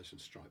of colours and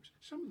stripes.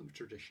 Some of them are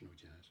traditional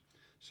jazz.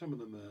 Some of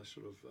them are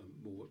sort of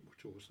more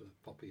towards the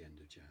poppy end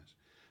of jazz.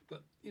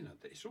 But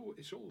it's all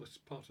as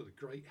part of the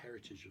great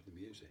heritage of the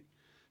music.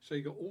 So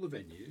you've got all the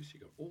venues,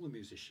 you've got all the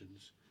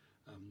musicians,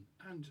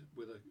 and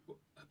with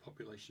a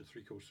population of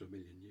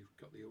 750,000, you've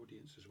got the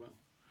audience as well.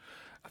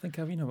 I think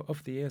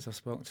over the years I've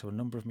spoken to a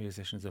number of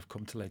musicians who've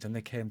come to Leeds, and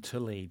they came to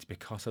Leeds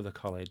because of the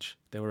college.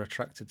 They were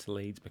attracted to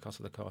Leeds because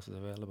of the courses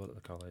available at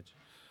the college.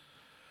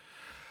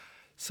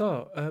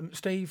 So,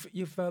 Steve,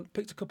 you've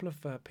picked a couple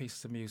of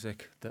pieces of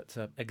music that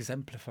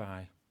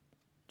exemplify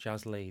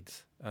Jazz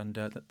Leeds, and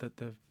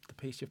the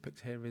piece you've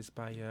picked here is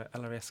by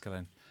Ellery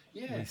Eskelin.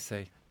 Yeah. We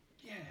see.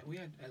 Yeah, we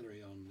had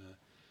Ellery on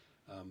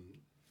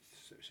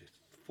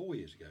 4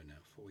 years ago now.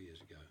 4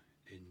 years ago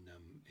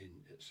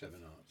at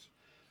Seven Arts.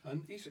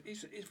 And he's a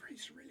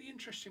really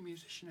interesting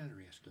musician,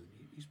 Ellery Eskelin.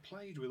 He's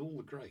played with all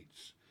the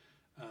greats,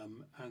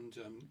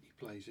 He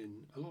plays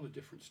in a lot of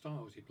different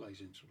styles. He plays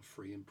in sort of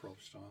free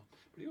improv style,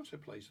 but he also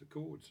plays the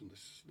chords and the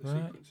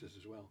sequences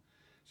as well.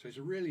 So he's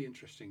a really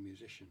interesting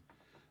musician.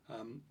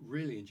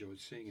 Really enjoyed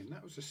seeing him.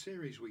 That was a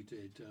series we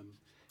did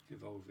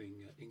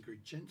involving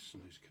Ingrid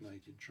Jensen, who's a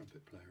Canadian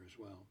trumpet player as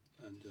well,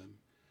 and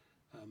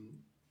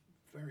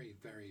very,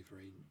 very,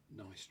 very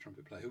nice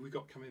trumpet player who we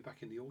got coming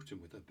back in the autumn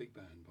with a big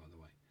band, by the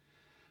way.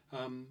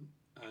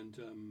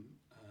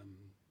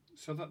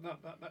 So that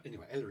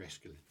anyway, Ellery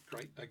Eskelin,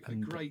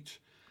 great,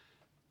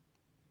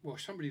 well,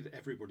 somebody that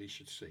everybody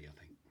should see, I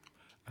think.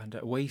 And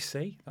We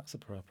See, that's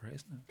appropriate,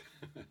 isn't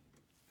it?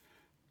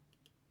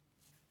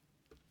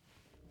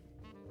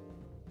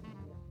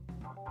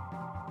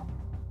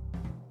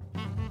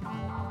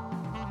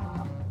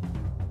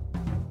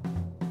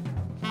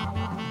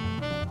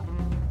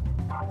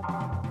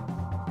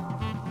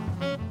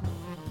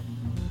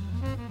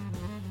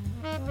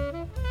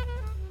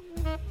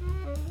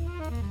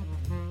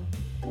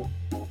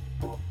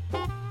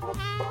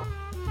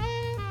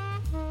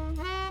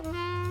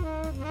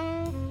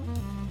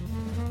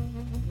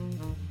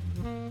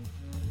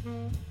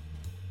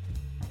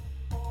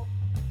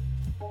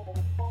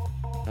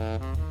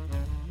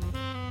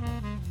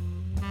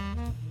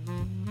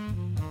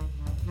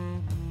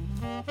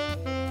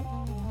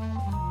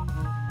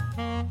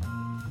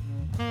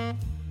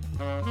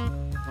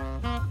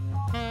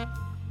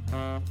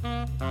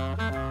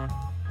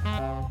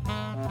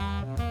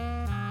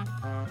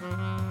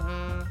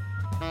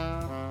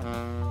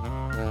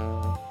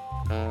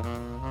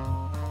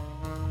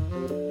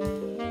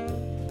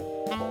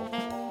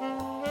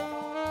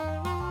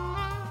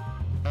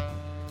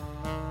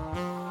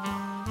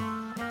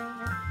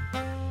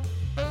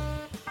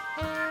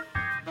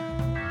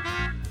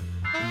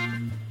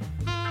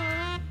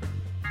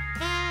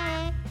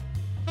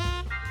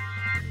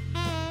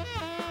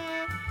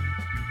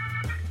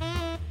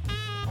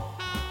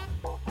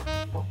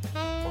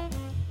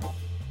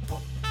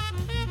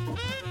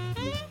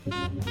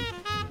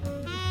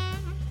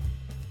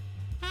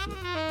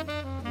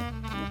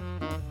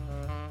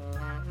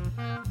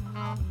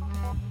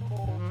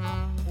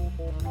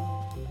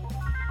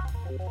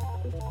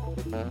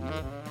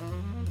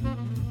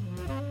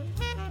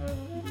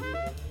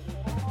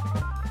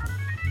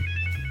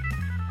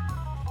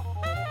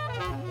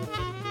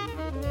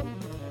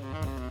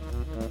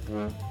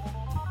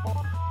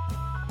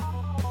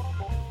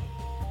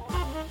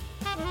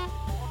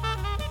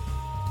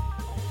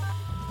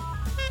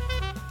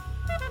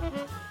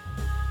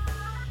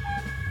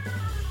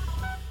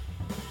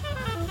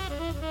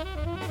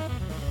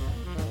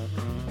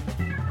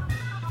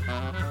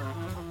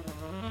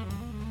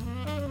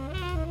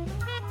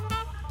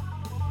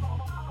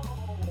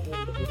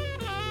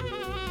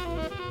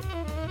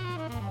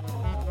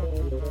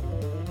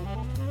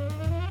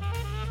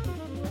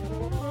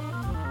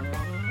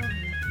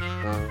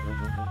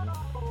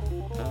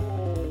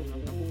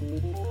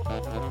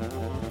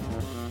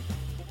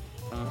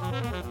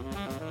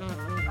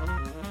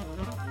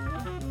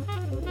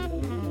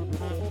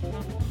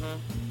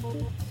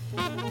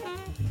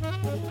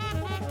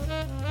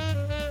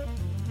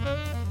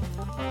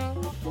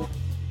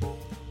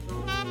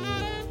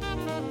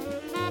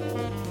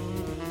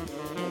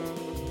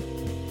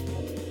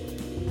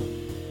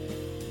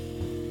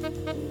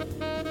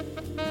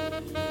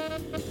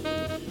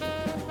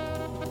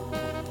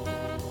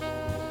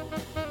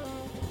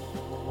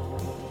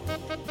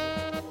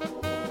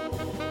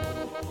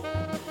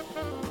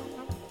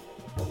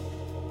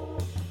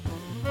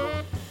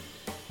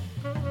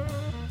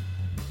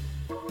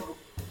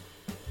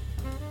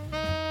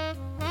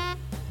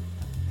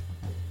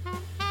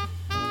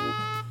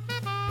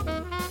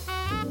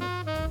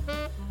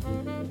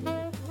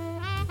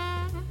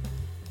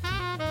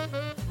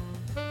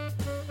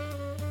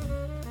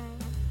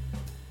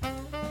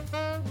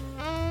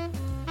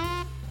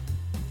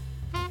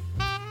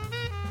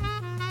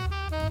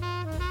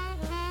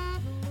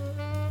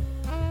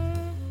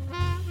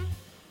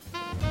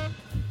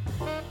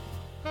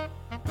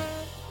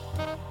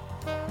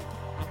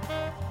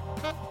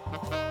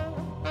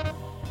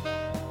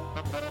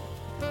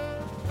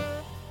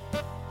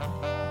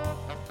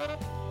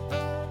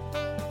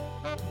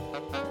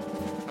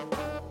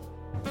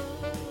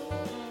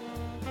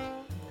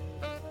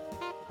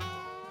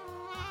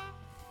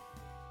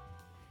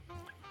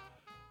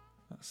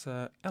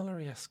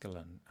 Ellery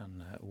Eskelin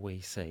and We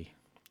See.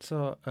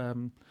 So,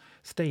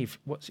 Steve,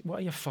 what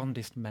are your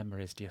fondest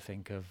memories, do you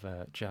think, of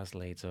Jazz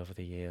Leeds over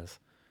the years?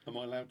 Am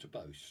I allowed to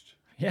boast?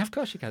 Yeah, of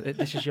course you can.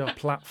 This is your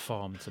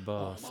platform to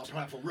boast. My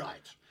platform,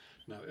 right.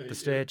 No, the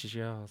stage is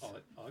yours.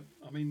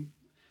 I mean,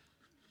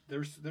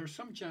 there are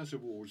some jazz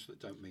awards that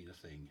don't mean a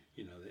thing.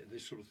 You know,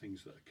 there's sort of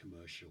things that are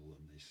commercial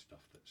and there's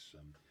stuff that's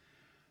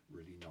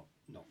really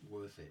not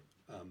worth it.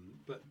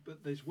 But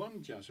there's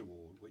one jazz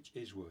award which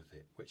is worth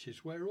it, which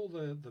is where all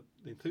the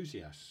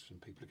enthusiasts and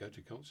people who go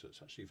to concerts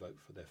actually vote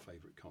for their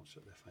favourite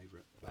concert, their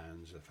favourite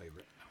bands, their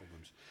favourite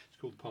albums.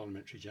 It's called the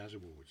Parliamentary Jazz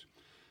Awards.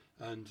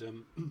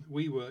 And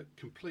we were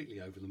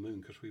completely over the moon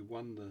because we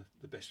won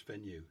the best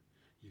venue,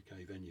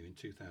 UK venue in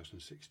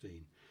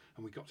 2016,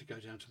 and we got to go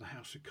down to the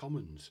House of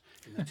Commons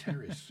in the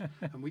terrace,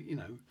 and we,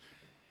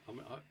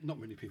 not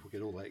many people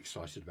get all that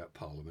excited about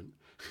Parliament,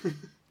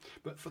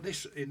 but for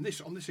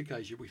on this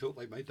occasion, we thought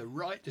they made the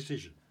right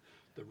decision,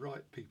 the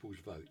right people's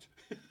vote.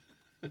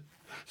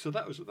 So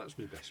that's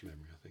my best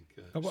memory, I think,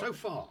 so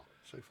far.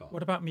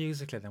 What about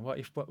musically then?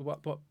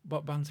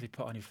 What bands have you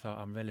put on? You thought,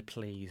 I'm really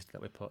pleased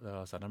that we put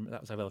those on.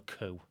 That was a real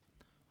coup.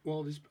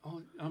 Well,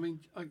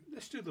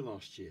 let's do the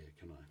last year,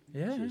 can I?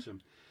 Yeah.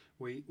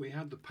 We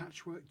had the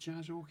Patchwork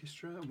Jazz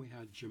Orchestra, and we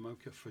had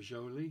Jamoka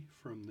Fajoli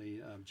from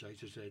the J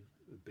to Z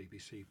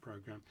BBC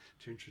programme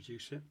to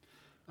introduce it.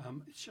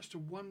 It's just a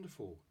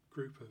wonderful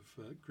group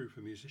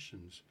of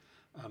musicians.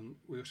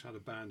 We also had a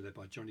band led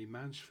by Johnny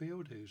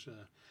Mansfield, who's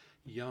a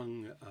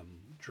young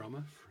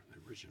drummer,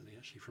 originally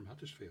actually from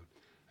Huddersfield,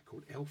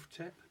 called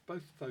Elftet.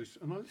 Both of those,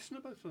 and I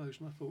listened to both of those,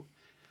 and I thought,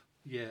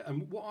 yeah.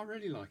 And what I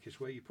really like is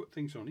where you put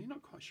things on, you're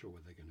not quite sure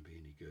whether they're going to be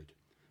any good,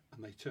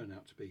 and they turn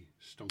out to be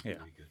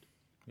stonkingly good.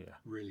 Yeah,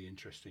 really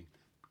interesting,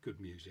 good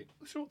music.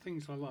 The sort of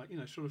things I like,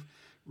 sort of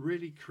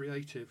really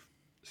creative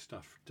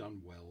stuff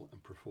done well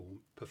and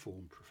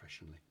performed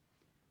professionally.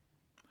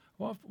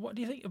 What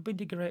do you think have been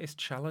the greatest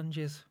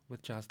challenges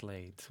with Jazz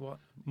Leeds? What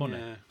money?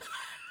 Yeah.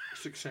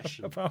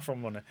 Succession. Apart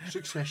from money.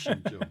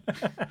 Succession, John.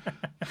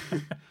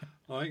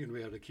 I ain't going to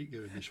be able to keep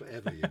doing this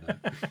forever,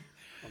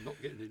 I'm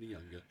not getting any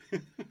younger.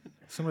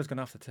 Someone's going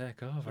to have to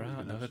take over,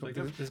 aren't they?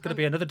 There's going to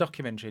be another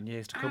documentary in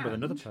years to come with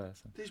another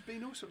person. There's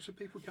been all sorts of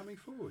people coming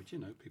forward,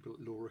 people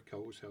like Laura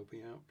Cole's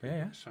helping out,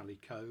 Sally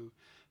Coe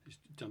has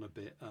done a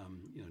bit,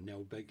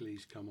 Nell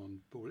Begley's come on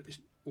board. It's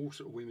all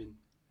sort of women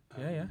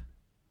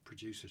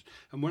producers.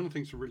 And one of the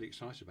things we're really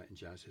excited about in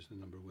jazz is the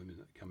number of women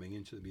that are coming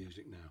into the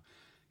music now.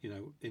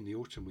 In the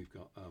autumn we've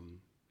got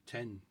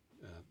 10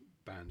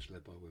 bands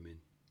led by women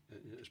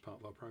as part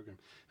of our programme,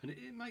 and it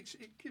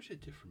gives it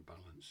a different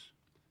balance.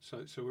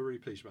 So we're really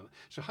pleased about that.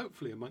 So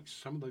hopefully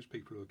amongst some of those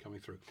people who are coming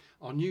through,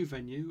 our new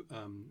venue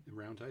in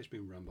Roundhay has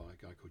been run by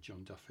a guy called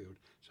John Duffield.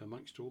 So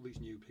amongst all these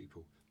new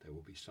people, there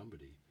will be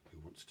somebody who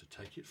wants to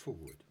take it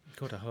forward.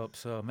 Good, I hope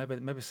so.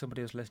 Maybe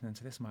somebody who's listening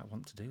to this might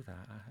want to do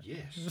that.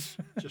 Yes,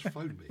 just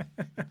phone me.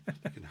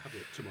 You can have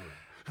it tomorrow.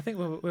 I think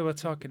we were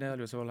talking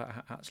earlier as well,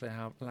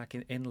 how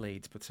in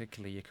Leeds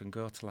particularly, you can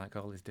go to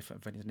all these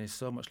different venues, and there's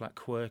so much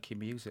quirky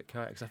music.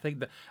 Because I think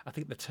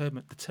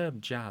the term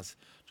jazz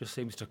just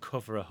seems to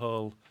cover a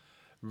whole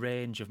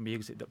range of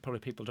music that probably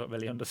people don't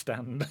really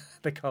understand.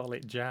 They call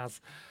it jazz.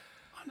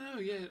 I know,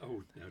 yeah.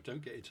 Oh, no,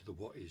 don't get into the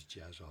what is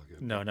jazz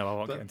argument. No, I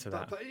won't get into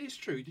that. But it is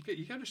true.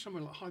 You go to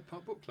somewhere like Hyde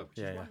Park Book Club, which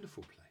is a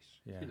wonderful place.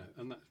 Yeah.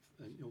 And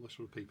all the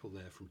sort of people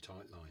there from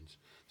Tight Lines,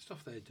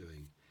 stuff they're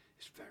doing.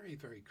 It's very,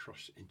 very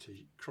cross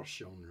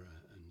genre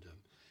and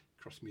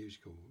cross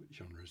musical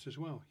genres as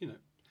well.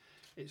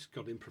 It's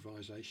got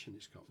improvisation,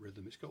 it's got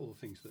rhythm, it's got all the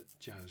things that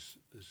jazz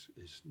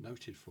is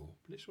noted for,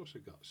 but it's also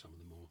got some of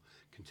the more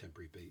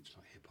contemporary beats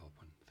like hip hop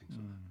and things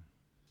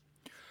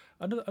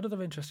like that.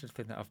 Another interesting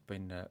thing that I've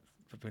been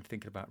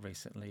thinking about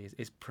recently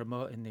is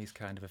promoting these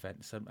kind of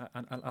events, and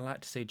I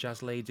like to see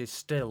Jazz Leeds is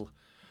still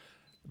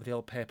with the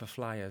old paper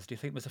flyers. Do you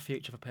think there's a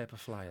future for paper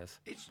flyers?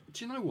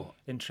 Do you know what?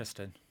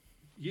 Interesting.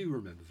 You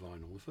remember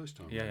vinyl the first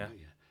time, yeah.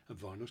 And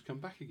vinyl's come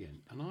back again,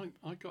 and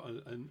I got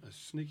a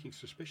sneaking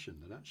suspicion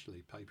that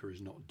actually paper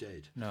is not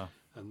dead. No.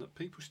 And that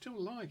people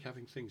still like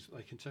having things that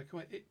they can take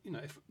away.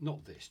 If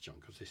not this, John,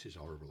 because this is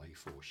horrible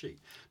A4 sheet.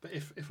 But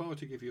if I were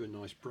to give you a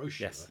nice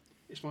brochure,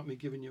 it's like me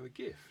giving you a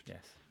gift.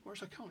 Yes.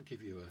 Whereas I can't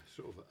give you a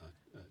sort of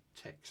a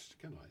text,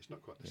 can I? It's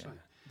not quite the same.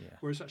 Yeah.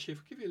 Whereas actually,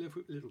 if I give you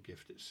a little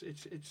gift,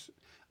 it's.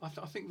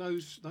 I think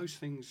those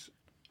things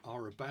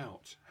are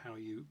about how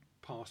you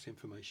pass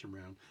information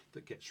around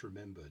that gets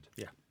remembered.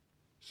 Yeah.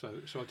 So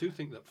I do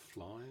think that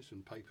flyers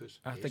and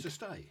papers is a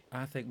stay.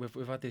 I think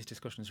we've had these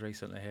discussions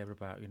recently here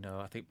about,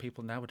 I think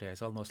people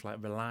nowadays almost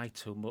rely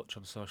too much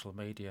on social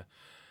media,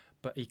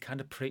 but you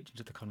kind of preaching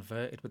to the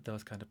converted with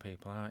those kind of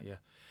people, aren't you?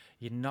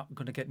 You're not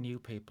going to get new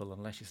people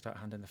unless you start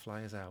handing the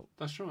flyers out.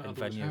 That's right.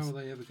 Otherwise, how are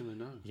they ever going to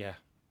know? Yeah.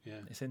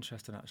 It's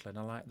interesting actually, and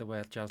I like the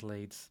way Jazz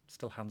Leeds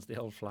still hands the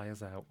old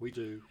flyers out. We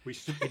do.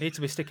 You need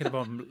to be sticking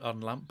them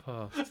on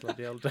lampposts like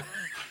the old. Do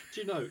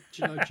you know,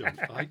 John?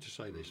 I hate to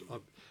say this.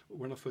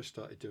 When I first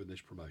started doing this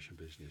promotion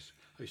business,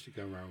 I used to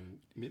go around.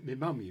 My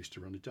mum used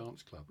to run a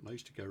dance club, and I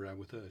used to go around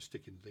with her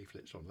sticking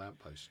leaflets on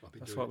lampposts.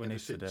 That's what we need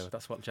to do.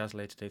 That's what Jazz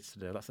Leeds needs to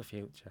do. That's the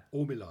future.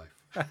 All my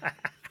life.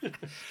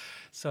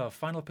 So,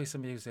 final piece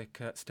of music,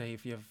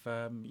 Steve.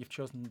 You've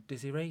chosen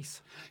Dizzy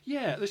Reese.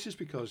 Yeah, this is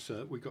because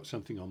we've got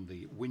something on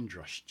the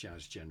Windrush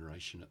Jazz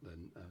Generation at the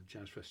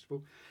Jazz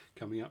Festival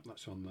coming up.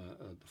 That's on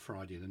the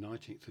Friday, the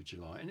 19th of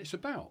July, and it's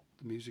about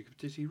the music of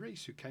Dizzy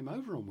Reese, who came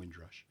over on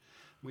Windrush.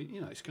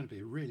 It's going to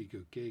be a really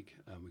good gig.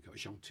 We've got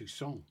Jean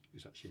Toussaint,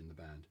 who's actually in the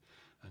band,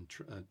 and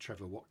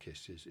Trevor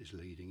Watkis is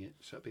leading it.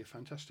 So it'll be a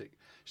fantastic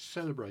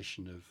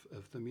celebration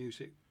of the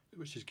music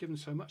which has given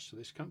so much to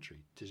this country.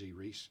 Dizzy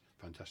Reese,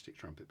 fantastic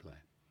trumpet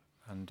player.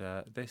 And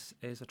this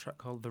is a track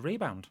called The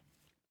Rebound.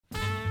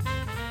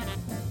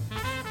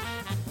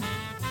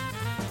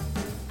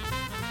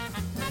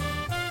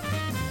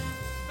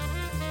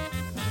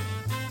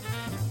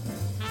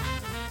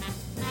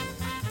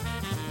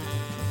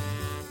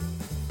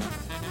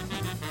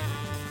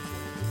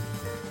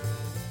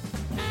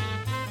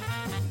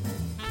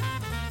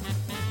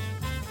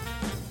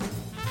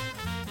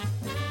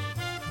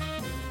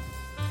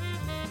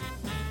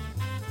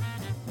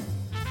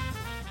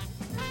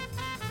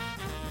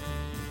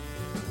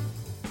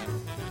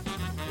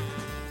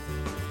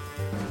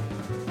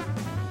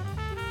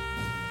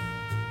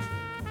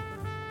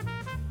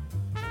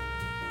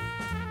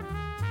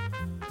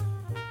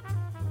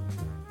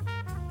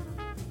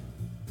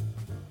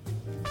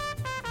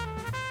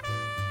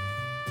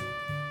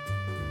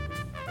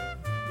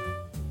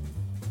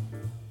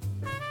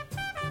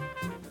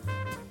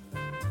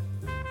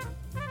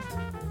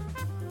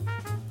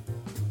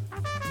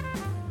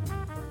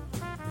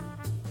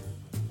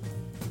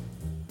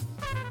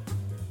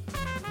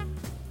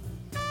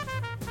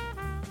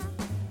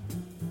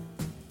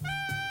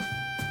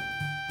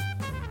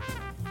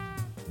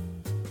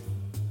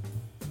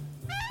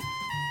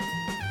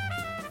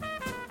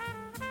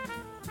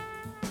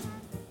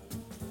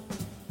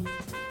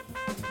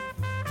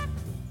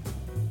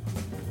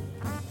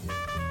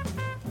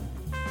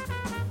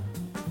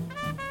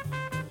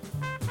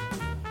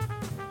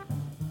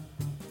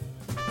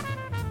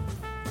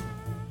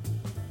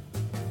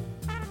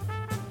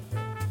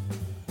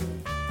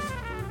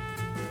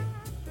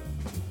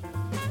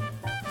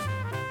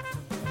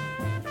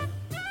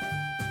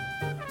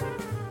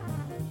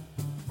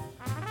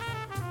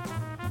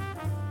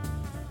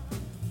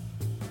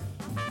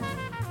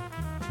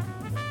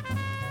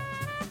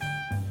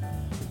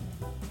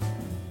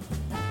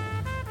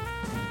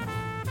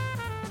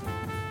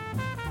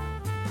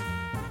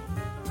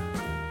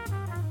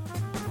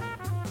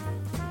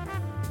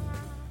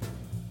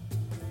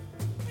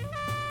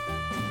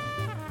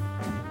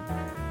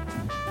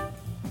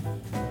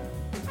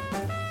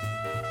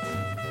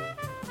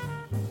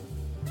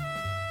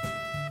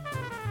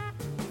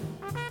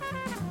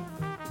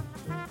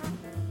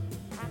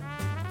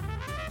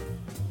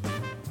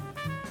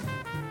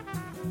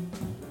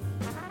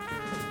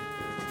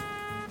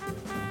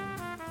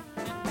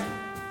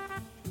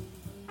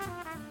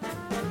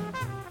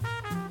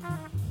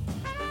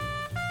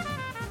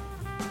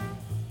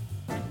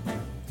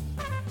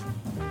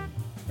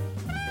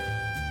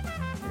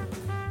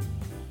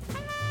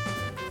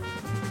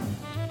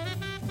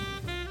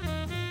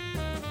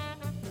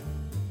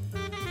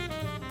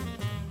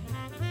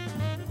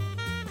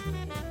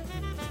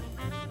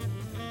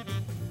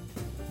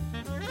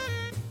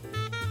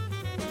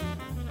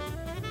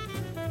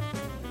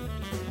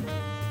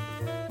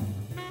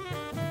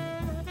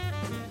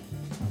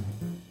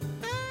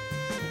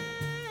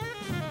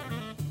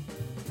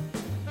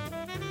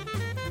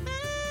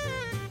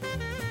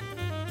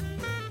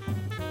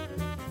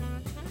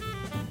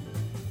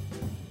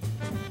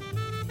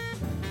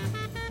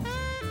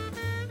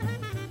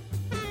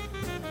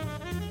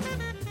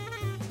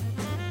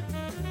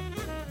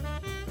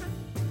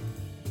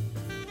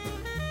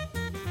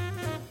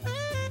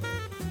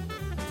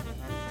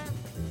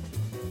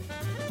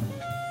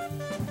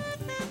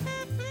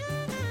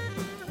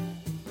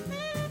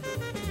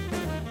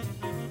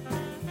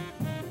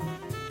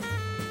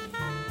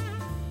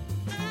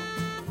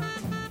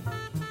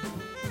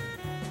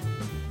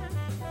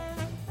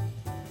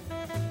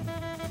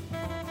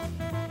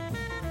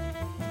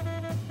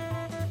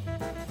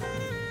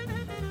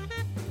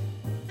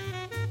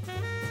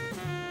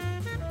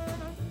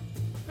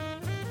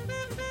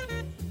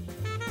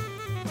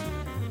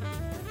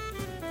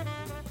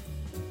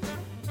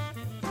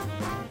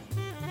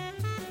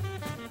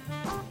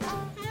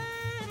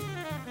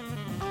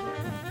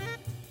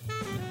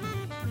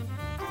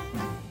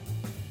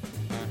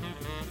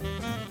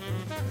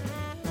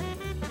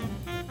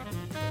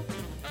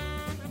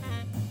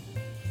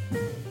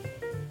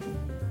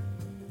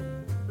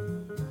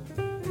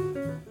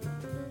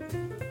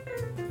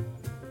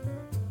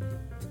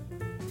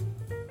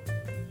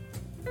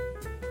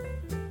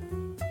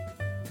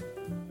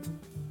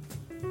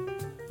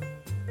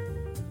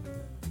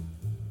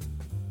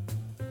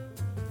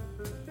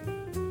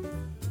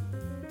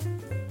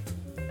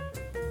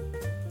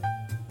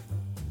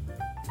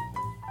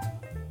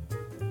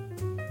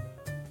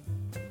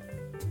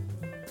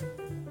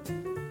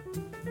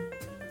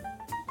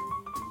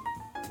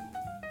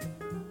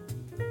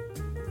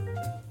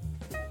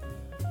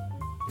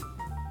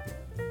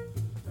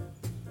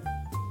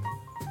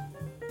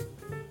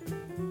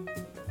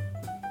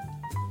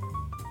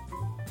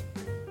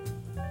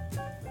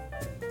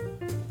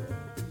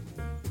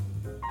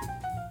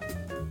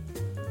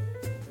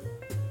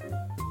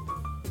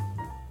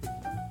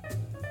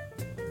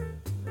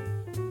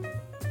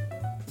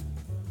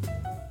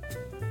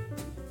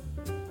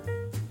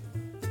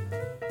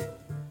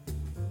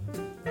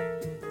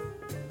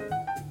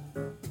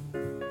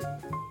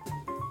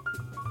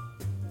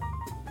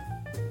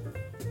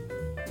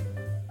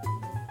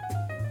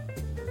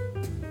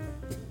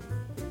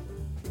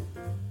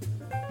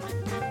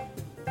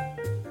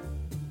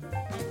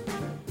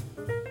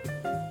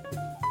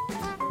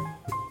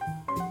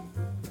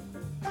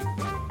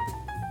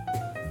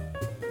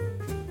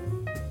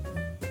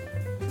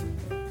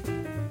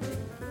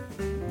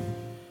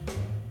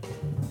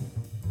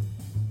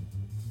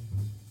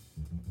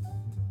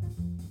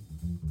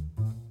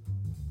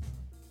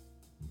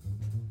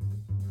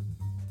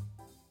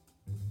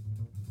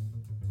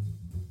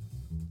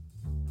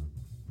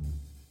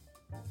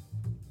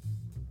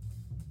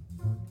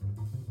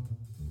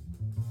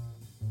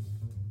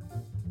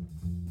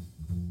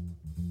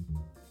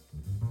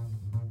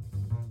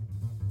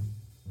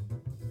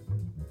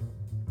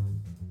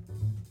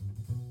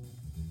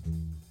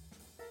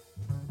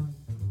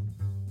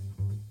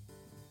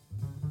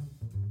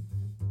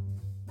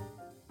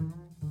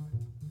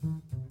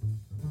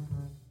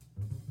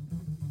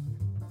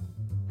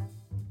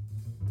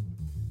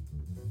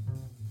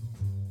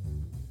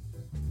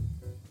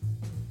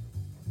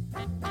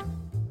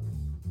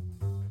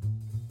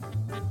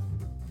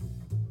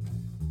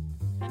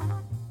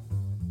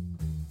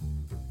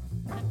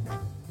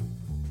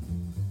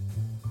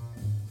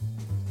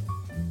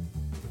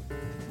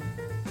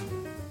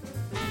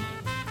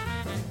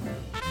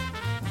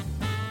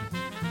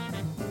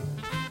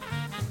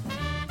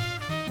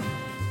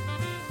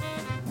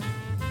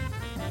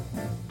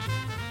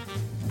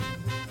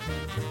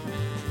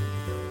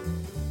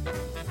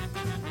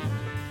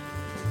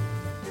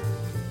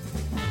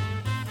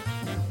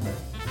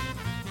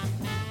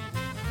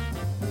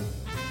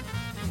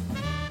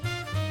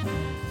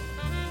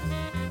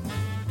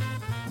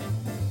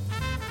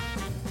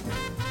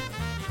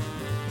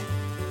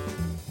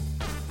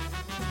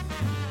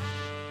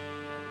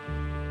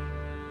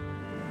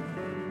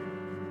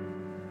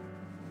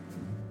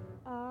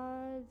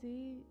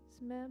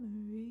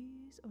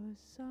 for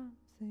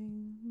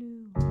something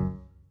new.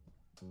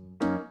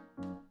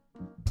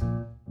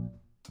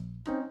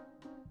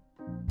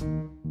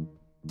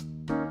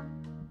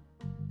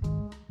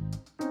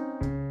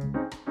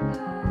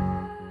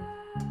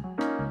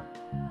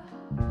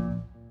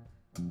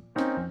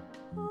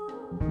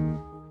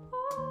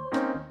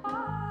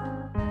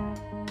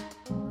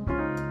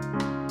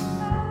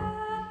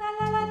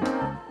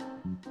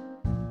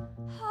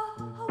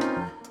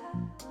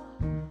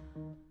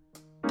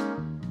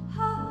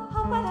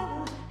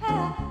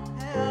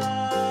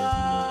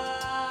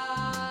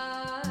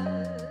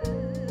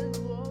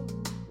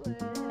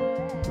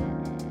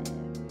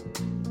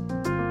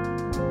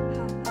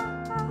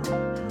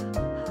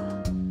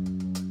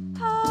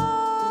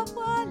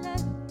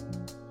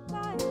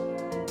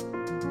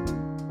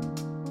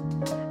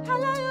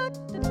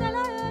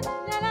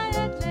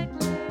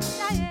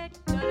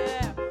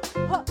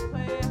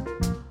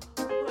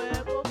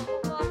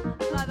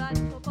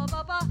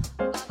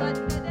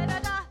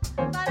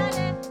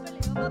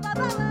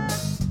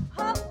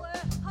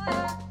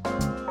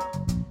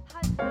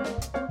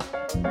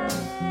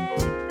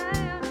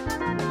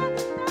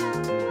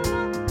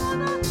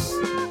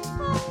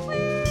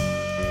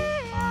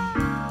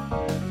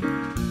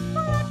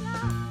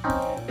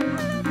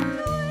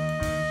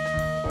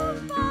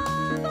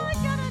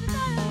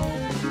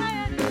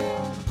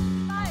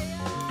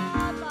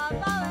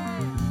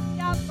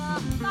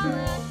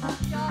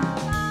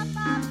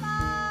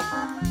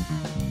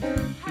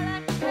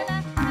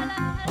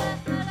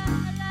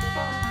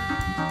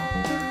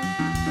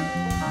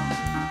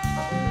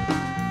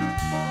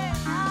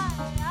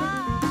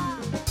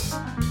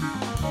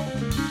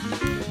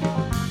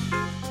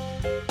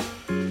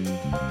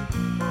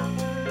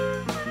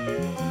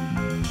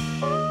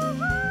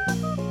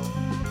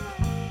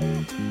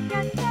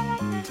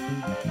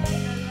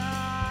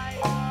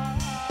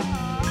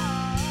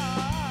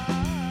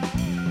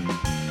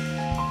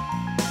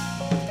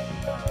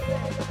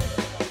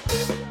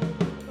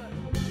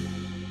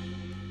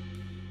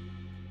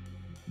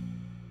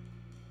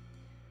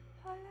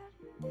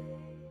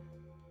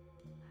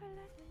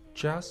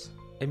 Jazz,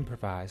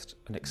 improvised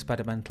and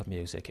experimental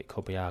music, it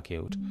could be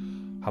argued,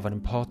 have an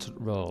important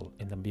role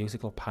in the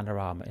musical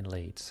panorama in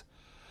Leeds,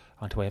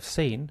 and we have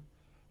seen,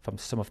 from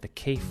some of the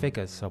key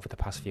figures over the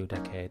past few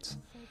decades,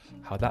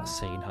 how that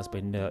scene has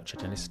been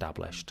nurtured and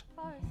established.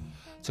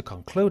 To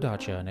conclude our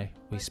journey,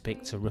 we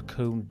speak to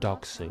Raccoon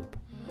Dog Soup,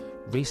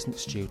 recent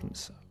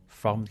students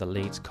from the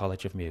Leeds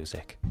College of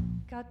Music.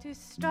 Got to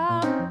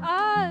strong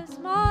as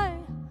my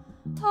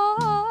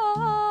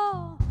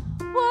whole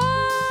world.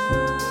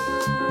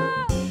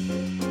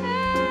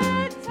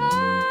 It turns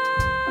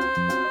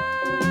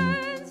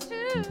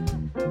to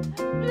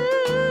blue.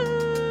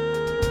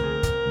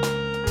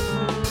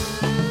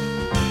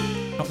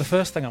 Now, the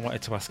first thing I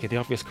wanted to ask you, the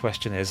obvious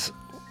question is,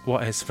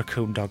 what is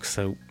Raccoon Dog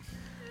Soup?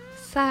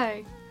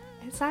 So,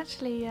 it's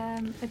actually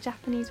a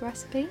Japanese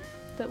recipe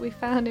that we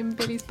found in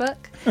Billy's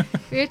book.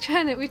 we were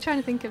trying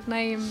to think of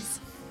names,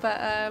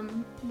 but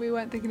we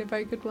weren't thinking of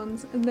very good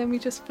ones. And then we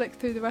just flicked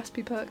through the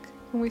recipe book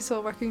and we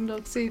saw Raccoon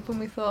Dog Soup and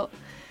we thought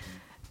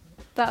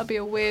that would be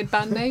a weird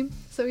band name,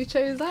 so we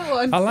chose that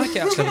one. I like it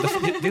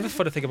actually. The other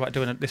funny thing about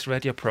doing this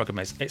radio programme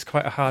is it's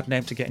quite a hard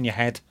name to get in your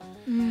head.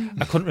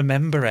 I couldn't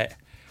remember it.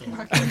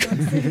 But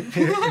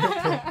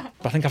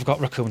I think I've got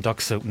Raccoon Dog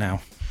Soup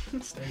now.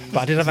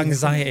 But I did have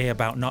anxiety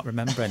about not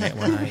remembering it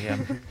when I...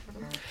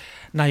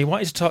 Now, you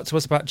wanted to talk to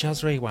us about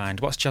Jazz Rewind.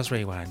 What's Jazz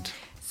Rewind?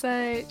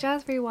 So,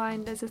 Jazz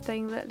Rewind is a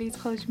thing that Leeds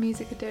College of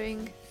Music are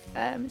doing.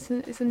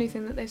 It's a new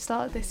thing that they've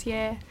started this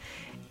year.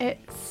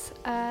 It's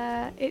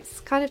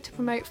kind of to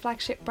promote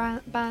flagship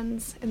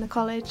bands in the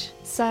college.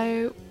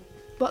 So,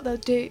 what they'll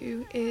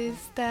do is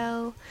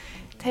they'll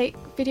take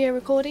video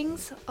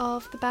recordings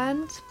of the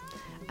band,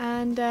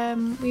 and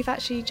we've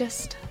actually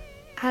just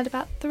had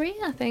about 3,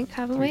 I think,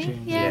 haven't we?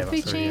 Tunes. Yeah,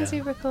 3 tunes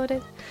we've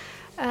recorded.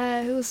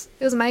 It was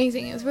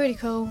amazing. It was really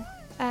cool.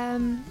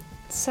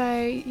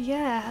 So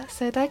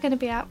they're going to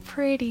be out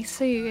pretty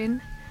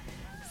soon.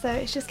 So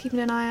it's just keeping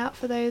an eye out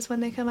for those when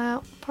they come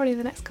out, probably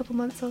the next couple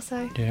months or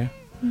so. Yeah.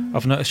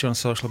 I've noticed you on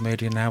social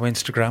media now,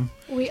 Instagram.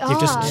 We are.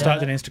 You've just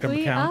started an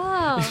Instagram account.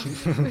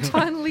 We are. We've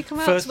finally come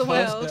out to the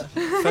world.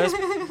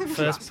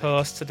 First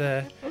post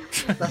today.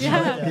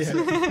 Yeah.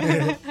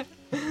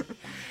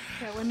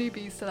 Yeah, we're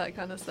newbies to that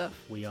kind of stuff.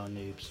 We are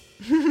noobs.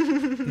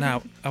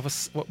 Now,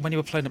 when you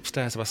were playing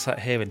upstairs, I was sat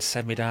here in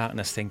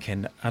semi-darkness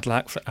thinking, I'd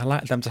like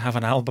them to have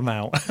an album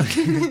out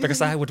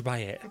because I would buy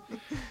it.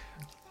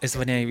 Is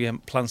there any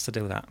plans to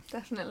do that?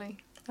 Definitely.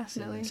 It's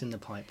in the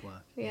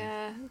pipework.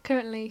 Yeah.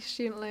 Currently,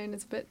 student loan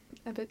is a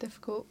bit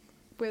difficult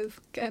with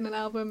getting an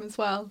album as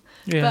well.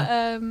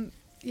 Yeah. But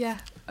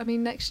I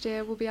mean, next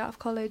year we'll be out of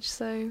college,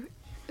 so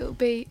it'll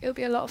be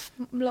a lot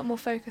more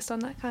focused on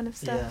that kind of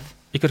stuff. Yeah.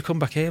 You could come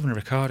back here and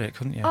record it,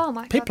 couldn't you? Oh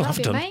my People God,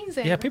 that'd have be done.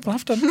 amazing. Yeah, people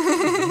have done.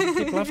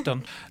 People have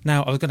done.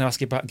 Now, I was going to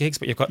ask you about gigs,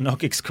 but you've got no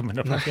gigs coming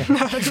up, have you?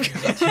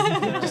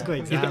 Just got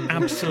You've got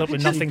absolutely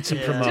nothing to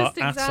promote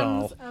Just at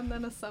all. exams and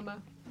then a summer.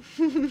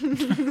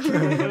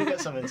 We'll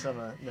get some in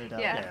summer, no doubt.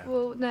 Yeah.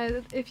 Well,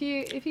 no. If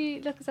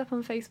you look us up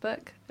on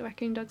Facebook, the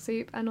Raccoon Dog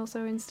Soup, and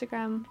also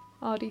Instagram,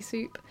 RD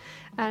Soup,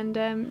 and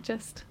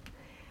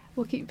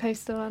we'll keep you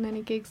posted on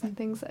any gigs and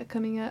things that are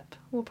coming up.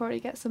 We'll probably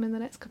get some in the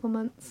next couple of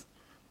months.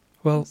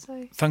 Well,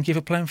 thank you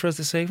for playing for us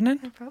this evening.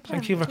 No problem.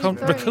 Thank you,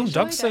 Raccoon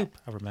Dog Soup.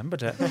 I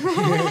remembered it.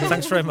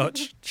 Thanks very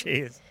much.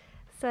 Cheers.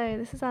 So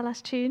this is our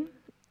last tune.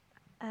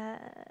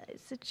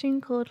 It's a tune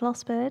called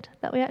Lost Bird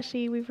that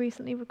we've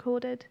recently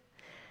recorded,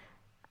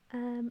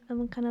 and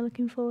we're kind of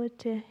looking forward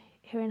to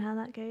hearing how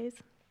that goes.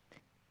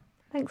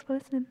 Thanks for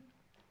listening.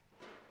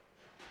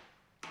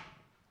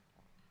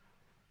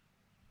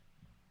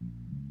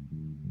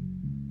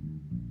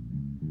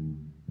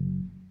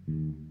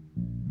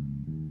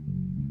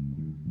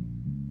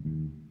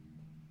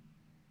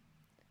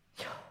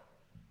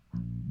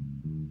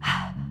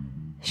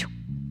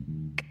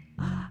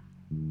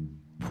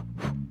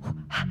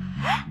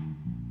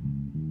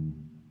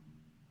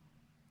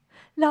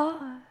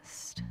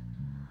 Lost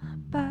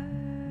bird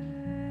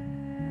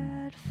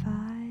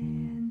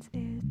finds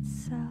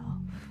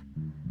itself.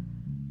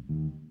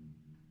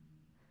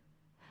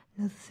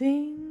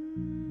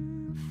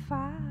 Nothing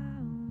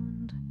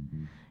found,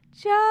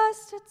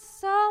 just it's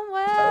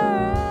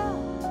somewhere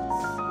else.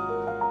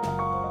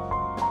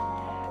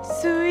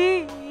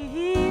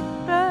 Sweet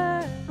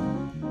bird,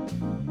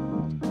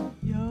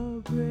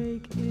 you'll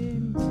break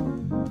into.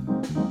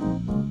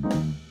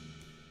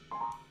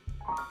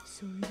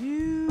 So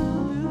you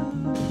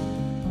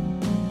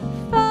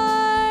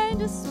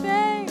find a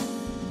space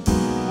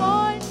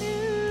for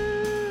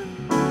you,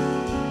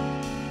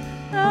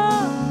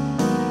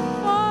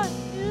 for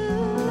you.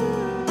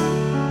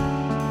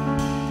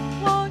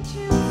 Won't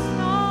you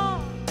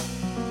stop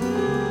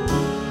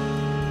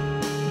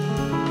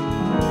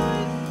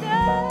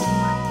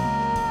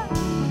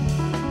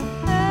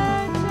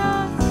and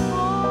just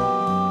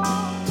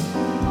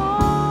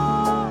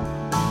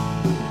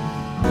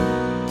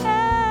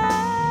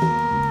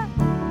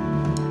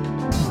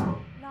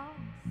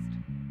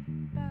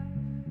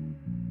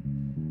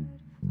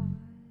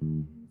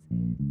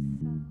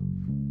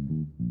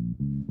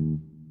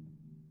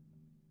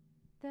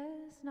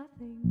there's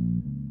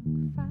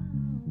nothing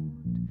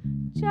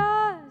found,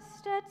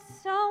 just at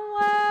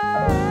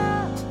somewhere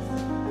else.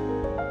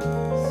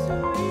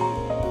 Sweet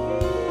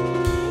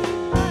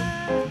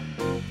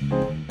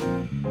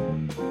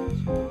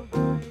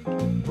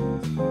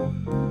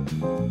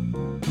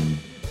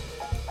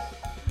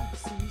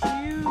so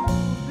you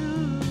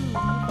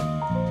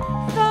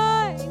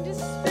find a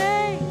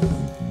space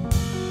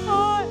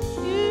for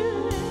you.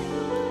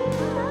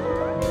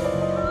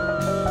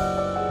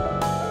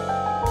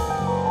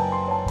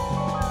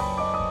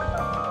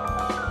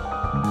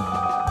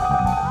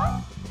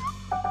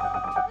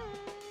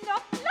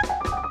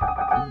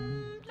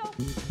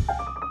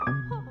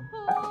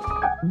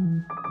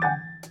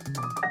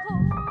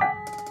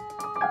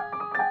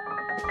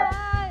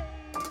 I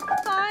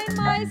find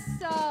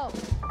myself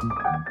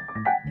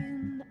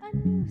in a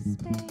new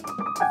space,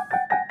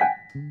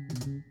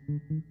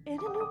 in a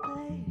new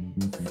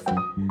place,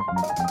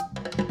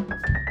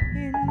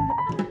 in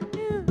a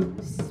new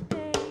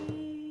space.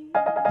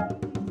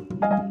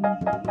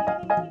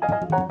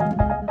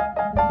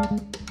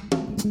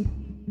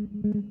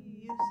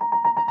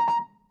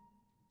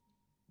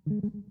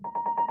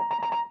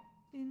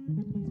 In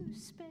a new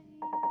space.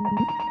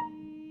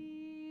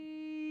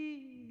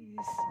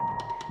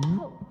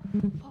 Oh,